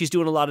 and like she's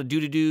doing a lot of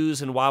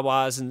doo-doo-doos and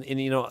wah-wahs and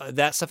you know,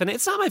 that stuff. And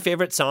it's not my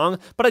favorite song,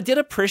 but I did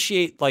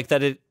appreciate like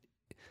that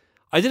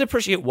I did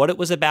appreciate what it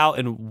was about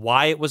and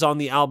why it was on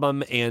the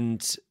album,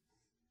 and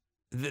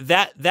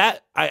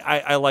that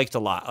I liked a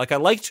lot. Like I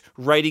liked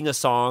writing a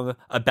song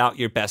about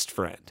your best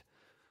friend.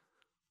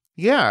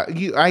 Yeah,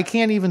 I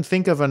can't even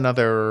think of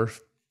another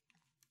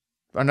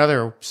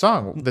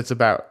song that's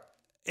about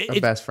a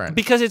best friend,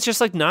 because it's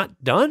just like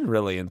not done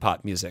really in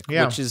pop music,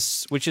 yeah. which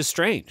is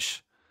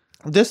strange.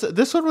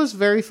 This one was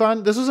very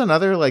fun. This was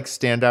another like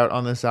standout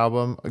on this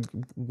album,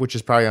 which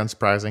is probably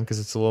unsurprising because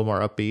it's a little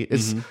more upbeat.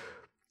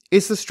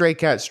 It's the Stray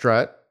Cat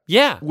Strut.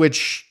 Yeah,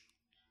 which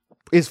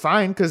is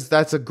fine because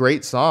that's a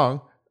great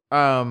song.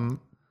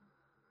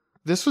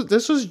 This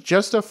was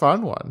just a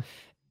fun one.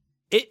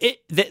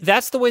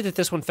 That's the way that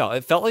this one felt.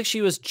 It felt like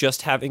she was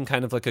just having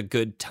kind of like a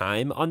good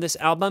time on this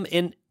album,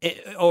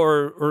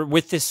 or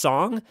with this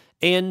song,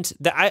 and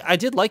I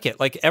did like it.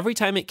 Like every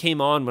time it came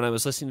on when I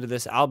was listening to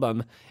this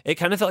album, it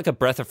kind of felt like a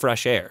breath of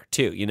fresh air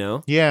too. You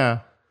know?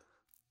 Yeah.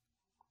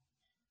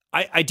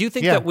 I do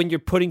think that when you're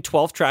putting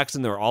 12 tracks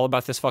and they're all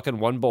about this fucking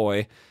one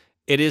boy,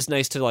 it is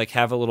nice to like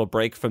have a little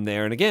break from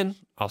there. And again,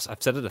 I've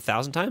said it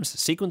 1,000 times.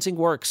 Sequencing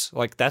works.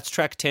 Like that's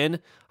track 10.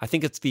 I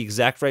think it's the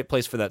exact right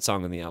place for that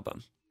song on the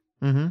album.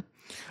 Mm-hmm.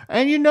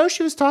 And you know,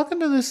 she was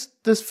talking to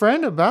this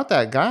friend about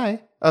that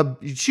guy.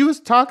 She was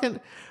talking.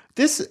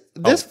 This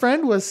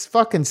friend was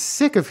fucking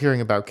sick of hearing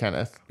about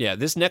Kenneth. Yeah,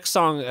 this next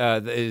song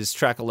is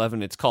track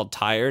 11. It's called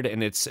 "Tired,"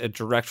 and it's a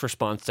direct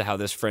response to how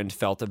this friend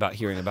felt about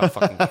hearing about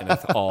fucking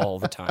Kenneth all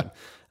the time.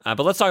 But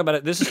let's talk about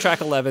it. This is track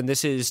 11.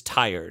 This is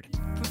 "Tired."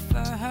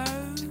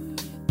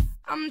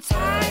 I'm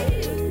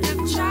tired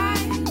of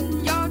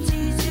trying. You're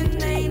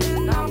teasing,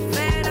 and I'm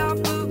fed up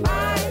of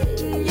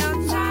hiding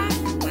your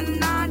time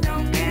when I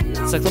don't get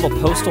no. It's like little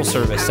postal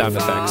service sound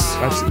effects.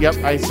 Yep,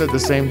 I said the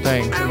same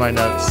thing in my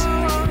notes.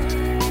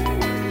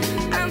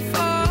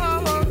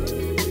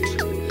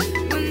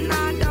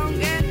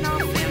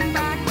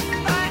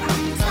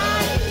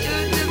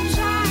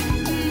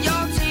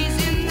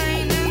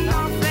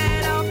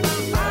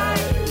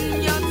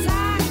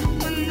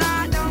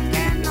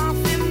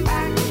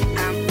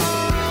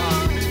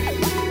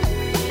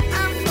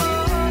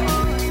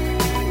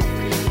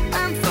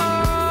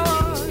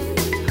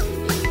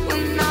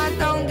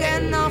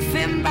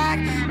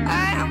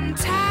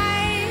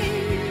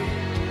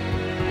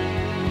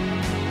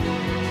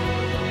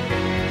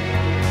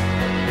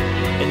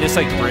 This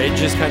like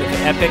bridge is kind of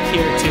epic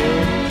here too.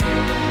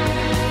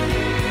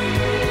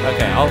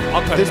 Okay,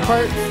 I'll cut this it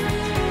part.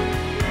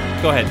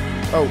 Go ahead.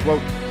 Oh well,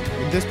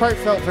 this part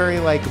felt very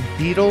like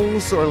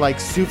Beatles or like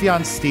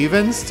Sufjan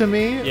Stevens to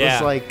me. It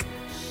was like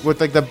with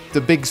like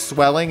the big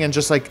swelling and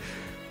just like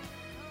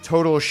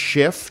total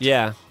shift.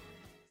 Yeah.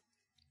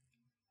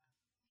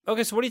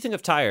 Okay, so what do you think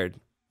of "Tired"?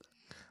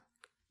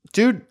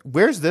 Dude,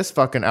 where's this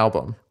fucking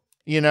album?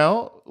 You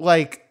know,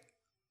 like.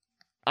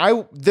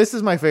 This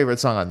is my favorite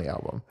song on the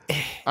album.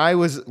 I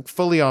was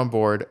fully on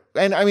board.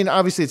 And I mean,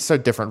 obviously it's so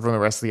different from the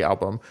rest of the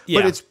album,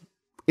 but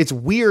it's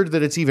weird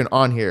that it's even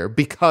on here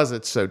because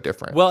it's so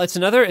different. Well, it's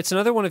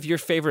another one of your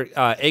favorite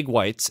Egg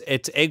Whites.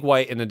 It's Egg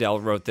White and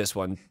Adele wrote this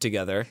one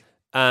together.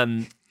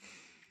 And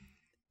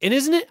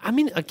isn't it? I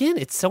mean, again,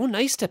 it's so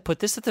nice to put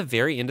this at the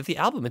very end of the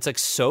album. It's like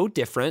so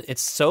different.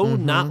 It's so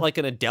not like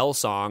an Adele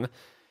song.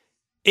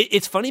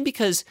 It's funny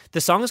because the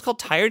song is called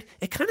 "Tired."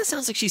 It kind of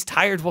sounds like she's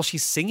tired while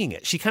she's singing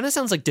it. She kind of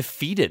sounds like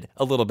defeated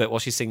a little bit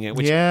while she's singing it,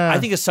 which I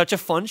think is such a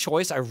fun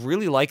choice. I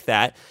really like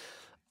that.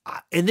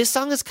 And this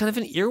song is kind of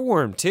an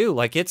earworm too.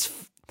 Like I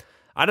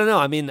don't know.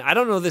 I mean, I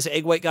don't know this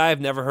Egg White guy. I've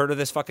never heard of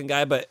this fucking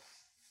guy, but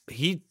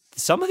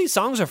some of these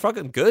songs are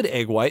fucking good,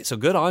 Egg White. So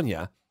good on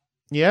ya.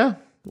 Yeah.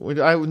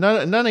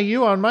 None of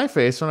you on my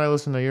face when I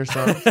listen to your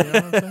songs. You know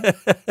what I'm saying?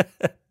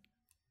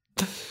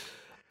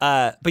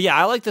 But yeah,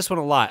 I like this one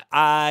a lot.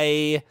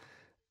 I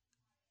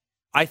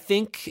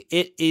think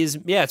it is,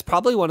 it's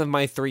probably one of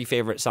my 3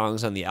 favorite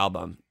songs on the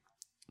album.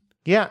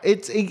 Yeah,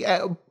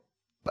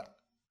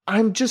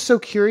 I'm just so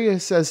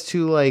curious as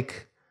to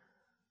like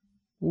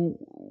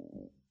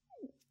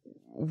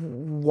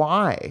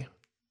why,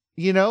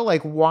 you know,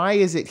 like why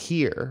is it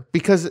here?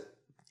 Because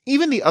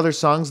even the other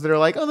songs that are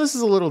like, oh, this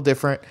is a little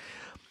different,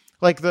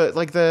 like the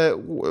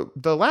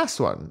last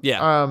one,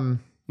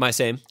 My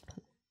Same,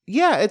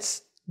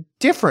 it's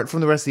different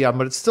from the rest of the album,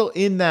 but it's still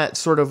in that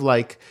sort of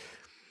like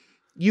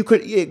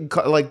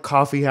like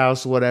coffee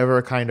house,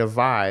 whatever kind of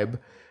vibe.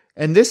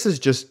 And this is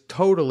just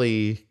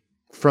totally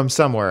from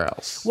somewhere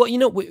else. Well, you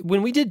know,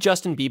 when we did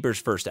Justin Bieber's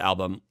first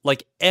album,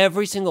 like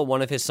every single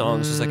one of his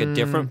songs was like a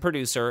different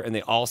producer, and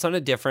they all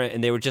sounded different,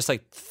 and they were just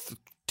like,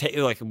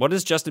 like, what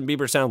does Justin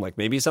Bieber sound like?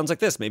 Maybe he sounds like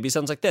this. Maybe he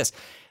sounds like this.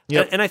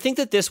 Yep. And I think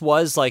that this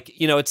was like,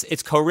 you know,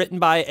 it's co-written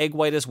by Egg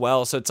White as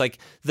well. So it's like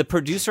the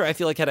producer, I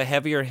feel like, had a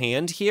heavier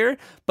hand here,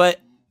 but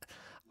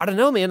I don't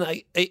know, man.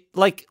 I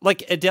like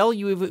Adele.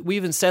 We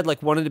even said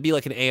like wanted to be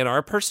like an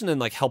A&R person and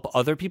like help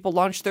other people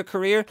launch their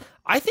career.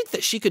 I think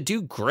that she could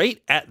do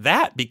great at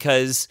that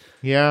because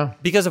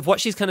of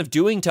what she's kind of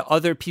doing to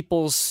other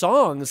people's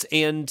songs,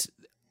 and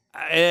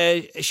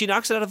she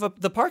knocks it out of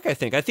the park. I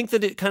think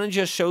that it kind of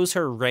just shows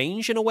her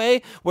range in a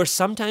way where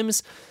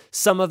sometimes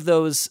some of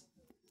those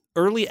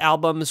early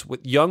albums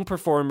with young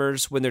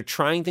performers, when they're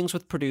trying things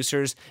with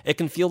producers, it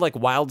can feel like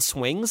wild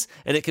swings,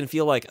 and it can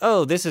feel like,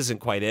 oh, this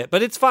isn't quite it,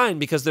 but it's fine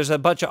because there's a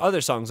bunch of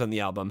other songs on the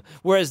album.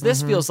 Whereas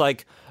this feels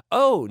like,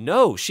 oh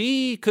no,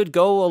 she could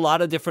go a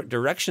lot of different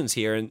directions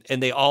here,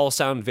 and they all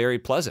sound very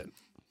pleasant.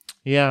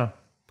 Yeah.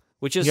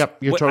 Which is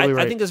you're totally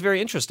right. I think is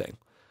very interesting.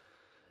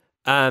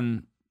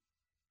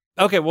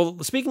 Okay, well,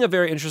 speaking of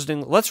very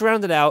interesting, let's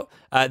round it out.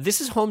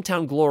 This is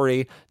Hometown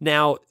Glory.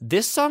 Now,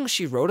 this song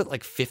she wrote at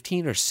like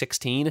 15 or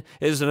 16. It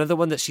was another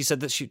one that she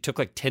said that she took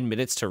like 10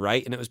 minutes to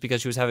write, and it was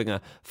because she was having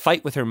a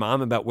fight with her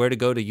mom about where to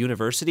go to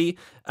university.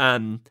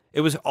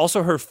 It was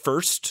also her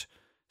first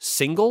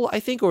single,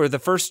 I think, or the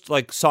first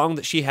like song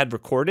that she had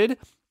recorded,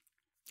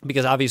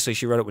 because obviously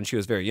she wrote it when she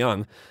was very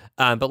young.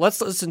 But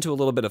let's listen to a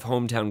little bit of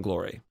Hometown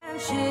Glory.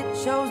 Shit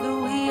shows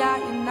that we are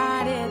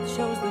united,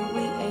 shows that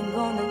we ain't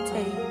gonna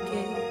take it.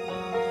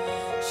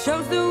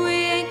 Shows that we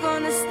ain't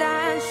gonna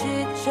stand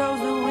shit, shows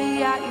that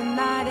we are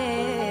united.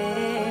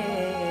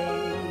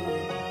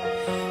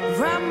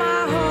 From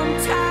my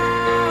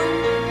hometown,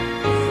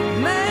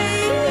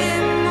 memories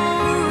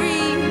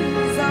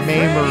are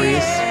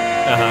Memories.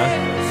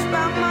 fresh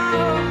from my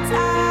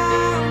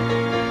hometown.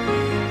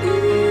 Ooh,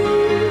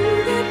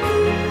 the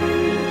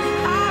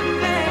people I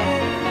met,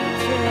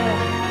 yeah.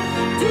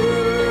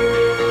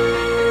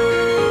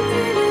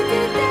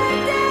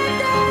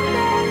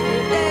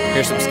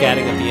 Here's some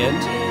scatting at the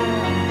end.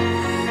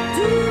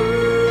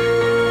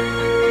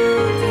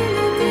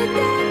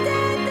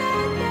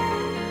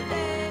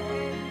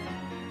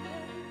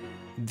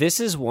 This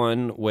is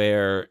one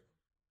where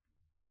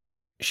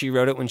she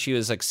wrote it when she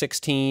was like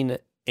 16,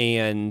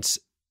 and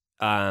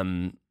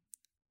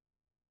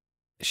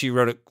she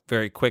wrote it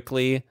very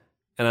quickly,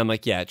 and I'm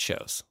like, yeah, it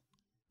shows.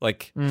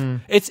 Like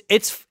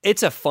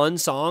it's a fun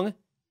song.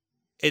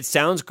 It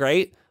sounds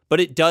great,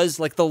 but it does,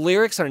 like, the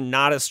lyrics are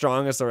not as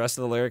strong as the rest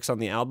of the lyrics on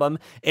the album,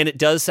 and it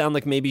does sound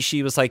like maybe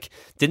she was like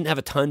didn't have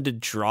a ton to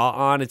draw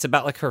on. It's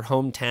about like her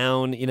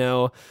hometown, you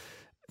know.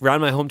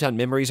 Around my hometown,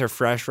 memories are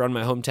fresh. Around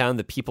my hometown,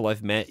 the people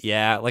I've met,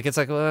 yeah. Like, it's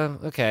like, well,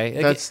 okay.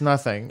 That's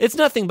nothing. It's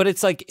nothing, but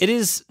it's like, it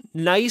is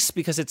nice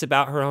because it's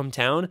about her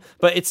hometown,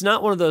 but it's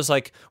not one of those,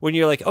 like, when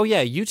you're like, oh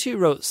yeah, U2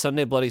 wrote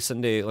Sunday Bloody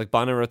Sunday, like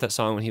Bono wrote that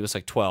song when he was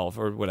like 12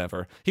 or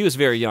whatever. He was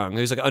very young.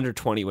 He was like under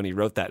 20 when he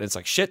wrote that. And it's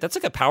like, shit, that's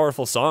like a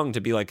powerful song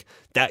to be like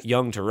that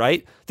young to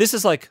write. This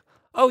is like,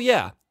 oh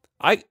yeah,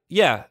 I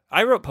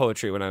wrote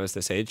poetry when I was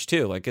this age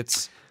too. Like,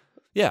 it's,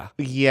 yeah.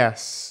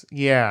 Yes.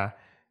 Yeah.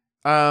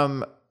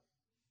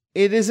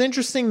 It is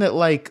interesting that,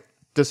 like,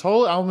 this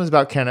whole album is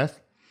about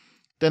Kenneth.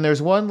 Then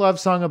there's one love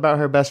song about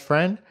her best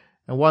friend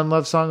and one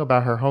love song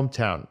about her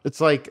hometown. It's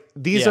like,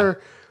 these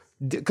are,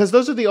 because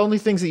those are the only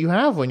things that you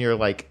have when you're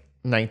like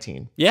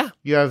 19. Yeah.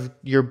 You have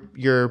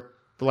your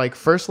like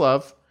first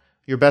love,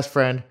 your best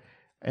friend,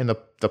 and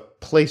the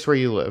place where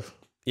you live.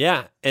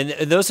 Yeah. And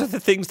those are the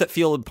things that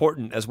feel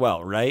important as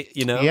well, right?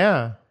 You know?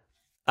 Yeah.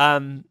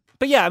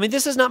 But yeah, I mean,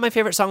 this is not my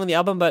favorite song on the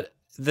album, but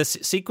the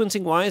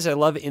sequencing wise, I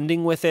love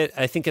ending with it.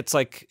 I think it's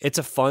like, it's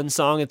a fun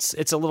song. It's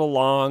a little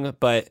long,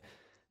 but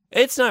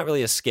it's not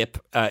really a skip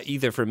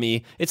either for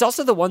me. It's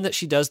also the one that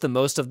she does the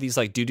most of these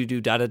like do do do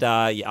da da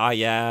da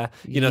yeah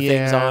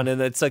things on, and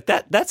it's like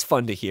that's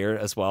fun to hear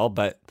as well.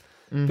 But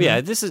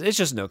yeah, it's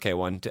just an okay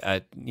one to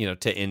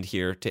to end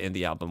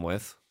the album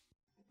with.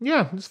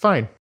 Yeah, it's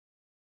fine.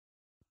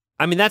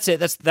 I mean, that's it.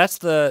 That's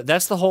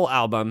the whole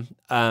album.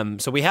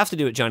 So we have to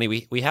do it, Johnny.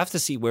 We have to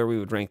see where we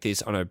would rank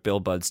these on our Bill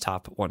Buds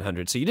Top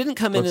 100. So you didn't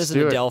come in as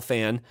an Adele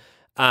fan.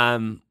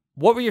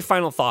 What were your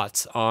final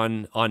thoughts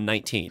on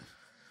 19?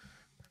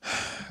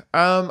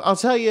 I'll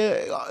tell you,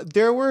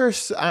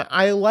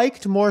 I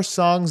liked more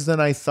songs than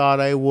I thought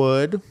I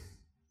would.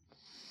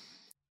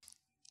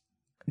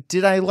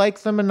 Did I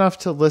like them enough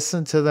to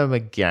listen to them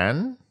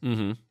again?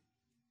 Mm-hmm.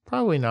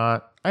 Probably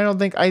not. I don't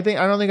think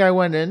I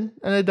went in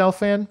an Adele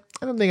fan.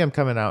 I don't think I'm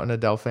coming out an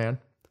Adele fan.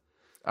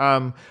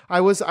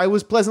 I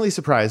was pleasantly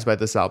surprised by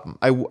this album.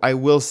 I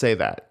will say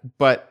that,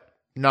 but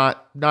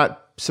not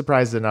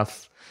surprised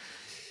enough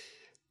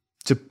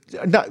to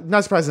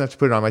not surprised enough to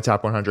put it on my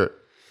top 100.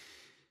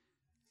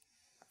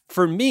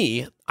 For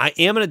me, I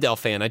am an Adele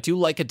fan. I do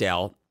like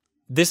Adele.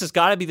 This has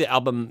got to be the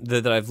album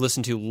that I've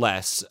listened to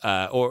less,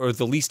 or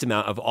the least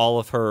amount of all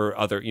of her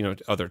other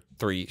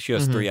three. She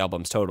has 3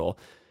 albums total.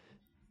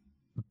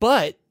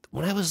 But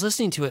when I was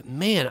listening to it,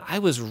 man, I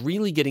was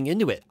really getting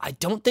into it. I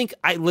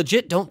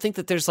legit don't think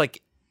that there's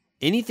like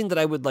anything that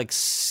I would like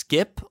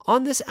skip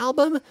on this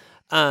album.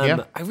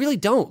 I really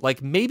don't.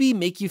 Like, maybe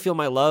Make You Feel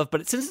My Love,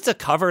 but since it's a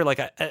cover, like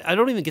I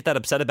don't even get that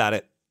upset about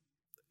it.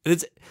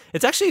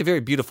 It's actually a very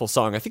beautiful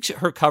song. I think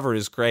her cover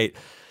is great.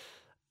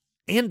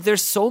 And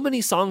there's so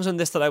many songs on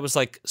this that I was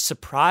like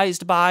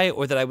surprised by,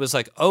 or that I was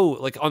like, oh,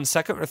 like on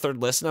second or third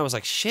listen, I was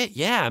like, shit,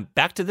 yeah,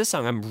 back to this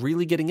song. I'm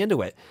really getting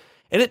into it.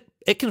 And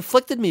it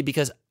conflicted me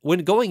because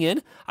when going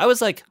in, I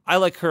was like, I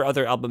like her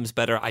other albums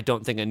better. I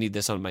don't think I need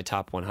this on my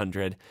top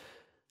 100.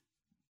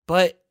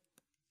 But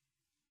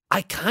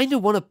I kind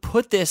of want to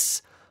put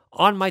this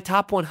on my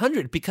top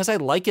 100 because I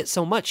like it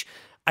so much.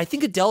 I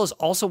think Adele is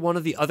also one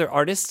of the other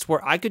artists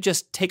where I could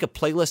just take a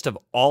playlist of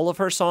all of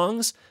her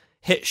songs,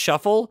 hit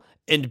shuffle,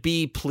 and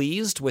be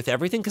pleased with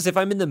everything. Because if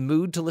I'm in the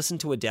mood to listen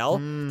to Adele,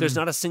 there's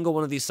not a single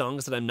one of these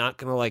songs that I'm not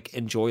going to like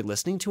enjoy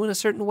listening to in a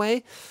certain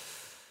way.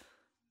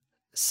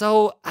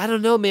 So I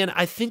don't know, man.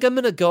 I think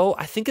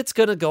it's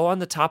going to go on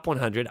the top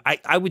 100.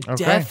 I would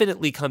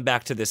definitely come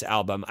back to this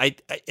album.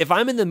 If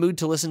I'm in the mood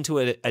to listen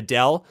to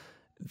Adele,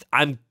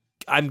 I'm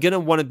going to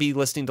want to be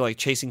listening to like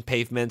Chasing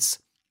Pavements,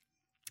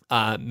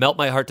 Melt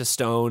My Heart to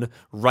Stone,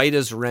 Right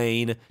as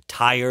Rain,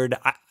 Tired.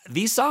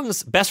 These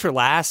songs, Best for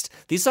Last,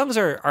 these songs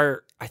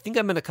are I think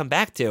I'm going to come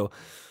back to.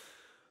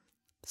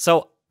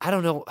 So I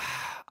don't know.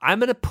 I'm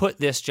going to put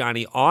this,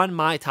 Johnny, on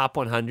my top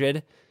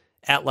 100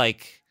 at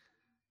like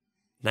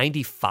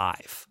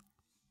 95.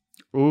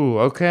 Ooh,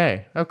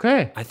 okay.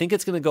 I think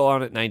it's going to go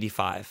on at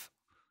 95.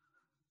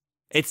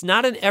 It's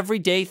not an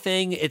everyday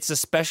thing. It's a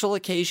special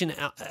occasion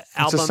album.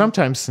 It's a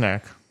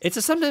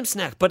sometimes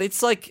snack. But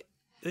it's like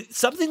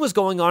something was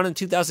going on in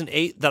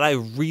 2008 that I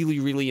really,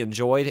 really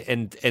enjoyed,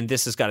 and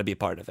this has got to be a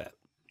part of it.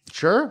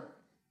 Sure.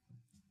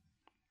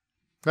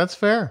 That's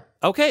fair.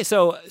 Okay,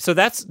 so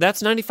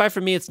that's 95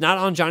 for me. It's not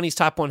on Johnny's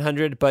top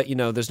 100, but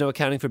there's no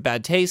accounting for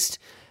bad taste.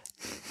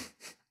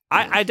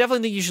 I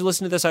definitely think you should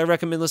listen to this. I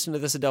recommend listening to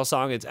this Adele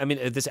song.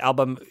 This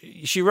album,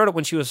 she wrote it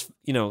when she was,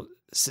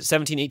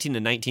 17, 18,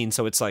 and 19.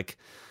 So it's like,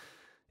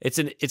 it's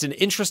an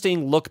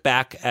interesting look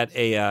back at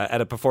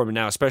a performer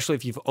now, especially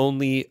if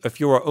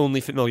you are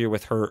only familiar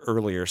with her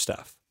earlier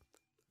stuff.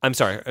 I'm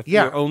sorry, if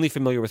you're only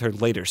familiar with her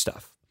later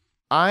stuff.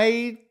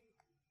 I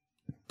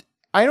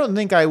don't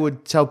think I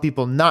would tell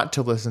people not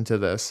to listen to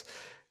this.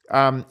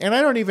 And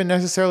I don't even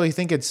necessarily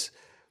think it's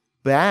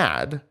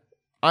bad.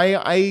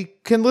 I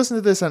can listen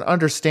to this and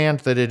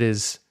understand that it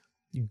is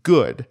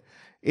good.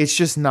 It's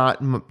just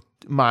not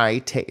my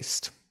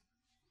taste.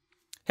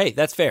 Hey,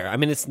 that's fair. I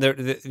mean,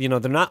 they're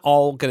not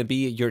all going to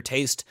be your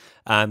taste,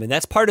 and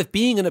that's part of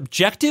being an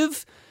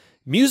objective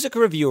music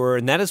reviewer,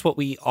 and that is what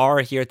we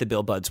are here at the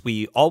Bill Buds.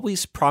 We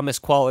always promise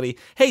quality.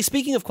 Hey,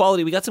 speaking of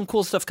quality, we got some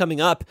cool stuff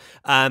coming up.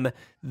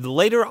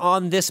 Later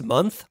on this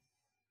month,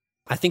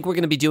 I think we're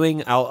going to be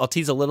doing, I'll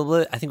tease a little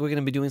bit, I think we're going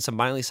to be doing some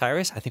Miley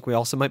Cyrus. I think we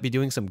also might be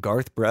doing some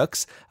Garth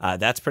Brooks.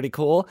 That's pretty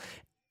cool.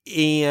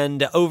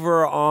 And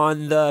over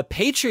on the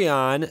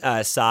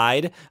Patreon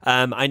side,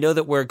 I know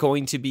that we're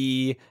going to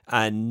be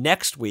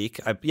next week,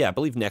 I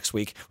believe next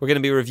week, we're going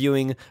to be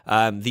reviewing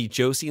the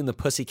Josie and the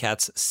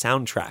Pussycats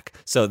soundtrack.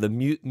 So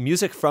the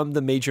music from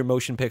the major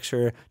motion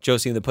picture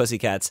Josie and the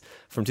Pussycats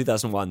from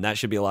 2001. That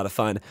should be a lot of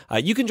fun.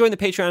 You can join the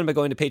Patreon by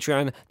going to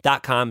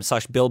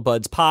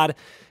patreon.com/BillBudsPod.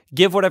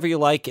 Give whatever you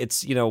like.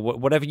 It's,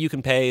 whatever you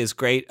can pay is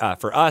great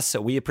for us.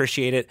 So we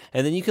appreciate it.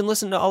 And then you can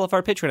listen to all of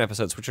our Patreon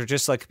episodes, which are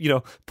just like,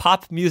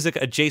 pop music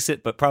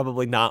adjacent, but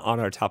probably not on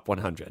our top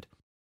 100.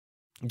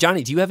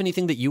 Johnny, do you have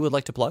anything that you would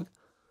like to plug?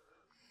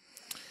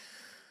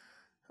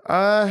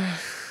 No,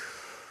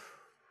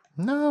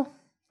 I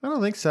don't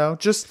think so.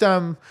 Just,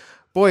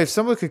 boy, if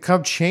someone could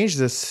come change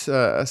this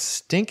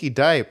stinky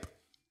diaper.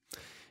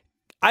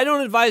 I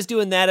don't advise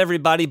doing that,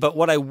 everybody, but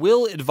what I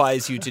will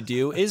advise you to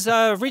do is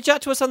reach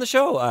out to us on the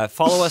show.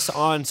 Follow us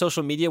on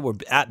social media. We're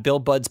at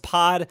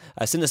BillBudsPod.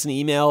 Send us an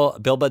email,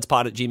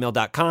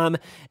 billbudspod@gmail.com.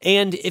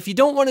 And if you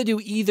don't want to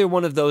do either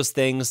one of those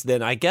things,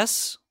 then I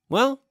guess,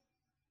 we'll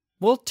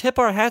tip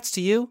our hats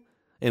to you,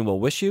 and we'll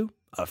wish you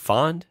a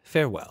fond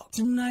farewell.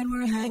 Tonight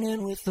we're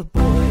hanging with the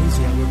boys,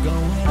 yeah, we're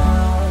going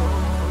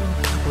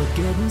out. We're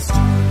getting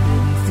stupid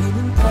and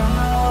feeling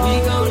proud. We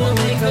gonna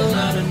make a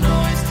lot of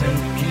noise, turn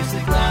the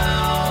music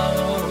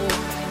loud.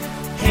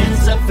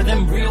 Hands up for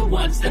them real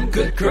ones, them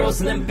good girls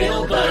and them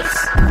Bill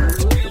Buds.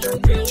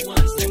 Real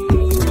ones, them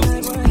good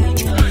girls. We're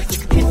hanging with the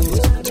boys.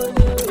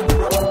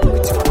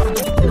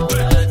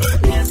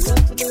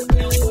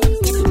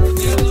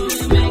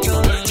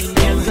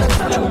 Hands up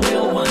for them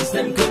real ones,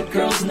 them good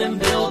girls and them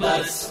Bill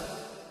Buds.